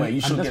counter in that way,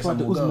 you should get some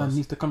more goals. Usman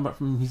needs to come back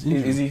from his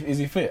injury. Is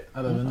he fit?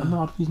 I don't know.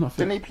 No, he's not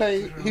fit. Didn't he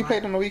play? He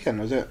played on the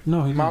weekend, was it?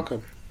 No, he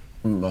Malcolm.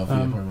 I don't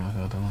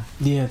know.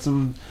 Yeah,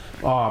 some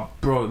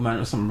man, it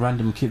was some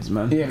random kids,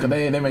 man. Yeah, because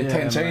they made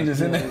 10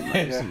 changes,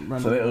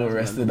 innit? So they all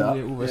rested up.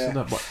 They all rested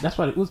up, but that's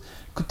why it was.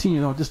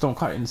 Coutinho just don't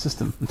cut it in the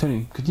system. I'm telling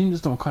you, Coutinho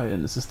just don't cut it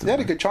in the system. He had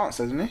a good chance,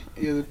 doesn't he?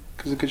 He had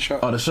a good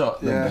shot. Oh, the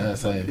shot. Yeah.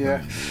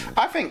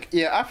 I think.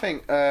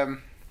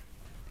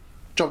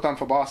 Job done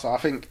for Barca. I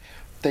think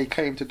they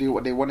came to do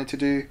what they wanted to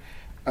do.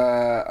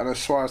 And as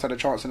Suarez had a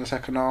chance in the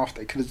second half,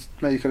 they could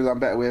have done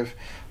better with.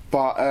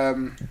 But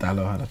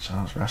Dalot had a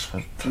chance,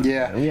 Rashford.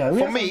 Yeah.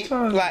 For me,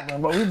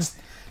 but we just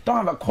don't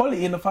have that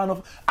quality in the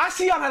final.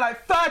 Ashley Young had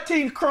like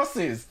 13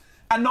 crosses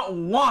and not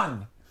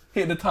one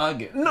hit the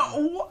target. Not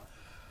one.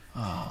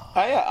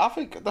 I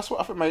think that's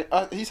what I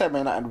think. He said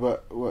Man United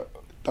were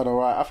done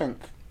alright. I think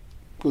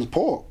it was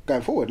poor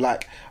going forward.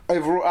 Like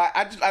overall,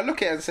 I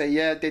look at it and say,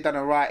 they done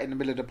alright in the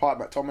middle of the park.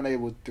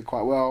 McTominay did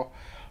quite well,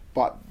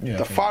 but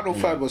the final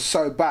third was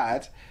so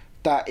bad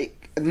that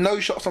no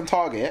shots on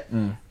target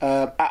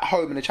at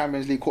home in the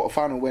Champions League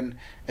quarter-final, when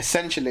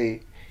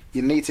essentially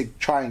you need to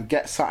try and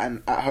get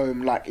something at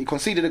home. Like, you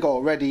conceded a goal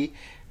already,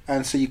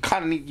 and so you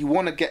kind of you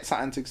want to get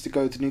something to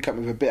go to Nou Camp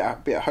with a bit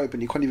of hope,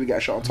 and you can't even get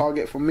a shot on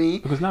target. For me,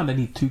 because now they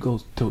need 2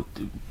 goals to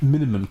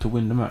minimum to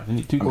win the match. They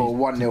need 2 goals.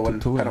 Or 1-0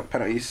 and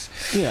penalties.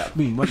 Yeah, I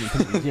mean 1-0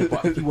 penalties. Yeah,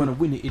 but if you want to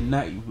win it in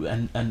 90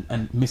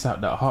 and miss out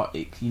that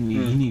heartache, you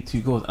need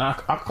 2 goals. And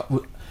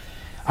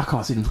I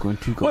can't see them scoring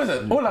 2 goals. What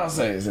is it? All I'll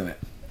say is, isn't it?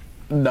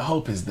 The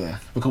hope is there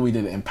because we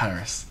did it in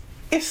Paris.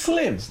 It's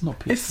slim.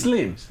 It's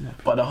slim,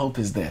 but the hope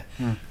is there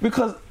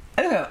because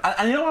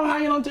and you know what I'm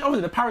hanging on to.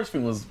 Obviously, the Paris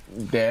thing was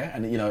there,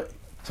 and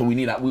so we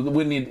need that.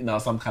 We need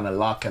some kind of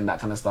luck and that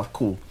kind of stuff.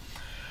 Cool.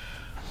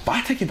 But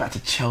I take it back to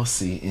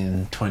Chelsea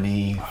in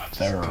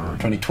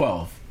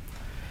 2012.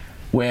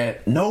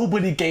 where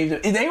nobody gave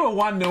them. They were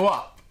 1-0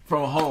 up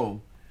from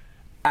home,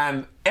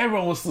 and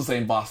everyone was still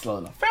saying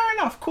Barcelona. Fair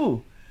enough,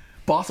 cool.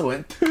 Barca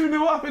went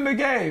 2-0 up in the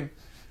game,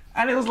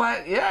 and it was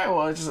like, yeah,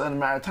 well, it's just a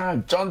matter of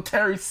time. John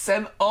Terry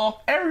sent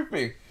off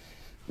everything.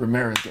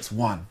 Ramirez gets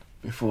one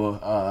before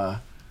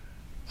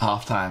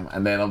half time,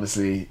 and then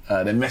obviously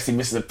then Messi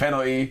misses a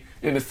penalty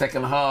in the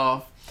second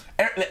half.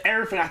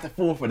 Everything had to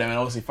fall for them, and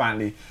obviously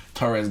finally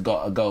Torres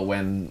got a goal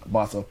when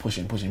Barca were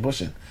pushing.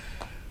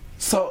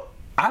 So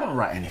I don't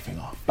write anything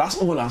off. That's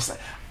all I'm saying.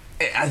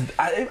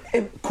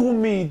 Call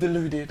me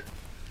deluded,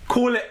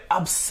 call it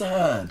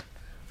absurd.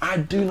 I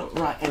do not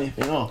write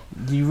anything off.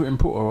 You written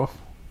Porto off?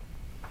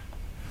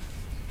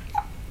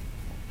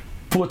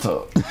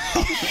 Porto,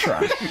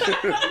 trash.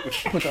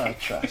 Porto,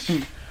 trash.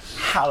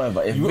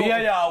 However, if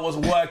VAR was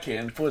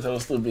working, Porto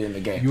would still be in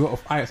the game. You were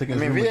off Ajax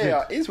against Real Madrid.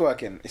 VAR is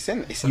working. It's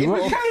in. It's not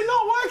working.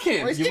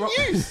 Well, it's in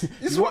use.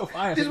 This is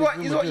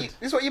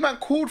what you man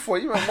called for.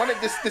 You man wanted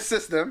this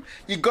system.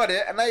 You got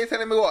it, and now you're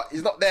telling me what?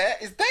 It's not there.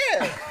 It's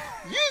there.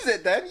 Use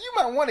it then. You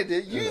man wanted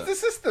it. Use the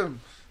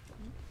system.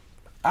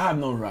 I have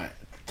no right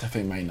to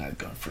think Man United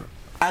going through.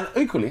 And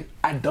equally,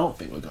 I don't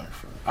think we're going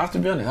through. I have to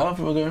be honest, I don't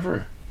think we're going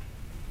through.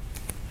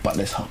 But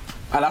let's hope.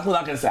 And that's all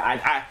I can say.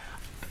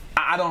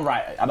 I don't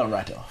write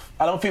it off.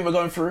 I don't think we're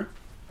going through,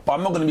 but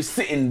I'm not going to be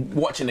sitting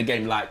watching the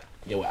game like,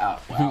 yeah, we're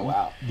out.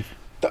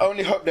 The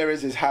only hope there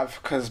is have,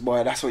 because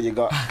boy, that's what you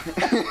got.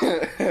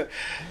 Because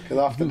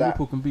after that,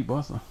 Liverpool can beat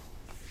Barca.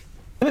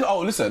 Oh,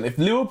 listen, if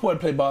Liverpool had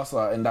played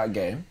Barca in that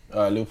game,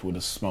 Liverpool would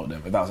have smoked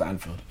them. If that was at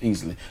Anfield,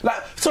 easily.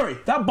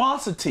 That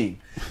Barca team,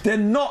 they're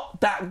not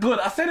that good.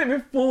 I said it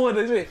before.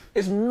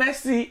 It's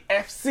Messi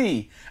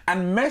FC.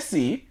 And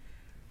Messi,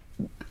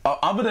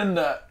 other than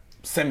the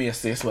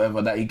semi-assist,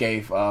 whatever, that he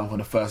gave for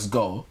the first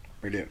goal.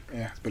 Brilliant.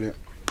 Yeah, it's brilliant.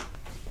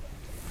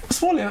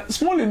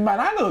 Smalling, man,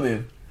 I know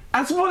him.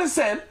 And Smalling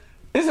said,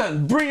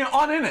 listen, bring it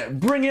on, innit?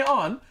 Bring it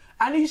on.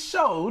 And he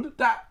showed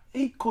that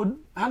he could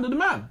handle the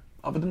man.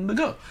 Other than the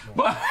goal.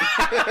 But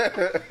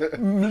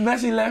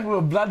Messi left with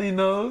a bloody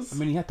nose. I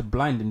mean, he had to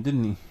blind him,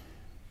 didn't he?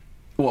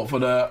 What, for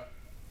the...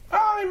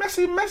 Oh,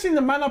 Messi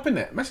the man up,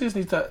 innit? Messi just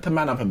needs to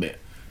man up a bit.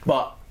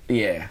 But,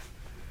 yeah.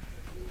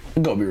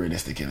 You've got to be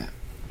realistic, innit?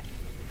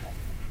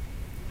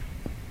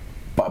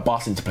 But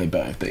Barca need to play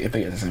better. If they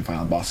get to the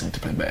semi-final, Barca need to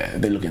play better.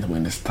 If they're looking to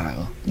win this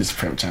title, this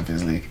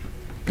Champions League.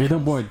 Yeah,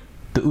 don't worry.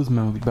 The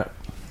Usman will be back.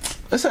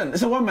 Listen,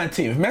 it's a one-man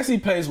team. If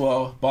Messi plays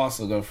well,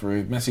 Barca go through.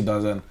 If Messi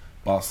doesn't,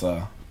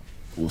 Barca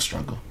will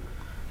struggle.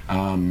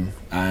 And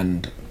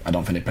I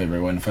don't think they played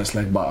very well in the first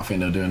leg, but I think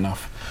they'll do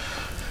enough.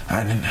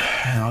 And then,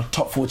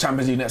 top 4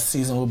 Champions League next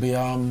season will be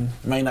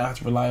may not have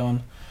to rely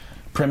on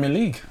Premier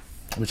League,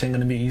 which ain't going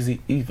to be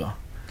easy either.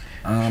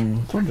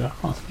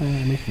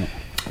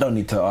 Don't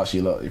need to ask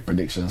you a lot of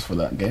predictions for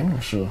that game.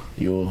 I'm sure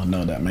you all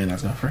know that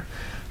Maynard's going through.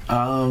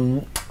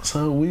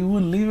 So we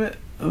will leave it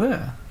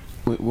there.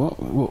 Wait,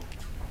 what?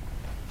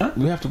 Huh?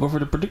 We have to go for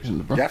the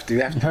predictions, bro. You have to.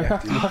 You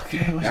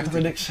have to.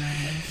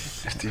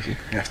 Predictions. You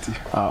have to.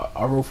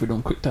 I'll roll for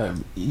them quick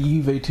time.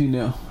 Juve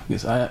 2-0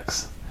 against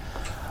Ajax.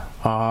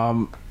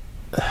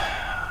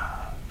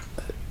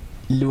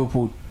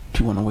 Liverpool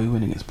 2-1 away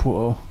win against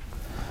Porto.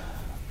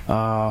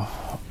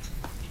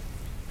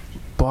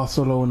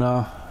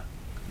 Barcelona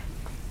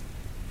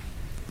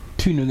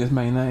 2-0 against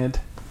Man United.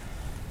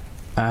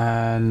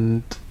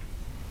 And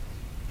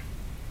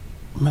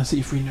Man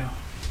City 3-0.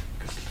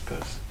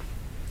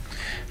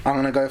 I'm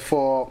going to go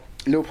for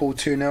Liverpool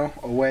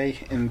 2-0 away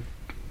in...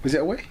 Was it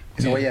away?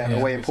 It's away, yeah,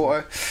 away in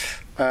Porto.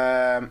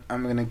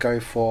 I'm going to go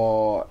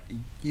for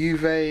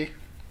Juve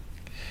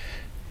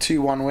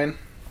 2-1 win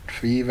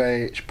for Juve,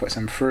 which puts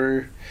them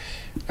through.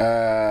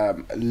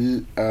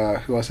 Who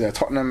else there?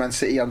 Tottenham, Man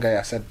City. Okay,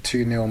 I said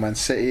 2-0 Man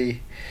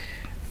City.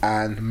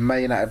 And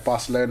Man United,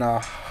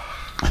 Barcelona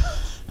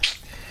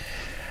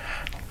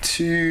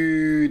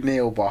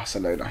 2-0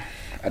 Barcelona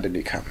at the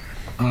new camp.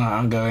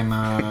 I'm going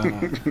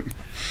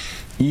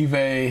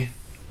Juve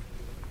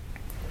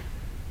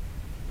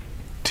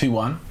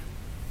 2-1.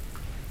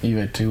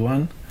 Juve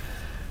 2-1.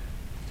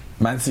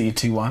 Man City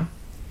 2-1.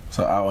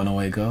 So out and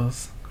away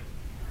goes.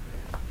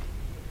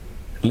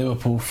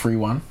 Liverpool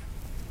 3-1.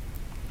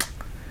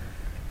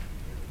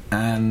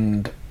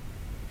 And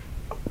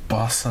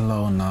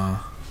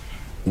Barcelona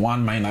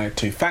 1, Man United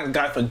 2. Thanks,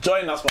 guys, for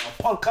joining us for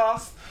our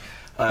podcast.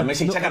 Make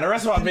sure you check out the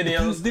rest of our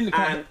videos.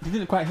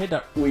 Didn't quite hit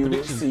that. We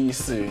will see you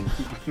soon.